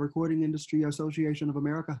platinum by the Recording Industry Association of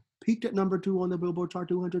America, peaked at number 2 on the Billboard Chart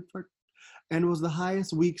 200, and was the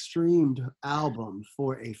highest week streamed album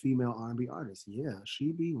for a female R&B artist. Yeah,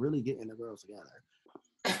 she be really getting the girls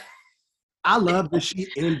together. I love that she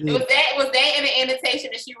ended. Was that in the annotation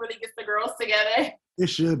that she really gets the girls together? It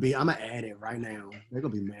should be. I'm gonna add it right now. They're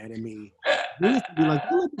gonna be mad at me. They used to be like,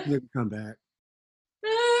 "Don't let this nigga come back."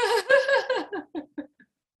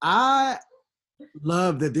 I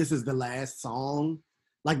love that this is the last song,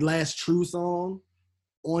 like last true song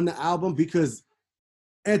on the album, because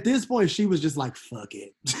at this point she was just like, "Fuck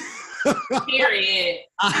it." Period.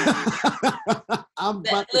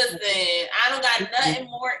 Listen, I don't got nothing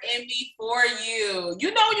more in me for you.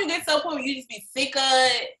 You know, you get to a point where you just be sick of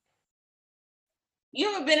it.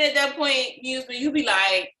 You ever been at that point, Muse, where you be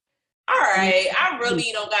like, all right, I really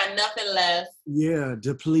don't got nothing left. Yeah,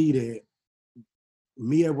 depleted.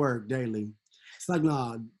 Me at work daily. It's like,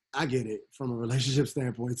 nah, I get it from a relationship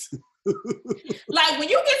standpoint too. Like when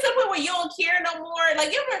you get to the point where you don't care no more,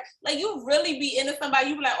 like you really be into somebody,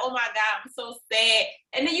 you be like, oh my God, I'm so sad.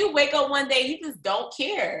 And then you wake up one day, you just don't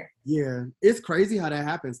care. Yeah, it's crazy how that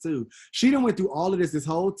happens too. She done went through all of this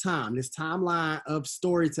whole time, this timeline of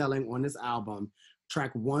storytelling on this album, track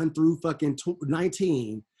 1 through fucking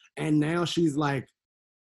 19. And now she's like,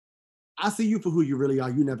 I see you for who you really are.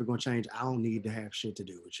 You never gonna change. I don't need to have shit to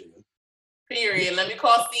do with you. Period. Let me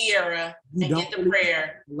call Sierra and get the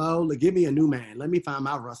prayer. Hello, give me a new man. Let me find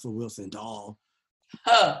my Russell Wilson doll.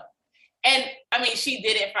 Huh. And I mean, she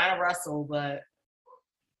didn't find Russell, but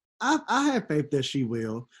I have faith that she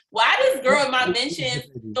will. Why this girl in my mentions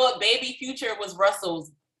thought Baby Future was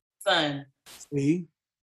Russell's son? See?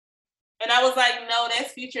 And I was like, no,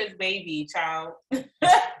 that's Future's baby, child.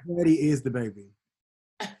 Daddy is the baby.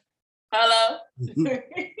 Hello?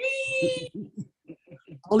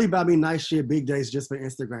 Only buy me nice shit, big days just for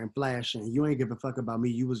Instagram flashing. You ain't give a fuck about me.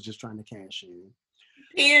 You was just trying to cash in.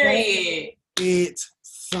 Period. It's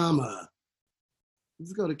summer.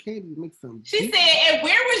 Let's go to Katie and make some. She said, and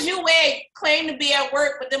where was you at? Claimed to be at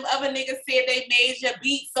work, but them other niggas said they made your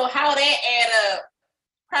beat. So how that add up?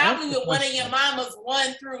 Probably with one of your mamas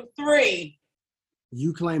 1 through 3.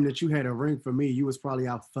 You claim that you had a ring for me. You was probably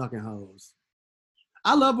out fucking hoes.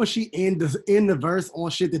 I love when she end the verse on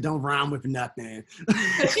shit that don't rhyme with nothing.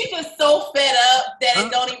 She's just so fed up that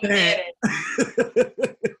it don't even matter.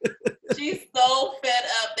 She's so fed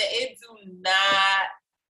up that it do not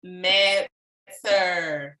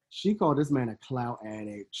matter. She called this man a clout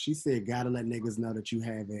addict. She said, gotta let niggas know that you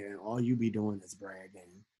have it, and all you be doing is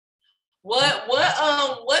bragging. What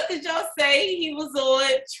did y'all say? He was on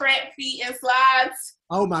track feet and slides.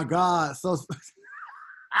 Oh my God. So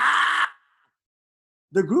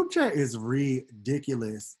the group chat is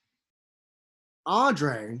ridiculous.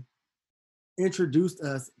 Andre introduced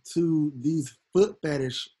us to these foot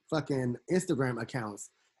fetish fucking Instagram accounts,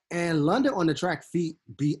 and London on the Track feet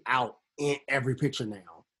be out in every picture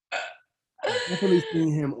now. I've definitely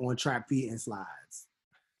seen him on track feet and slides.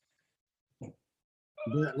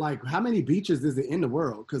 But like, how many beaches is it in the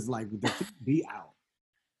world? Because like the feet be out.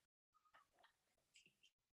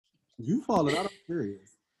 You falling out, I'm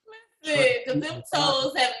serious. Because them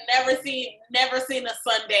toes have never seen a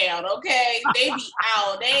sundown, okay? They be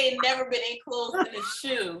out. They ain't never been enclosed in a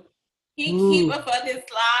shoe. He keep a fucking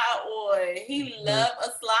slide on. He love a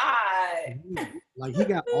slide. Like, he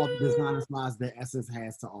got all the designer slides that Essence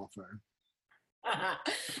has to offer.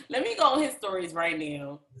 Let me go on his stories right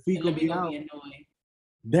now. Let me go be annoying.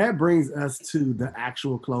 That brings us to the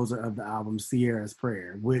actual closer of the album, Sierra's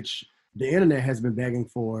Prayer, which the internet has been begging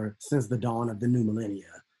for since the dawn of the new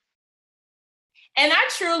millennia. And I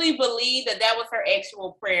truly believe that was her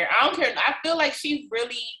actual prayer. I don't care. I feel like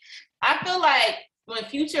when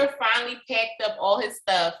Future finally packed up all his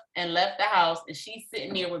stuff and left the house, and she's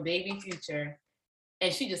sitting there with Baby Future,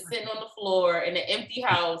 and she just sitting on the floor in an empty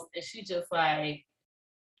house, and she just like,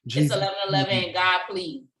 Jesus. It's 11:11, God,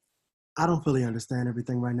 please. I don't fully understand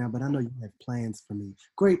everything right now, but I know you have plans for me.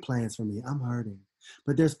 Great plans for me. I'm hurting.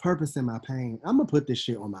 But there's purpose in my pain. I'm going to put this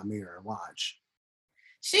shit on my mirror. Watch.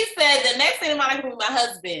 She said the next thing in my life will be my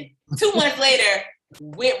husband. 2 months later,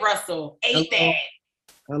 with Russell. Ain't that?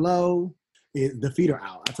 Hello? The feet are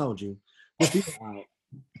out. I told you. The feet are out.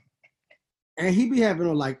 And he be having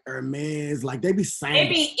on like Hermes, like they be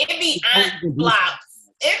saying. It be flops.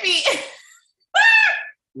 It be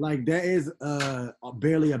like that is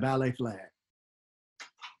barely a ballet flat.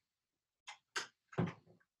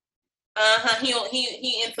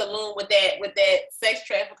 He in saloon with that sex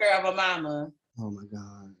trafficker of a mama. Oh my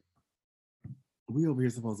God. We over here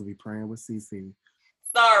supposed to be praying with CC.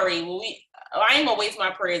 Sorry, I ain't gonna waste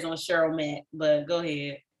my prayers on Cheryl Mack, but go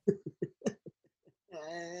ahead.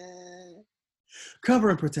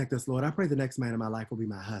 Cover and protect us, Lord. I pray the next man in my life will be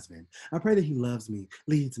my husband. I pray that he loves me,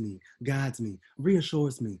 leads me, guides me,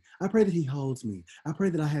 reassures me. I pray that he holds me. I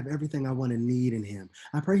pray that I have everything I want and need in him.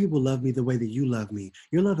 I pray he will love me the way that you love me.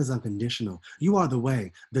 Your love is unconditional. You are the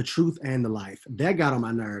way, the truth, and the life. That got on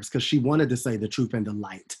my nerves because she wanted to say the truth and the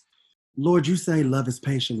light. Lord, you say love is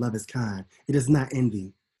patient, love is kind. It is not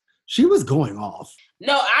envy. She was going off.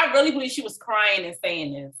 No, I really believe she was crying and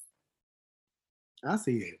saying this. I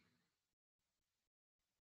see it.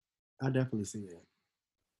 I definitely see it.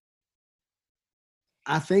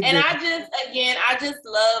 I think I just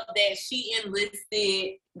love that she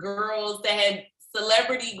enlisted girls that had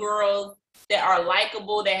celebrity girls that are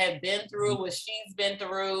likable, that have been through what she's been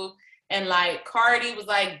through. And like Cardi was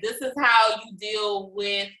like, this is how you deal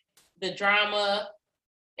with the drama.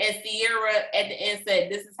 And Sierra at the end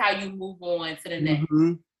said, this is how you move on to the next.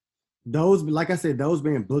 Mm-hmm. Those, like I said, those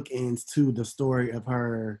being bookends to the story of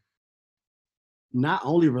her, not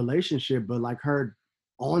only relationship, but like her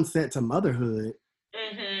onset to motherhood.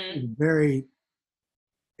 Mm-hmm.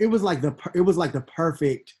 It was like the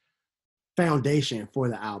perfect foundation for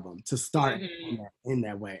the album to start in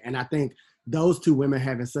that way. And I think those two women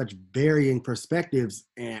having such varying perspectives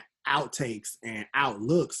and outtakes and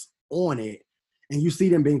outlooks on it, and you see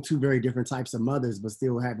them being two very different types of mothers, but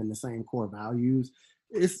still having the same core values.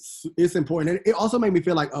 It's important. And it also made me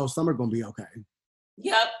feel like, oh, Summer gonna be okay.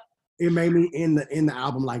 Yep. It made me in the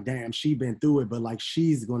album like, damn, she been through it, but like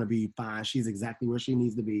she's gonna be fine. She's exactly where she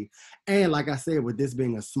needs to be. And like I said, with this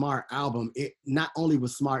being a smart album, it not only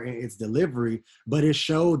was smart in its delivery, but it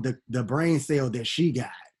showed the brain cell that she got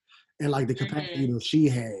and like the capacity that she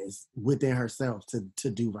has within herself to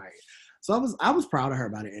do right. So I was proud of her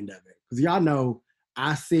by the end of it. Because y'all know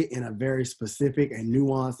I sit in a very specific and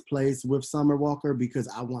nuanced place with Summer Walker because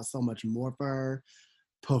I want so much more for her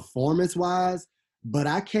performance-wise. But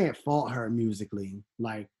I can't fault her musically.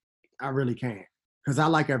 Like, I really can't. Because I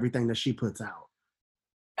like everything that she puts out.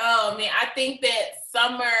 Oh, man, I think that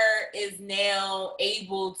Summer is now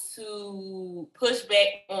able to push back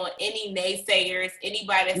on any naysayers,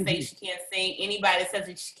 anybody that says she can't sing, anybody that says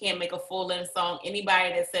that she can't make a full-length song,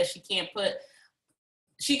 anybody that says she can't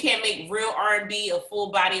make real R&B, a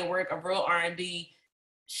full body of work of real R&B.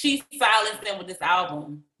 She silenced them with this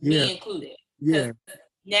album, me included. Yeah.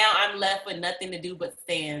 Now I'm left with nothing to do but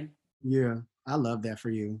stand. Yeah, I love that for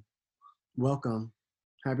you. Welcome.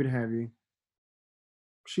 Happy to have you.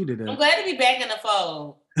 She did that. I'm glad to be back in the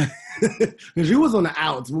fold. Because you was on the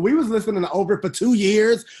outs. When we was listening to Over It for 2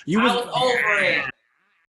 years, I was over it.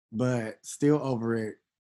 But still over it.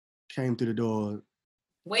 Came through the door.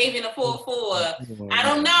 Waving a full four. I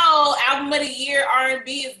don't know. Album of the year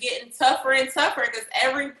R&B is getting tougher and tougher because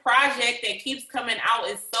every project that keeps coming out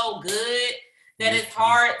is so good that it's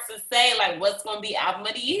hard to say like what's going to be album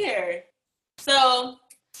of the year. So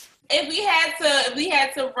if we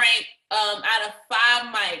had to rank out of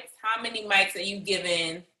 5 mics, how many mics are you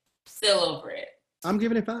giving Still Over It? I'm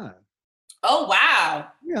giving it 5. Oh wow.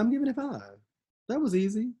 Yeah, I'm giving it 5. That was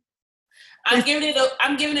easy. I'm giving it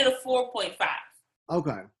a 4.5.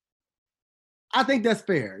 Okay. I think that's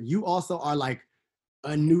fair. You also are like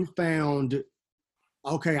a newfound,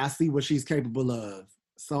 okay, I see what she's capable of.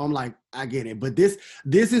 So I'm like, I get it. But this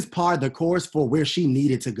is part of the course for where she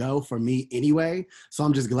needed to go for me anyway. So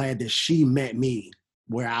I'm just glad that she met me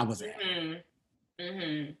where I was at.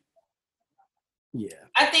 Yeah.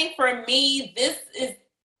 I think for me, this is,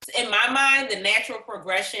 in my mind, the natural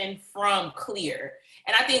progression from Clear.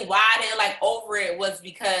 And I think why I didn't like Over It was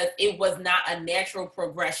because it was not a natural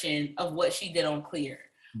progression of what she did on Clear.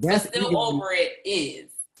 That's Still Over It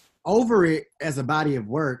is. Over It as a body of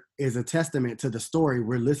work is a testament to the story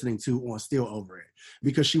we're listening to on Still Over It,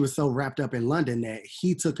 because she was so wrapped up in London that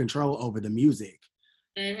he took control over the music.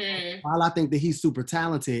 While I think that he's super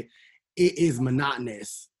talented, it is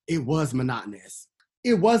monotonous. It was monotonous.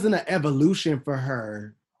 It wasn't an evolution for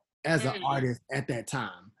her as an artist at that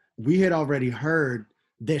time. We had already heard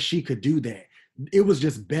that she could do that. It was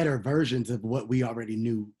just better versions of what we already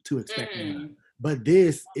knew to expect from her. But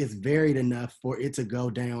this is varied enough for it to go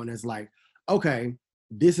down as like, okay,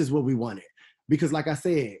 this is what we wanted. Because like I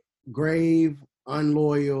said, Grave,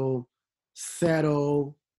 Unloyal,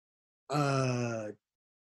 Settle,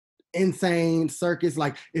 Insane Circus.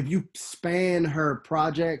 Like, if you span her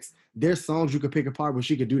projects, there's songs you could pick apart where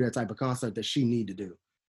she could do that type of concert that she need to do.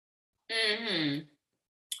 Mm-hmm.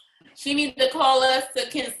 She needs to call us to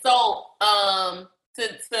consult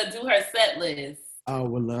to do her set list. Oh,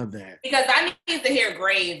 would love that. Because I need to hear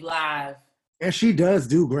Grave live. And she does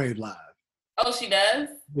do Grave live. Oh, she does?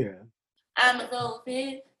 Yeah. I'm a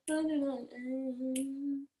goldfish.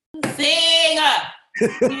 Sing up.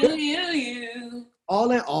 you.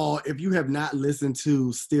 All in all, if you have not listened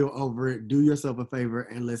to Still Over It, do yourself a favor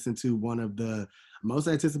and listen to one of the most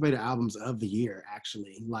anticipated albums of the year,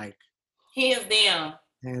 actually. Like, hands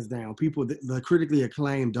down. People, the critically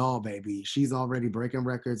acclaimed Doll Baby, she's already breaking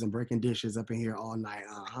records and breaking dishes up in here all night.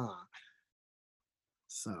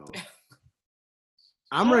 So,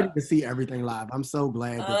 I'm ready to see everything live. I'm so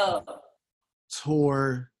glad that the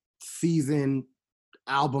tour, season,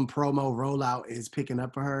 album promo rollout is picking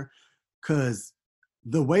up for her, because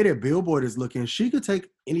the way that Billboard is looking, she could take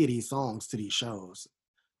any of these songs to these shows.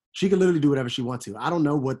 She could literally do whatever she wants to. I don't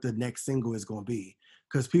know what the next single is going to be,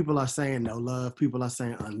 because people are saying No Love, people are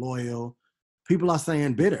saying Unloyal, people are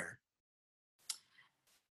saying Bitter.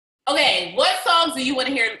 Okay, what songs do you want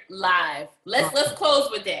to hear live? Let's close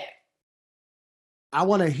with that. I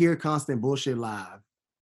want to hear Constant Bullshit live.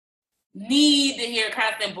 Need to hear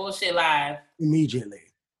Constant Bullshit live. Immediately.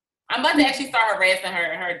 I'm about to actually start harassing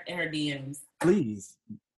her in her DMs. Please.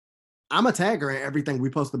 I'm a tag her in everything we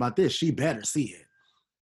post about this. She better see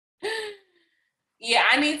it. Yeah,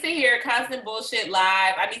 I need to hear Constant Bullshit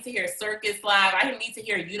live. I need to hear Circus live. I need to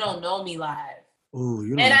hear You Don't Know Me live. Ooh,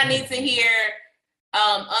 you don't and know I need to hear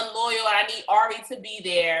Unloyal. I need Ari to be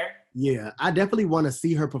there. Yeah, I definitely want to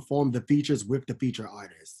see her perform the features with the feature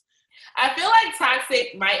artists. I feel like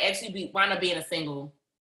Toxic might actually wind up being a single.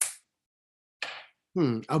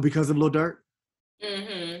 Oh, because of Lil Durk?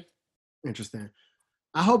 Mm-hmm. Interesting.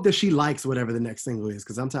 I hope that she likes whatever the next single is,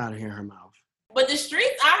 because I'm tired of hearing her mouth. But the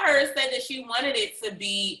streets I heard said that she wanted it to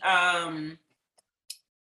be that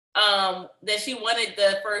she wanted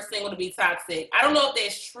the first single to be Toxic. I don't know if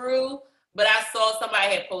that's true, but I saw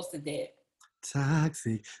somebody had posted that.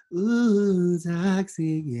 Toxic. Ooh,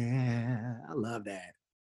 toxic. Yeah. I love that.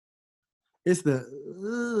 It's the,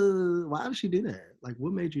 why did she do that? Like,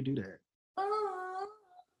 what made you do that?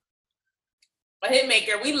 A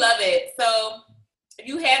hitmaker. We love it. So if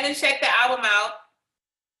you haven't checked the album out,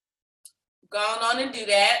 go on and do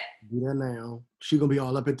that. Do that now. She's going to be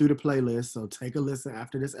all up and through the playlist, so take a listen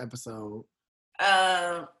after this episode.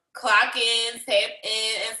 Clock in, tap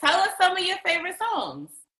in, and tell us some of your favorite songs.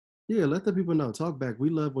 Yeah, let the people know. Talk back. We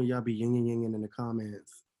love when y'all be yinging in the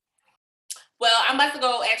comments. Well, I'm about to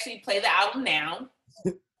go actually play the album now.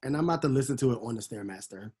 And I'm about to listen to it on the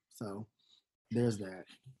Stairmaster. So there's that.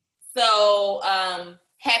 So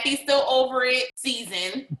happy Still Over It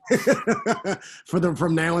season.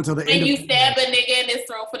 From now until the end. And you stab a nigga in his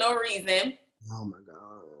throat for no reason. Oh my God.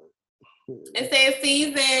 It says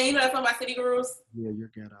season. You know something about City Girls? Yeah,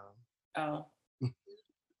 you're ghetto. Oh.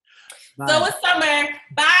 Bye. So it's summer.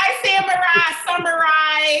 Bye, Samurai.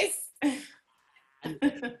 Summarize.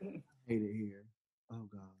 Hate it here. Oh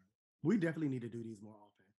God. We definitely need to do these more often.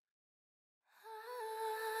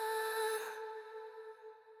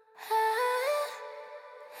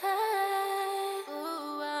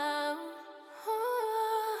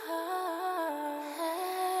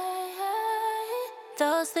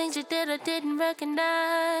 Those things you did, I didn't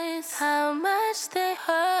recognize how much they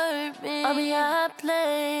hurt me. Or me, I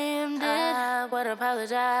blamed it. I would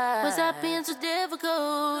apologize. Was I being so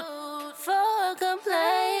difficult for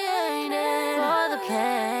complaining? For the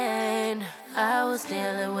pain I was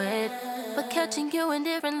dealing with, but catching you in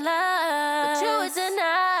different lights. But you would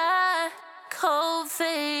deny,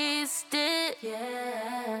 cold-faced it.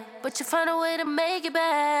 Yeah. But you found a way to make it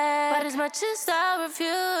back. But as much as I refuse,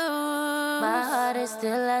 my heart is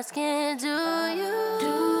still asking, do you?